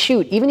 I mean,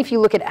 shoot, even if you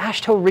look at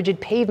AASHTO rigid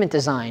pavement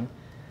design,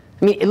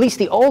 I mean, at least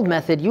the old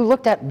method, you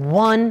looked at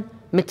one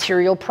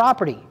material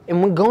property.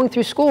 And when going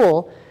through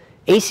school,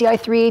 ACI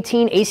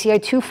 318,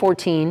 ACI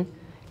 214,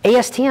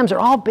 ASTMs are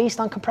all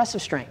based on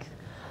compressive strength.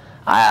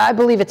 I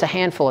believe it's a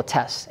handful of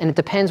tests, and it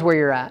depends where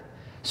you're at.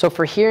 So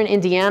for here in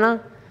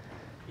Indiana,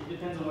 it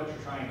depends on what you're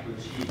trying to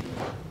achieve.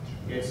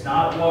 It's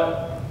not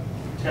what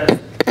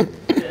test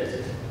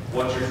is,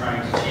 what you're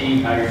trying to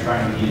achieve, how you're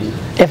trying to use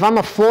it. If I'm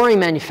a flooring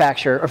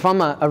manufacturer, or if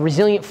I'm a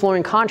resilient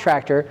flooring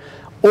contractor,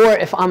 or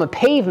if I'm a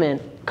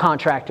pavement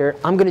contractor,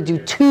 I'm going to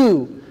do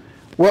two.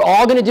 We're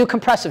all going to do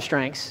compressive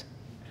strengths.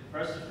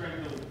 Compressive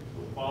strength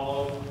will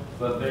follow,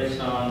 but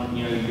based on,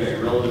 you got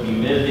your relative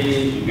humidity,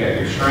 you've got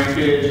your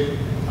shrinkage,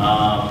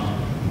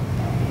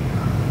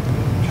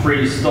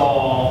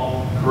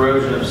 freeze-thaw,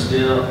 corrosion of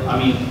steel. I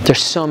mean,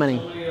 there's so many.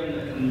 So many of them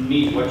that can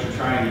meet what you're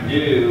trying to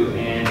do,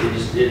 and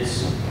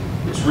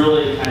it's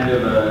really kind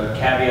of a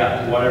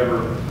caveat to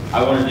whatever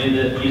I want to do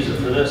that, use it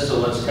for this, so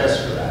let's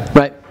test for that.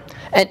 Right.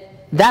 And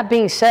that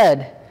being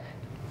said,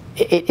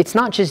 it's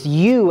not just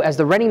you as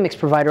the ready mix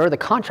provider or the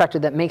contractor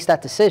that makes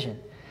that decision.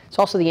 It's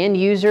also the end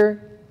user,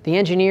 the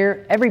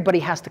engineer, everybody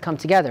has to come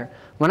together.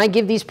 When I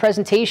give these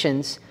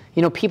presentations,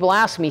 people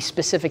ask me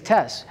specific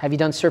tests. Have you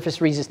done surface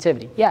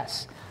resistivity?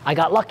 Yes. I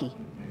got lucky.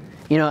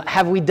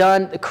 Have we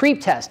done a creep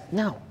test?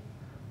 No.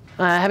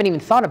 I haven't even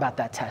thought about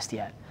that test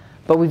yet.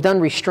 But we've done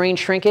restrained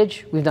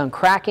shrinkage. We've done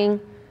cracking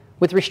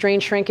with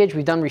restrained shrinkage.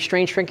 We've done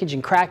restrained shrinkage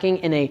and cracking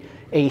in a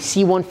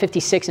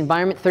C156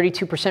 environment,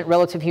 32%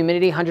 relative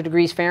humidity, 100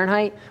 degrees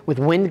Fahrenheit, with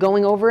wind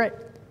going over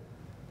it.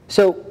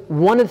 So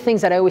one of the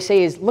things that I always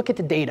say is look at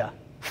the data.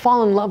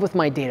 Fall in love with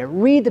my data.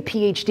 Read the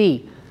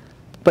PhD.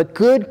 But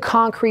good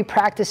concrete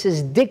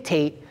practices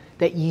dictate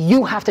that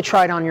you have to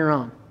try it on your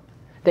own.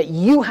 that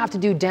you have to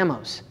do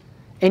demos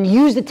and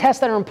use the tests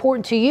that are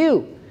important to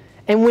you.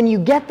 And when you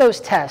get those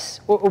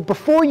tests, or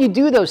before you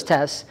do those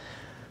tests,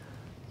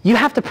 you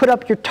have to put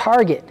up your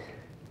target.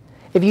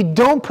 If you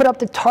don't put up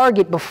the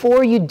target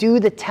before you do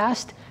the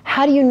test,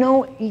 how do you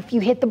know if you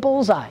hit the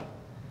bullseye?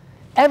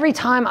 Every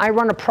time I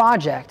run a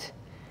project,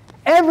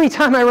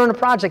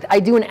 I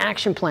do an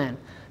action plan.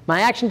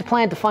 My action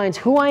plan defines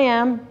who I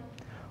am,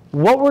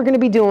 what we're going to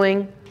be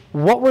doing,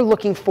 what we're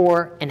looking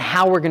for, and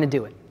how we're going to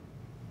do it.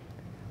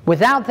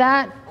 Without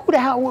that,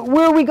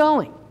 where are we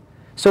going?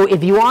 So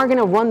if you are going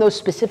to run those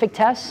specific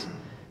tests,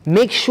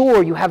 make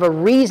sure you have a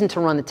reason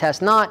to run the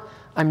test, not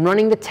I'm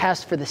running the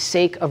test for the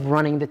sake of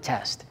running the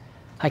test.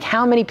 Like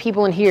how many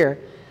people in here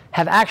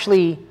have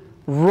actually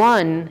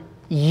run,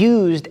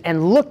 used,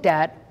 and looked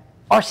at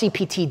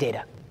RCPT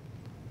data?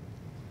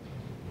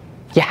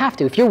 You have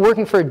to. If you're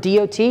working for a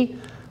DOT,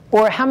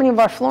 or how many of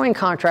our flooring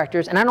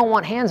contractors, and I don't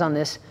want hands on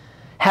this,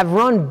 have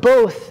run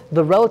both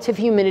the relative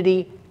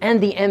humidity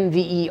and the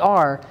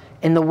MVER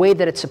in the way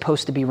that it's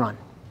supposed to be run.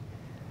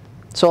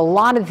 So a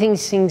lot of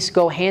things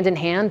go hand in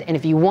hand, and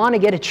if you want to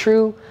get a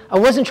true, I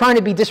wasn't trying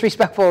to be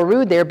disrespectful or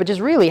rude there, but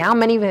just really, how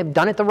many have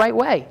done it the right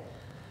way?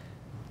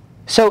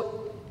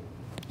 So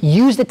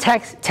use the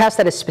test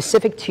that is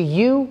specific to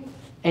you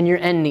and your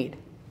end need.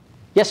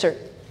 Yes, sir?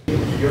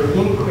 You're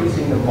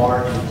increasing the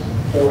margins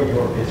for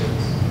your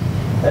business.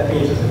 That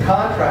means as a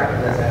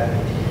contractor that's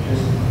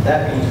advantageous,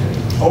 that means for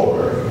the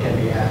owner it can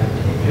be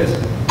advantageous,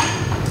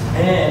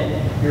 and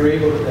you're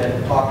able to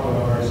then talk to an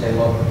owner and say,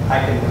 look, I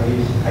can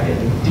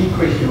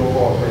decrease the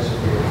overall risk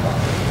for your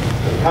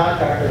company. The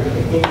contractor can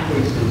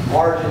increase his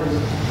margins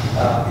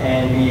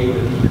and be able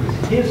to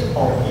decrease his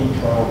own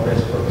internal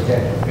risk for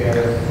potential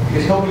failure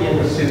because he'll be in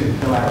the suit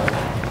no matter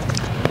what.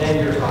 Then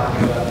you're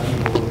talking about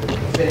people who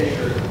are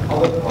finishers,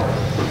 public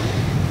parties.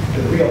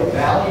 The real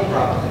value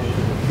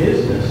proposition,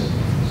 business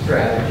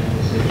strategy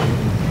decision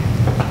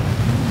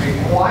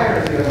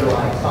requires the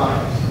underlying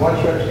science. Once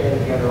you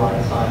understand the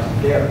underlying science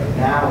is there,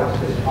 now it's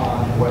just on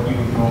what you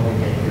would normally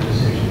make your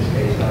decisions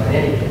based on in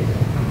any case.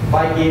 If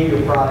I gave you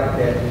a product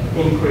that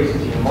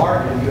increases your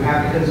margin, you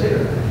have to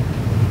consider that.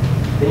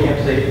 Then you have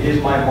to say, is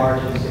my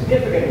margin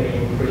significantly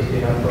increased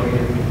enough for me to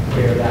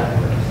bear that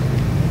risk?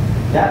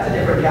 That's a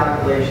different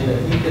calculation that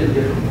each of the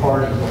different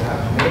parties will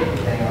have to make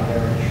depending on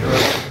their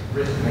insurance,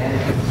 risk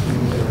management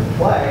schemes that are in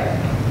play.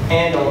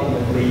 And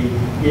ultimately,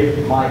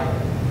 if my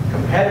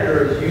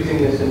competitor is using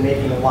this and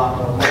making a lot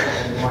more money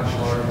and a much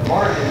larger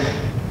margin,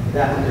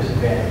 that's a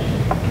disadvantage.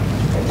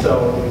 And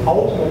so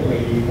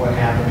ultimately what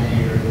happens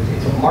here is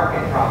it's a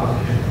market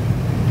proposition.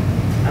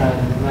 And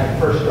when I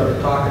first started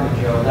talking to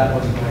Joe, that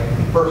was my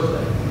first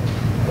thing.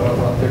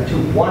 Well, there are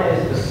two. One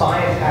is the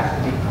science has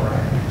to be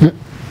correct. It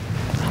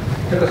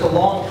took us a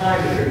long time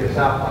to figure this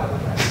out, by the way,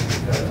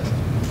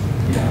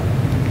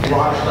 because a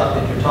lot of stuff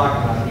that you're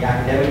talking about, the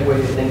academic way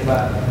to think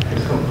about it,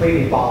 is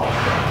completely volatile.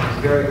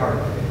 It's very hard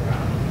to figure out.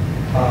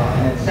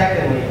 And then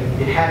secondly,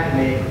 it had to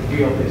make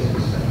real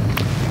business sense.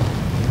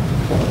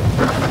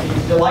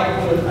 It's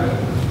delightful. I'm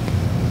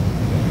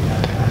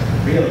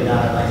really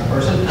not a nice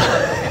person.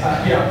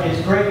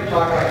 It's great to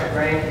talk about your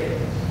grandkids,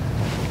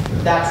 but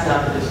that's not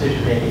the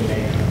decision-making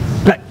matrix.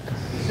 Right. The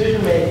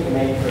decision-making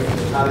matrix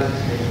is how does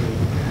this make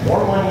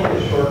more money in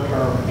the short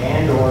term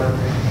and/or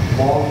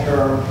long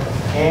term,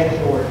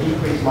 and/or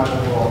decrease my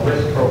overall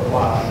risk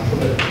profile so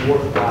that it's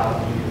worthwhile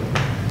to you.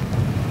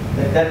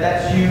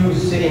 That's you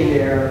sitting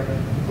there,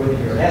 whether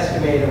you're an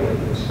estimator, whether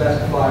you're a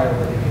specifier,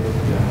 whether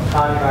you're a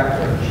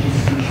contractor, a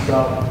GC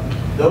sub.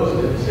 Those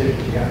are the decisions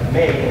you have to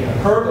make, and the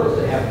hurdles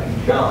that have to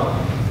be jumped.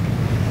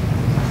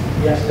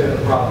 Yes, there's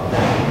a problem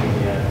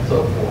and so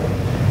forth.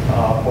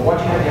 But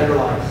once you have the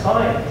underlying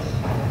science,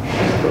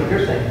 this is what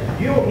you're saying.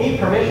 You don't need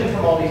permission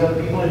from all these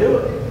other people to do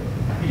it.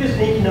 You just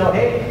need to know,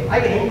 hey, I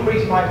can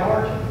increase my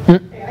margin.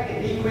 Hey, I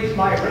can decrease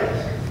my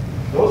risk.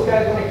 Those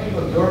guys want to keep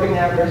absorbing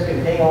that risk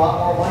and paying a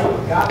lot more money.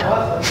 God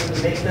bless them, because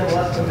it makes them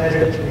less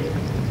competitive to me.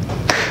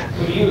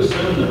 Well, you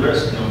assume the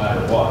risk no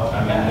matter what.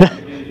 I mean,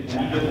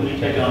 when you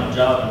take on a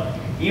job,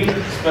 even if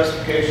the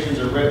specifications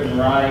are written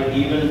right,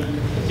 even if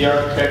the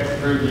architect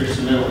approves your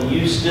submittal,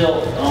 you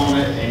still own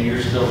it and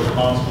you're still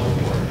responsible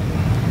for it.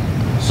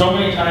 So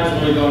many times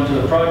when we go into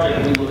a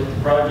project, we look at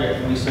the project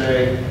and we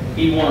say,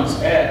 he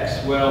wants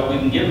X, well, we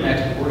can give him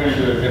X, but we're going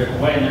to do it a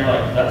different way. And they're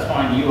like, that's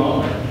fine, you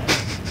own it.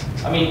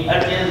 I mean,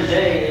 at the end of the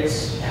day,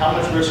 it's how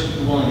much risk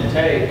you're willing to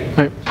take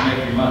to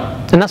make your money.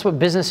 And that's what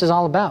business is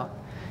all about.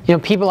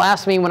 People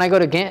ask me when I go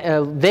to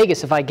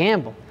Vegas if I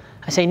gamble.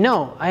 I say,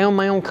 no, I own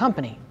my own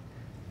company.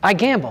 I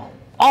gamble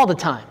all the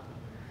time.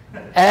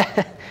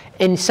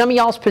 In some of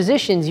y'all's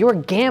positions, you're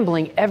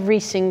gambling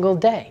every single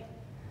day.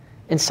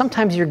 And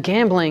sometimes you're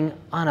gambling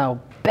on a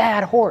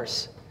bad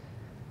horse.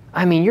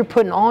 I mean, you're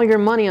putting all your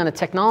money on a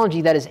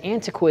technology that is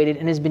antiquated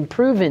and has been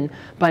proven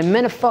by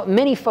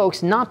many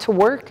folks not to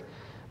work,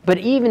 but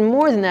even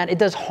more than that, it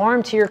does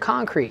harm to your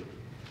concrete.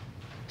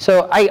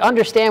 So I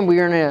understand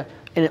we're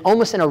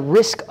almost in a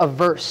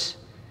risk-averse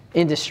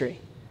industry.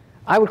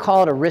 I would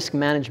call it a risk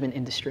management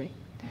industry.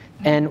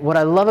 And what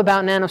I love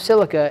about Nano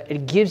Silica,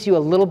 it gives you a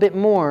little bit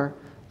more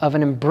of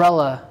an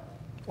umbrella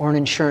or an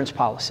insurance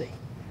policy.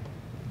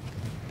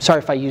 Sorry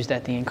if I used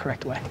that the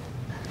incorrect way.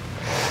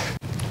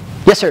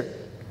 Yes, sir?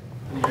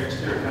 In your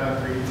exterior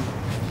concrete,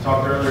 you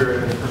talked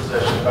earlier in the first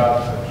session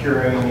about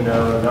curing,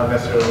 not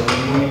necessarily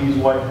needing to use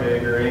white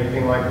pig or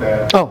anything like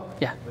that. Oh,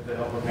 yeah. With the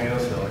help of Nano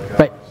Silica.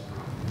 Right.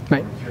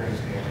 Right. Curing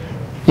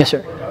standard. Yes,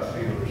 sir. What about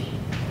sealers?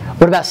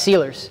 What about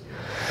sealers?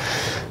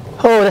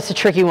 Oh, that's a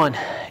tricky one.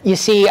 You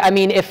see, I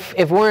mean,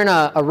 if we're in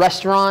a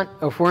restaurant,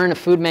 or if we're in a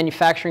food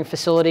manufacturing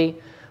facility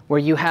where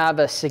you have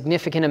a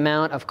significant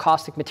amount of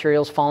caustic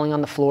materials falling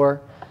on the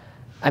floor,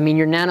 I mean,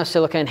 your Nano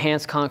Silica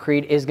enhanced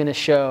concrete is going to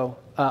show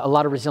a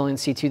lot of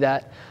resiliency to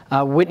that.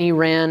 Whitney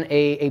ran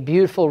a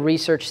beautiful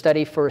research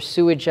study for a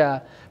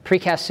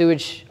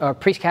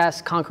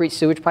precast concrete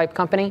sewage pipe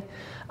company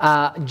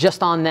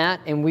just on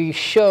that, and we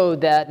showed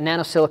that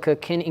Nano Silica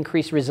can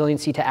increase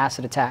resiliency to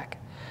acid attack.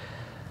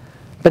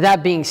 But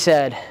that being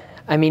said,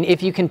 I mean,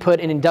 if you can put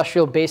an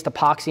industrial-based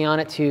epoxy on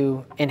it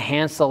to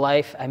enhance the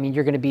life, I mean,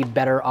 you're going to be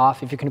better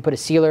off. If you're going to put a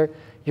sealer,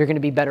 you're going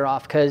to be better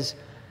off because,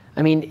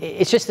 I mean,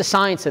 it's just the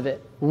science of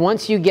it.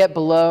 Once you get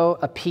below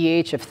a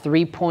pH of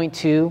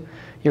 3.2,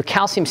 your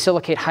calcium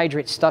silicate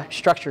hydrate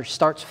structure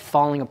starts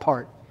falling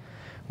apart.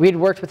 We had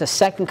worked with a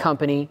second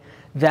company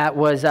that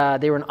was,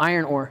 they were an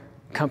iron ore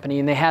company,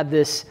 and they had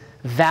this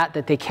vat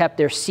that they kept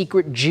their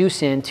secret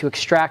juice in to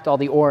extract all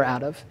the ore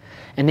out of.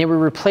 And they were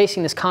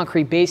replacing this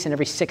concrete basin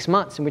every 6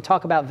 months. And we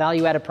talk about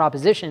value-added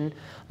proposition.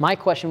 My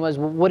question was,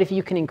 well, what if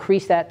you can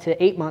increase that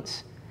to 8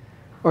 months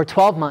or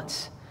 12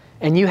 months?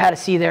 And you had to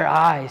see their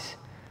eyes.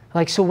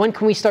 Like, so when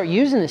can we start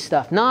using this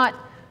stuff? Not,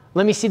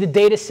 let me see the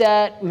data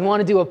set, we want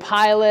to do a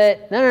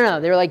pilot. No, no, no.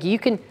 They were like, you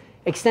can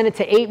extend it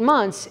to 8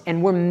 months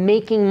and we're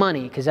making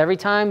money. Because every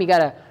time you got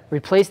to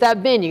replace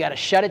that bin, you got to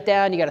shut it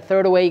down, you got to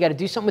throw it away, you got to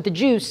do something with the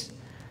juice.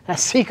 That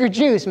secret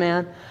juice,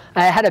 man.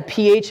 I had a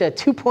pH at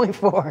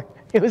 2.4.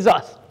 It was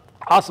awesome.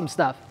 Awesome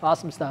stuff.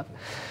 Awesome stuff.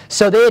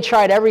 So they had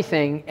tried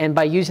everything, and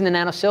by using the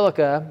Nano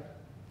Silica,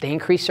 they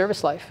increased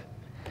service life.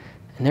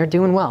 And they're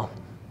doing well.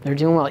 They're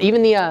doing well.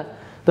 Even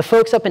the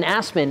folks up in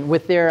Aspen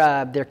with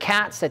their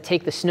cats that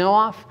take the snow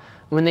off,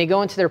 when they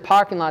go into their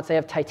parking lots, they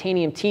have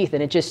titanium teeth,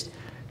 and it just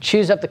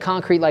chews up the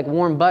concrete like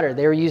warm butter.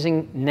 They were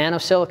using Nano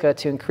Silica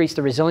to increase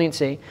the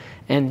resiliency,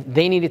 and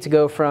they needed to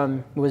go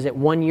from, was it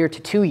 1 year to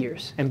 2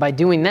 years? And by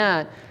doing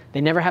that, they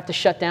never have to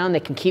shut down.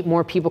 They can keep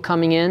more people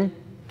coming in,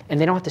 and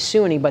they don't have to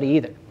sue anybody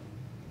either.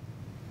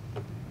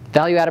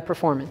 Value-added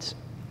performance.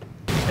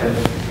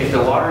 If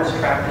the water is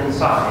trapped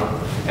inside,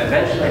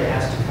 eventually it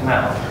has to come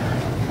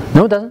out.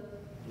 No, it doesn't.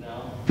 No.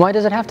 Why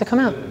does it have to come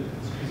out?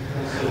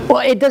 Well,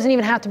 it doesn't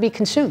even have to be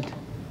consumed.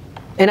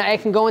 And I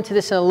can go into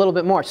this in a little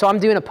bit more. So I'm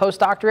doing a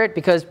postdoctorate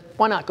because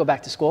why not go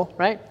back to school,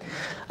 right?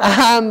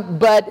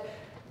 But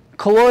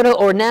colloidal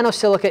or Nano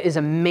Silica is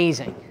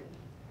amazing.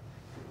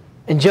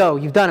 And Joe,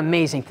 you've done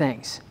amazing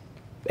things.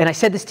 And I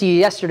said this to you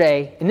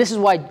yesterday, and this is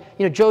why,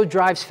 Joe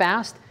drives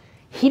fast.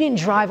 He didn't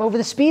drive over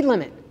the speed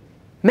limit.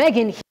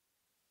 Megan,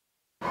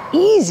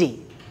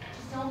 easy.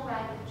 Just don't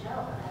ride with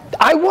Joe.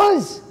 I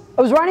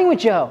was riding with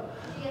Joe.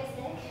 Did you get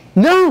sick?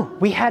 No,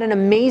 we had an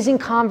amazing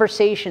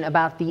conversation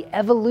about the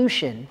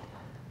evolution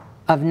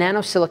of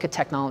Nano Silica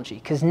technology.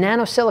 Because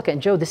Nano Silica,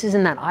 and Joe, this is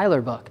in that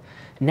Eiler book,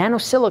 Nano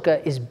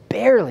Silica is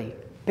barely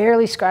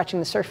scratching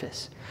the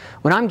surface.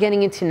 What I'm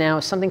getting into now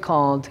is something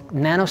called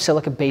Nano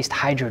Silica-based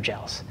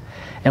hydrogels.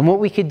 And what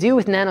we could do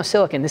with Nano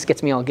Silica, and this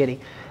gets me all giddy,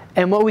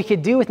 and what we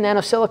could do with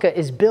Nano Silica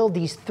is build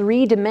these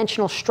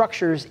three-dimensional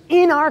structures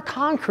in our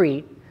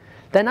concrete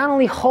that not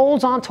only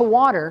holds onto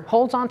water,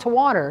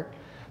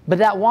 but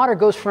that water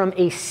goes from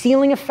a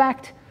sealing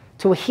effect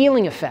to a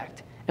healing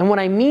effect. And what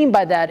I mean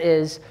by that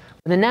is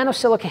when the Nano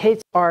Silica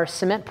hits our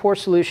cement pore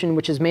solution,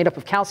 which is made up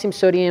of calcium,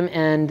 sodium,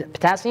 and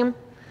potassium,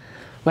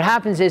 what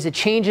happens is it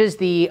changes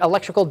the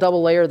electrical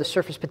double layer of the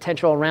surface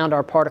potential around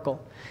our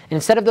particle. And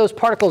instead of those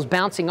particles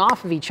bouncing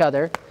off of each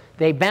other,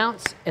 they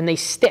bounce and they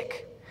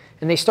stick.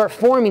 And they start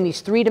forming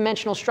these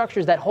three-dimensional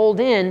structures that hold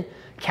in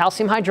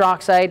calcium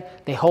hydroxide,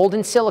 they hold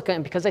in silica,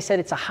 and because I said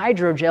it's a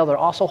hydrogel, they're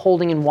also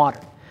holding in water.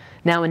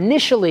 Now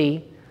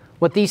initially,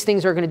 what these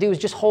things are going to do is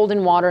just hold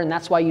in water, and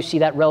that's why you see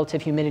that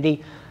relative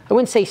humidity, I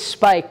wouldn't say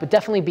spike, but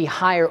definitely be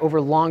higher over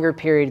longer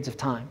periods of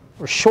time,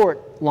 or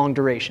short, long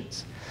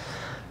durations.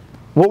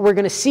 What we're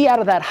going to see out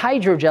of that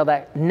hydrogel,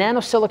 that Nano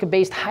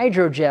Silica-based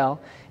hydrogel,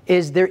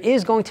 is there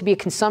is going to be a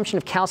consumption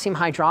of calcium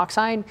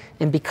hydroxide,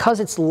 and because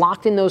it's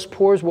locked in those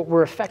pores, what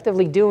we're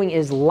effectively doing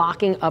is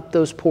locking up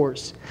those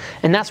pores.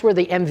 And that's where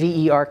the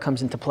MVER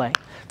comes into play.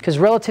 Because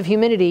relative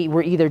humidity,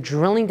 we're either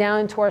drilling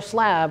down into our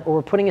slab or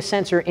we're putting a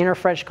sensor in our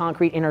fresh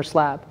concrete in our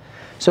slab.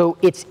 So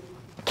it's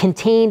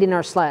contained in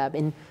our slab.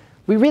 And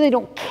we really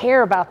don't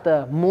care about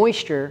the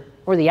moisture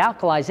or the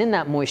alkalis in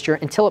that moisture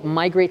until it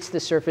migrates to the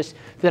surface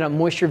through that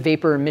moisture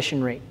vapor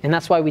emission rate. And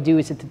that's why we do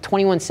is at the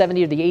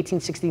 2170 or the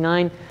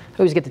 1869. I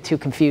always get the two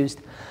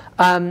confused.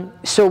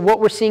 So what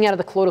we're seeing out of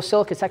the colloidal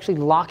silica is actually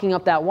locking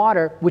up that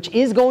water, which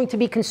is going to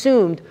be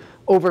consumed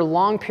over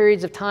long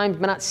periods of time,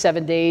 but not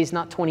 7 days,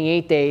 not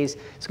 28 days.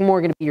 It's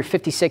more going to be your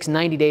 56,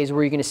 90 days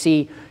where you're going to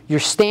see your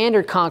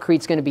standard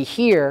concrete is going to be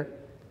here,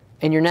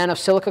 and your nano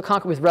silica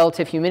concrete with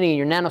relative humidity,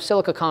 your nano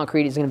silica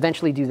concrete is going to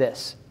eventually do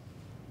this.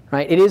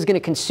 Right? It is going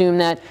to consume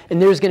that,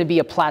 and there's going to be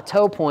a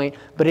plateau point,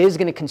 but it is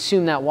going to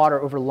consume that water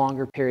over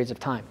longer periods of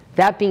time.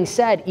 That being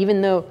said,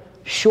 even though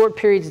short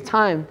periods of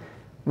time,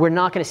 we're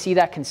not going to see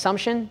that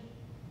consumption,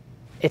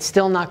 it's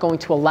still not going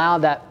to allow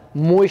that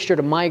moisture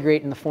to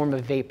migrate in the form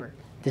of vapor.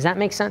 Does that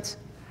make sense?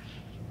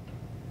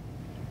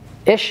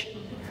 Ish?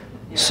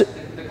 Yeah,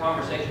 the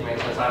conversation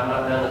makes sense. I've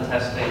not done the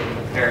testing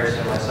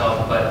comparison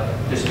myself, but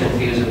just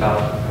confused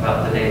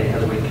about the data,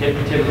 because we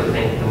typically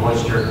think the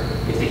moisture,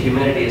 if the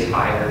humidity is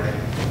higher,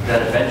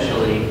 then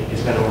eventually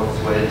it's going to work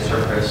its way to the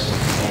surface,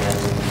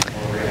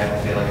 and we're going to have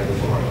a failure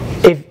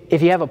before.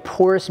 If you have a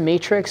porous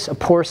matrix, a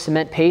porous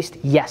cement paste,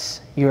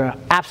 yes, you're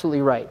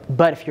absolutely right.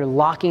 But if you're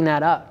locking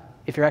that up,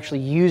 if you're actually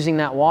using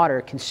that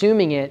water,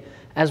 consuming it,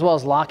 as well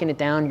as locking it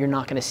down, you're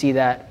not going to see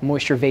that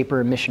moisture vapor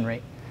emission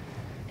rate.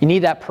 You need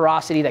that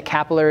porosity, that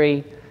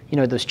capillary, you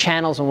know, those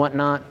channels and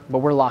whatnot, but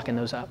we're locking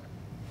those up.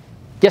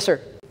 Yes, sir.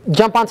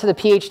 Jump onto the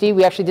PhD.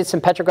 We actually did some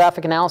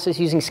petrographic analysis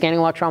using scanning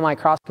electron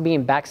microscopy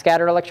and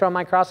backscatter electron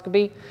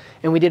microscopy.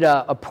 And we did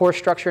a pore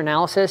structure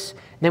analysis.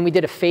 Then we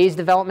did a phase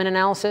development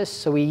analysis.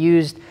 So we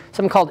used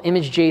something called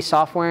ImageJ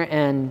software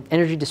and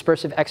energy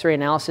dispersive X-ray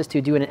analysis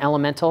to do an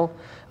elemental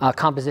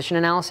composition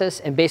analysis.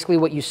 And basically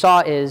what you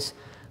saw is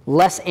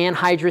less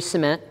anhydrous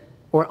cement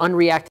or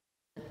unreactive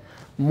cement,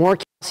 more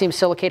calcium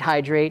silicate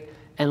hydrate,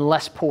 and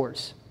less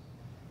pores.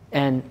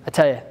 And I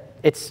tell you,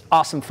 it's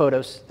awesome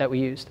photos that we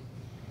used.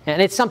 And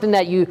it's something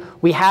that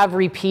we have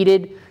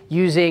repeated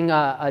using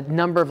a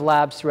number of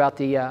labs throughout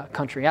the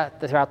country,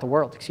 throughout the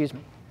world, excuse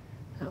me.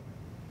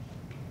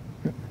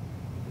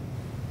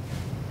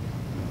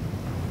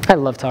 I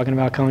love talking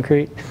about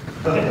concrete.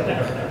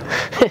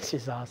 It's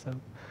just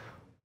awesome.